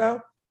 years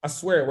now. I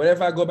swear,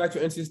 whenever I go back to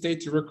NC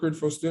State to recruit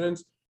for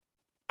students,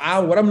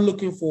 what I'm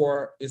looking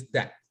for is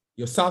that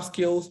your soft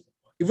skills.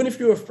 Even if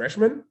you're a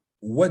freshman,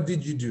 what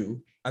did you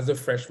do as a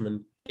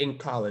freshman in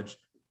college,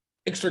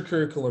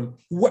 extracurriculum,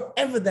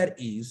 whatever that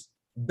is?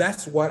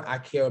 That's what I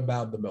care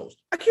about the most.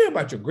 I care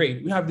about your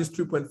grade. We have this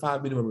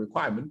 3.5 minimum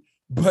requirement,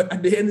 but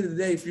at the end of the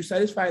day, if you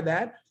satisfy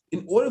that,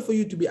 in order for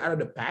you to be out of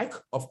the pack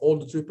of all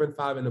the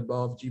 3.5 and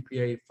above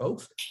GPA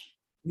folks,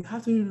 you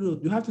have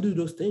to do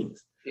those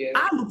things. Yeah.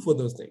 I look for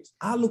those things.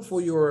 I look for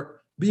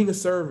your being a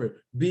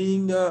server,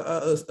 being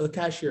a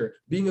cashier,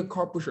 being a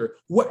car pusher,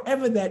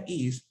 whatever that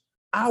is.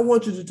 I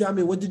want you to tell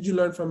me, what did you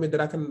learn from it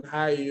that I can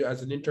hire you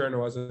as an intern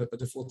or as a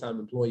full-time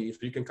employee, so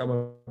you can come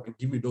up and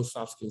give me those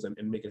soft skills and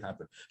make it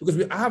happen. Because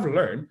I have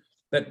learned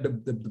that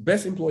the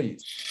best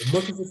employees, the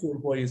most successful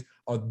employees,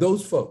 are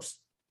those folks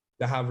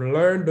that have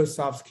learned those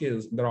soft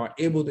skills, that are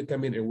able to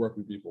come in and work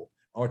with people.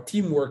 Our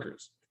team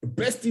workers, the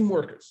best team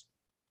workers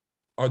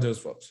are those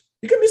folks.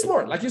 You can be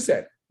smart, like you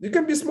said. You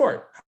can be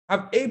smart,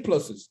 have A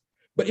pluses.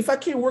 But if I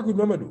can't work with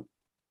Mamadou,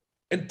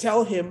 and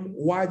tell him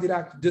why did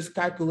I just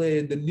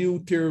calculate the new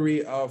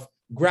theory of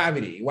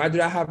gravity? Why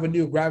did I have a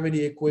new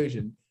gravity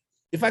equation?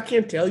 If I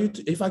can't tell you,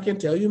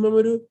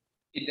 Mamadou,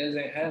 It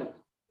doesn't help.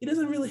 it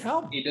doesn't really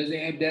help. It doesn't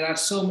help. There are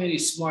so many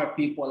smart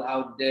people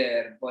out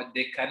there, but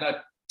they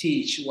cannot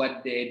teach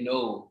what they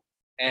know.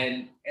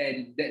 And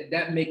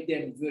that make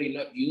them very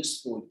not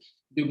useful.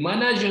 The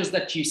managers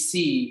that you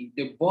see,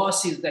 the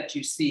bosses that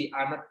you see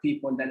are not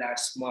people that are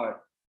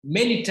smart.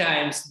 Many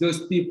times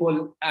those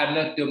people are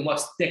not the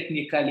most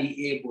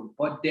technically able,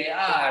 but they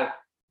are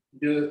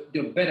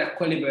the better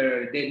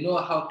collaborator. They know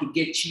how to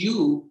get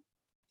you,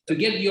 to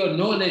get your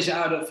knowledge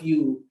out of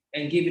you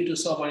and give it to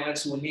someone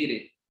else who need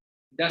it.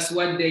 That's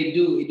what they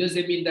do. It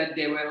doesn't mean that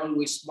they were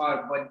always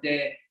smart, but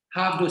they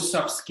have those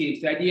soft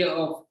skills, the idea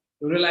of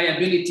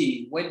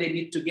reliability. When they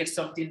need to get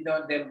something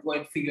done, they'll go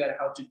and figure out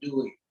how to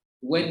do it.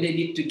 When they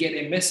need to get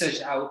a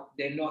message out,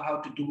 they know how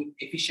to do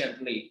it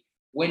efficiently.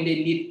 When they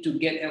need to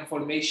get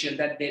information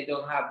that they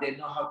don't have, they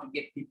know how to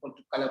get people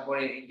to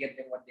collaborate and get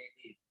them what they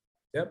need.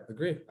 Yep,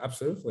 agree.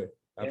 Absolutely.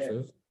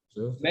 Absolutely. Yeah.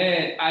 Absolutely.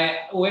 Man, I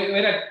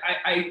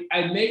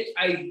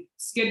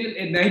scheduled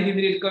a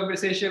 90-minute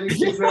conversation with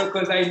you, bro,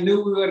 because I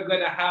knew we were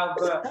gonna have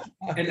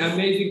an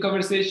amazing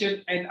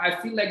conversation, and I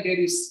feel like there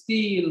is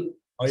still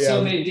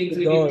so many things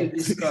we need to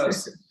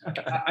discuss.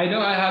 I know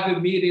I have a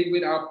meeting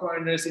with our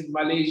partners in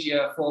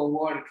Malaysia for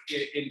work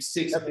in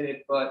 6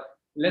 minutes, but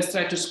let's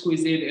try to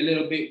squeeze in a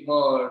little bit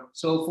more.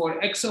 So for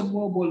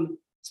ExxonMobil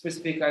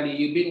specifically,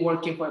 you've been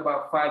working for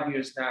about 5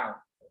 years now.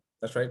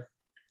 That's right.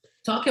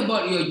 Talk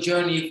about your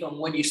journey from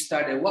when you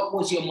started. What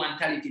was your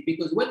mentality?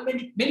 Because when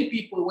many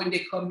people, when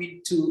they come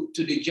into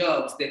the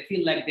jobs, they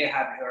feel like they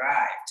have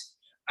arrived.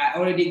 I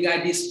already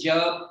got this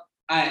job.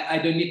 I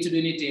don't need to do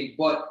anything.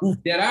 But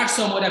there are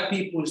some other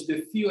people,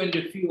 the few and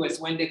the fewest,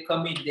 when they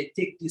come in, they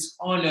take this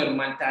honor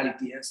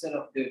mentality instead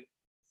of the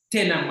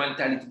tenant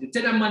mentality. The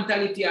tenant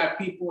mentality are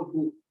people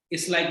who,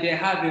 it's like they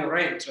have a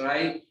rent,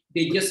 right?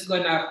 They're just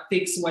gonna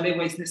fix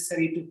whatever is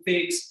necessary to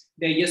fix.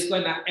 They're just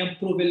gonna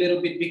improve a little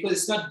bit because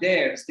it's not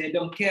theirs. They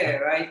don't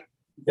care, right?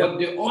 But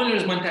the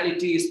owner's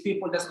mentality is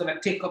people that's gonna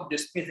take up the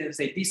space and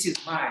say, "This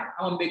is mine.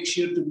 I want to make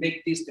sure to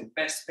make this the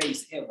best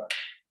space ever."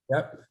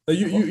 Yep. So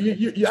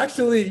you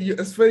actually,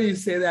 it's funny you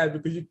say that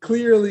because you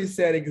clearly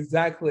said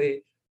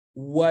exactly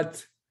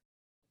what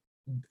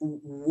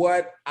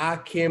I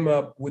came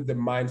up with the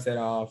mindset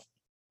of,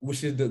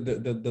 which is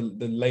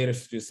the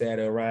latest you said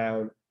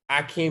around.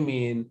 I came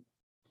in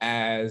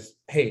as,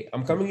 hey,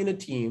 I'm coming in a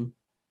team.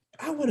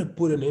 I want to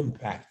put an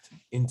impact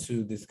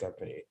into this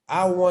company.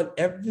 I want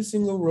every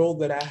single role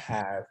that I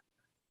have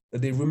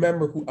that they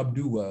remember who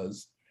Abdul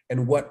was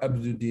and what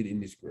Abdul did in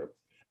this group.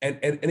 And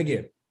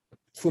again,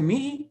 for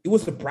me, it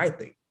was a pride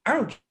thing. I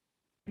don't care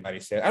what anybody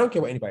said. I don't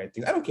care what anybody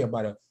thinks. I don't care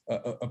about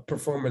a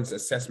performance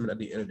assessment at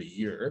the end of the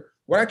year.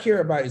 What I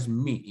care about is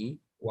me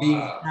being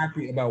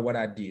happy about what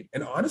I did.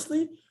 And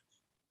honestly,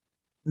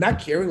 not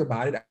caring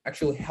about it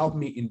actually helped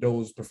me in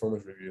those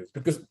performance reviews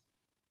because,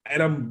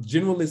 and I'm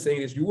genuinely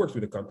saying this, you work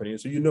with the company,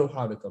 so you know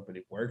how the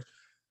company works.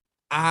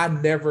 I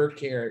never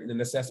cared in an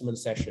assessment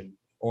session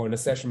or an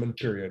assessment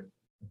period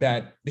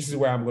that this is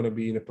where I'm going to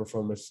be in a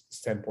performance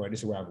standpoint.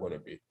 This is where I'm going to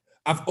be.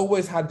 I've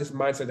always had this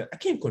mindset that I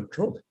can't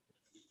control it.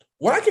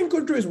 What I can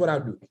control is what I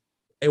do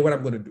and what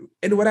I'm going to do.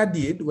 And what I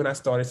did when I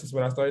started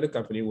the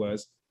company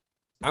was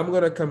I'm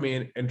going to come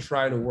in and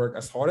try to work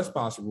as hard as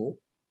possible,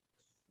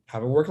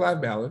 have a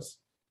work-life balance,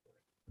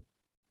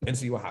 and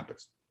see what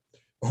happens.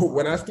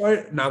 When I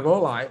started, not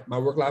gonna lie, my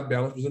work-life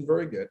balance wasn't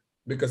very good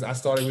because I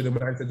started with the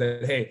mindset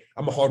that, hey,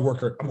 I'm a hard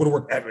worker. I'm gonna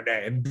work every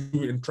day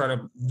and try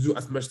to do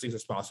as much things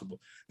as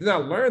possible. Then I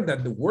learned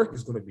that the work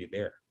is gonna be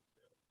there.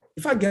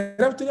 If I get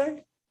up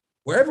today,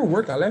 wherever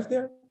work I left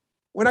there,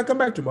 when I come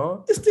back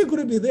tomorrow, it's still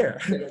gonna be there.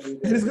 And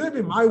it's gonna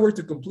be my work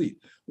to complete.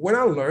 When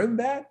I learned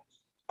that,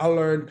 I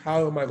learned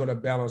how am I gonna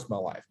balance my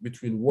life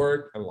between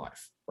work and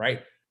life,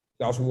 right?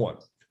 That was one.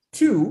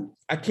 Two,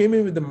 I came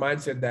in with the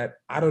mindset that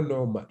I don't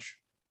know much.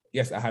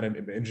 Yes, I had an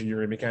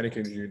mechanical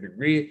engineering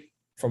degree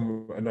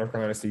from North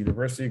Carolina State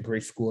University,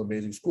 great school,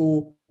 amazing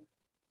school,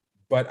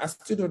 but I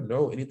still don't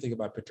know anything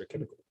about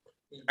petrochemical.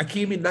 I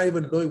came in not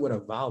even knowing what a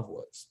valve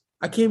was.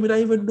 I came in not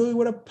even knowing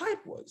what a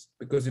pipe was,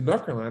 because in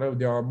North Carolina,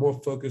 they are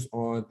more focused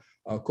on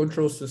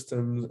control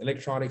systems,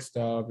 electronic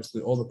stuff, it's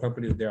all the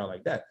companies there are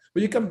like that.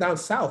 But you come down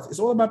south, it's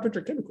all about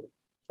petrochemical,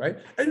 right?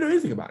 I didn't know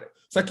anything about it.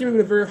 So I came in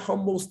with a very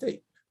humble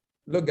state.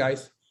 Look,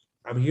 guys,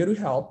 I'm here to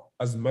help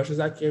as much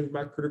as I can with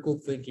my critical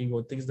thinking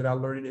on things that I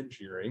learned in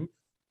engineering.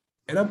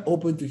 And I'm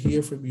open to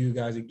hear from you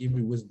guys and give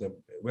me wisdom.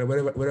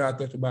 Whether I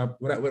talk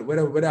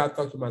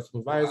to my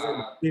supervisor,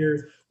 my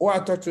peers, or I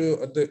talk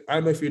to I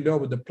don't know if you know,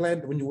 but the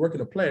plant, when you work in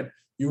a plant,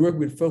 you work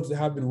with folks that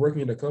have been working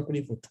in the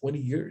company for 20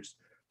 years,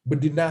 but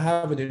did not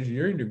have an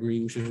engineering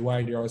degree, which is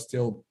why they are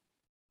still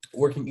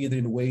working either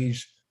in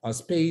wage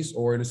space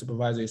or in a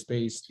supervisory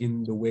space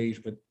in the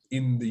wage, but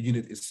in the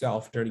unit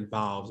itself, turning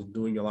valves and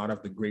doing a lot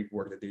of the great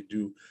work that they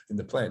do in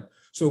the plant.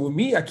 So with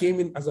me, I came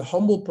in as a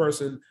humble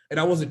person and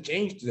I was a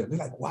change to them. They're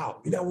like,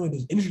 wow, you're not one of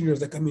those engineers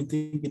that come in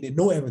thinking they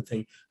know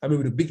everything. I mean,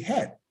 with a big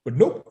head. But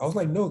nope, I was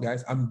like, no,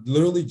 guys, I'm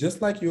literally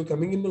just like you,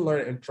 coming in to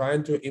learn and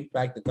trying to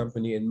impact the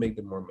company and make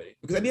them more money.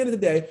 Because at the end of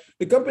the day,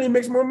 the company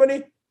makes more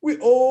money, we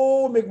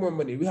all make more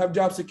money. We have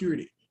job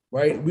security,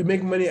 right? We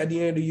make money at the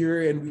end of the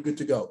year and we're good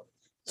to go.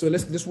 So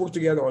let's work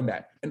together on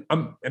that. And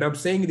I'm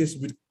saying this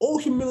with all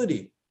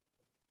humility.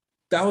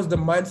 That was the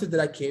mindset that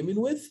I came in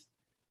with,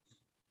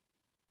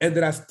 and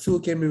that I still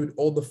came in with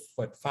all the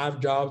 5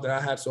 jobs that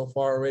I had so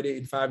far already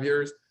in 5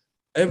 years.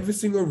 Every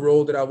single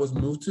role that I was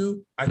moved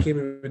to, I came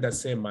in with that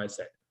same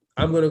mindset.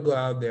 I'm gonna go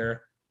out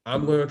there.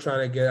 I'm gonna try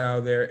to get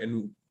out there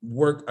and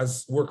work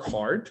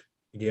hard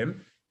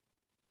again.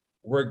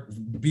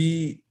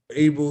 Be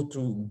able to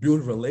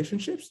build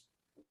relationships,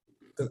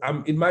 because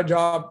I'm in my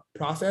job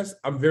process.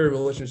 I'm very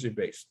relationship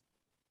based.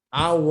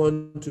 I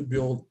want to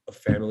build a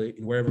family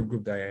in whatever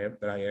group that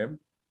I am,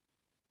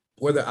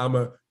 whether I'm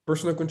a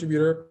personal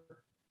contributor,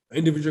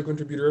 individual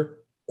contributor,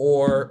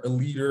 or a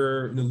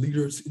leader in a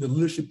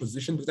leadership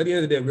position. Because at the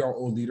end of the day, we are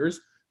all leaders,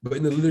 but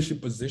in the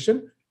leadership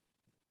position,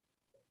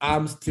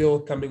 I'm still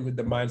coming with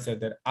the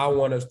mindset that I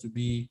want us to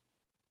be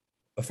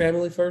a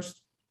family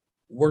first,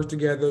 work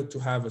together to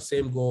have a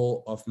same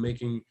goal of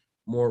making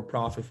more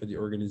profit for the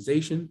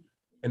organization,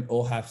 and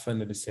all have fun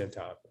at the same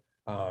time.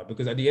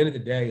 Because at the end of the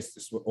day, it's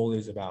just what all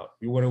is about.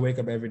 You want to wake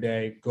up every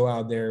day, go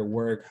out there,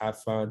 work,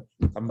 have fun,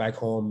 come back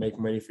home, make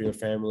money for your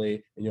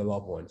family and your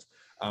loved ones.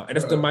 And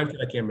that's the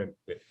mindset I came in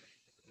with.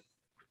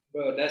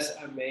 Bro, that's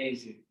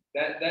amazing.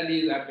 That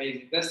is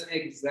amazing. That's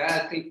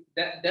exactly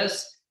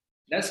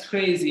that's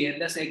crazy, and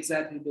that's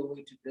exactly the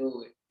way to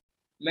do it.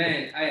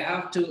 Man, I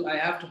have to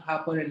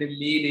hop on in the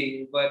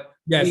meeting, but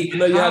Yes, you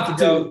know you have to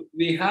go.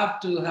 we have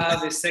to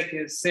have a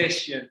second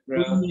session,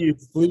 bro.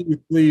 Please, We have to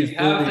please,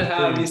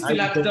 have. We please. still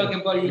have to talk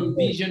about your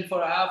vision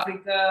for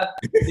Africa.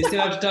 We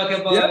still have to talk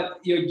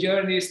about your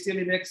journey still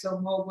in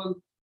ExxonMobil.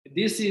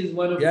 This is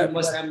one of the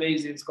most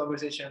amazing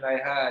conversations I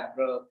had,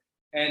 bro.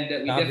 And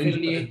we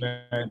definitely,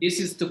 this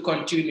is to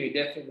continue,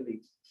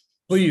 definitely.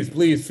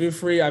 Please feel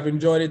free. I've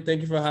enjoyed it.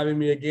 Thank you for having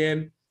me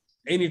again.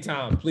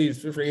 Anytime, please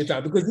feel free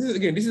anytime. Because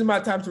this is my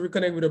time to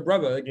reconnect with a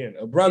brother again.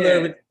 A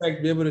brother,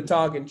 be able to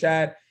talk and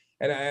chat.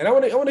 And I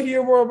want to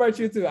hear more about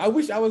you too. I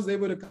wish I was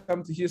able to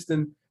come to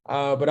Houston,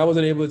 but I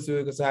wasn't able to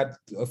because I had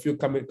a few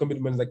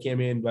commitments that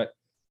came in. But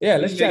yeah,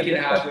 let's make it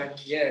happen.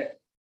 Yeah,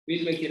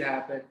 we'll make it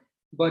happen.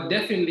 But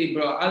definitely,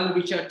 bro, I'll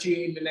reach out to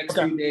you in the next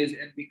few days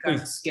and we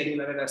can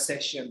schedule another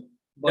session.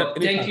 But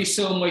thank you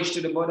so much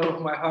to the bottom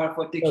of my heart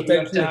for taking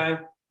your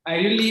time. I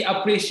really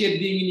appreciate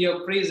being in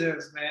your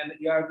presence, man.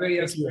 You are very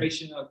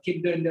inspirational.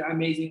 Keep doing the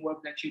amazing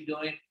work that you're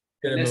doing.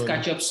 And let's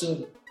catch up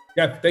soon.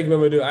 Yeah, thank you,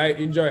 Mamadou. I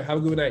enjoy. Have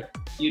a good night.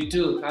 You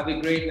too. Have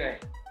a great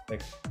night.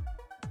 Thanks.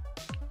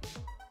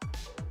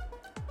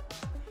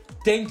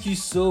 Thank you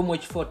so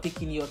much for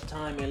taking your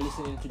time and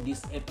listening to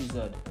this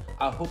episode.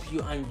 I hope you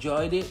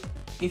enjoyed it.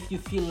 If you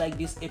feel like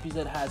this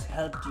episode has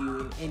helped you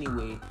in any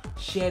way,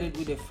 share it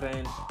with a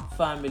friend,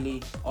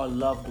 family, or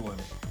loved one.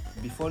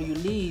 Before you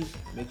leave,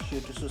 make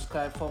sure to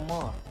subscribe for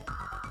more.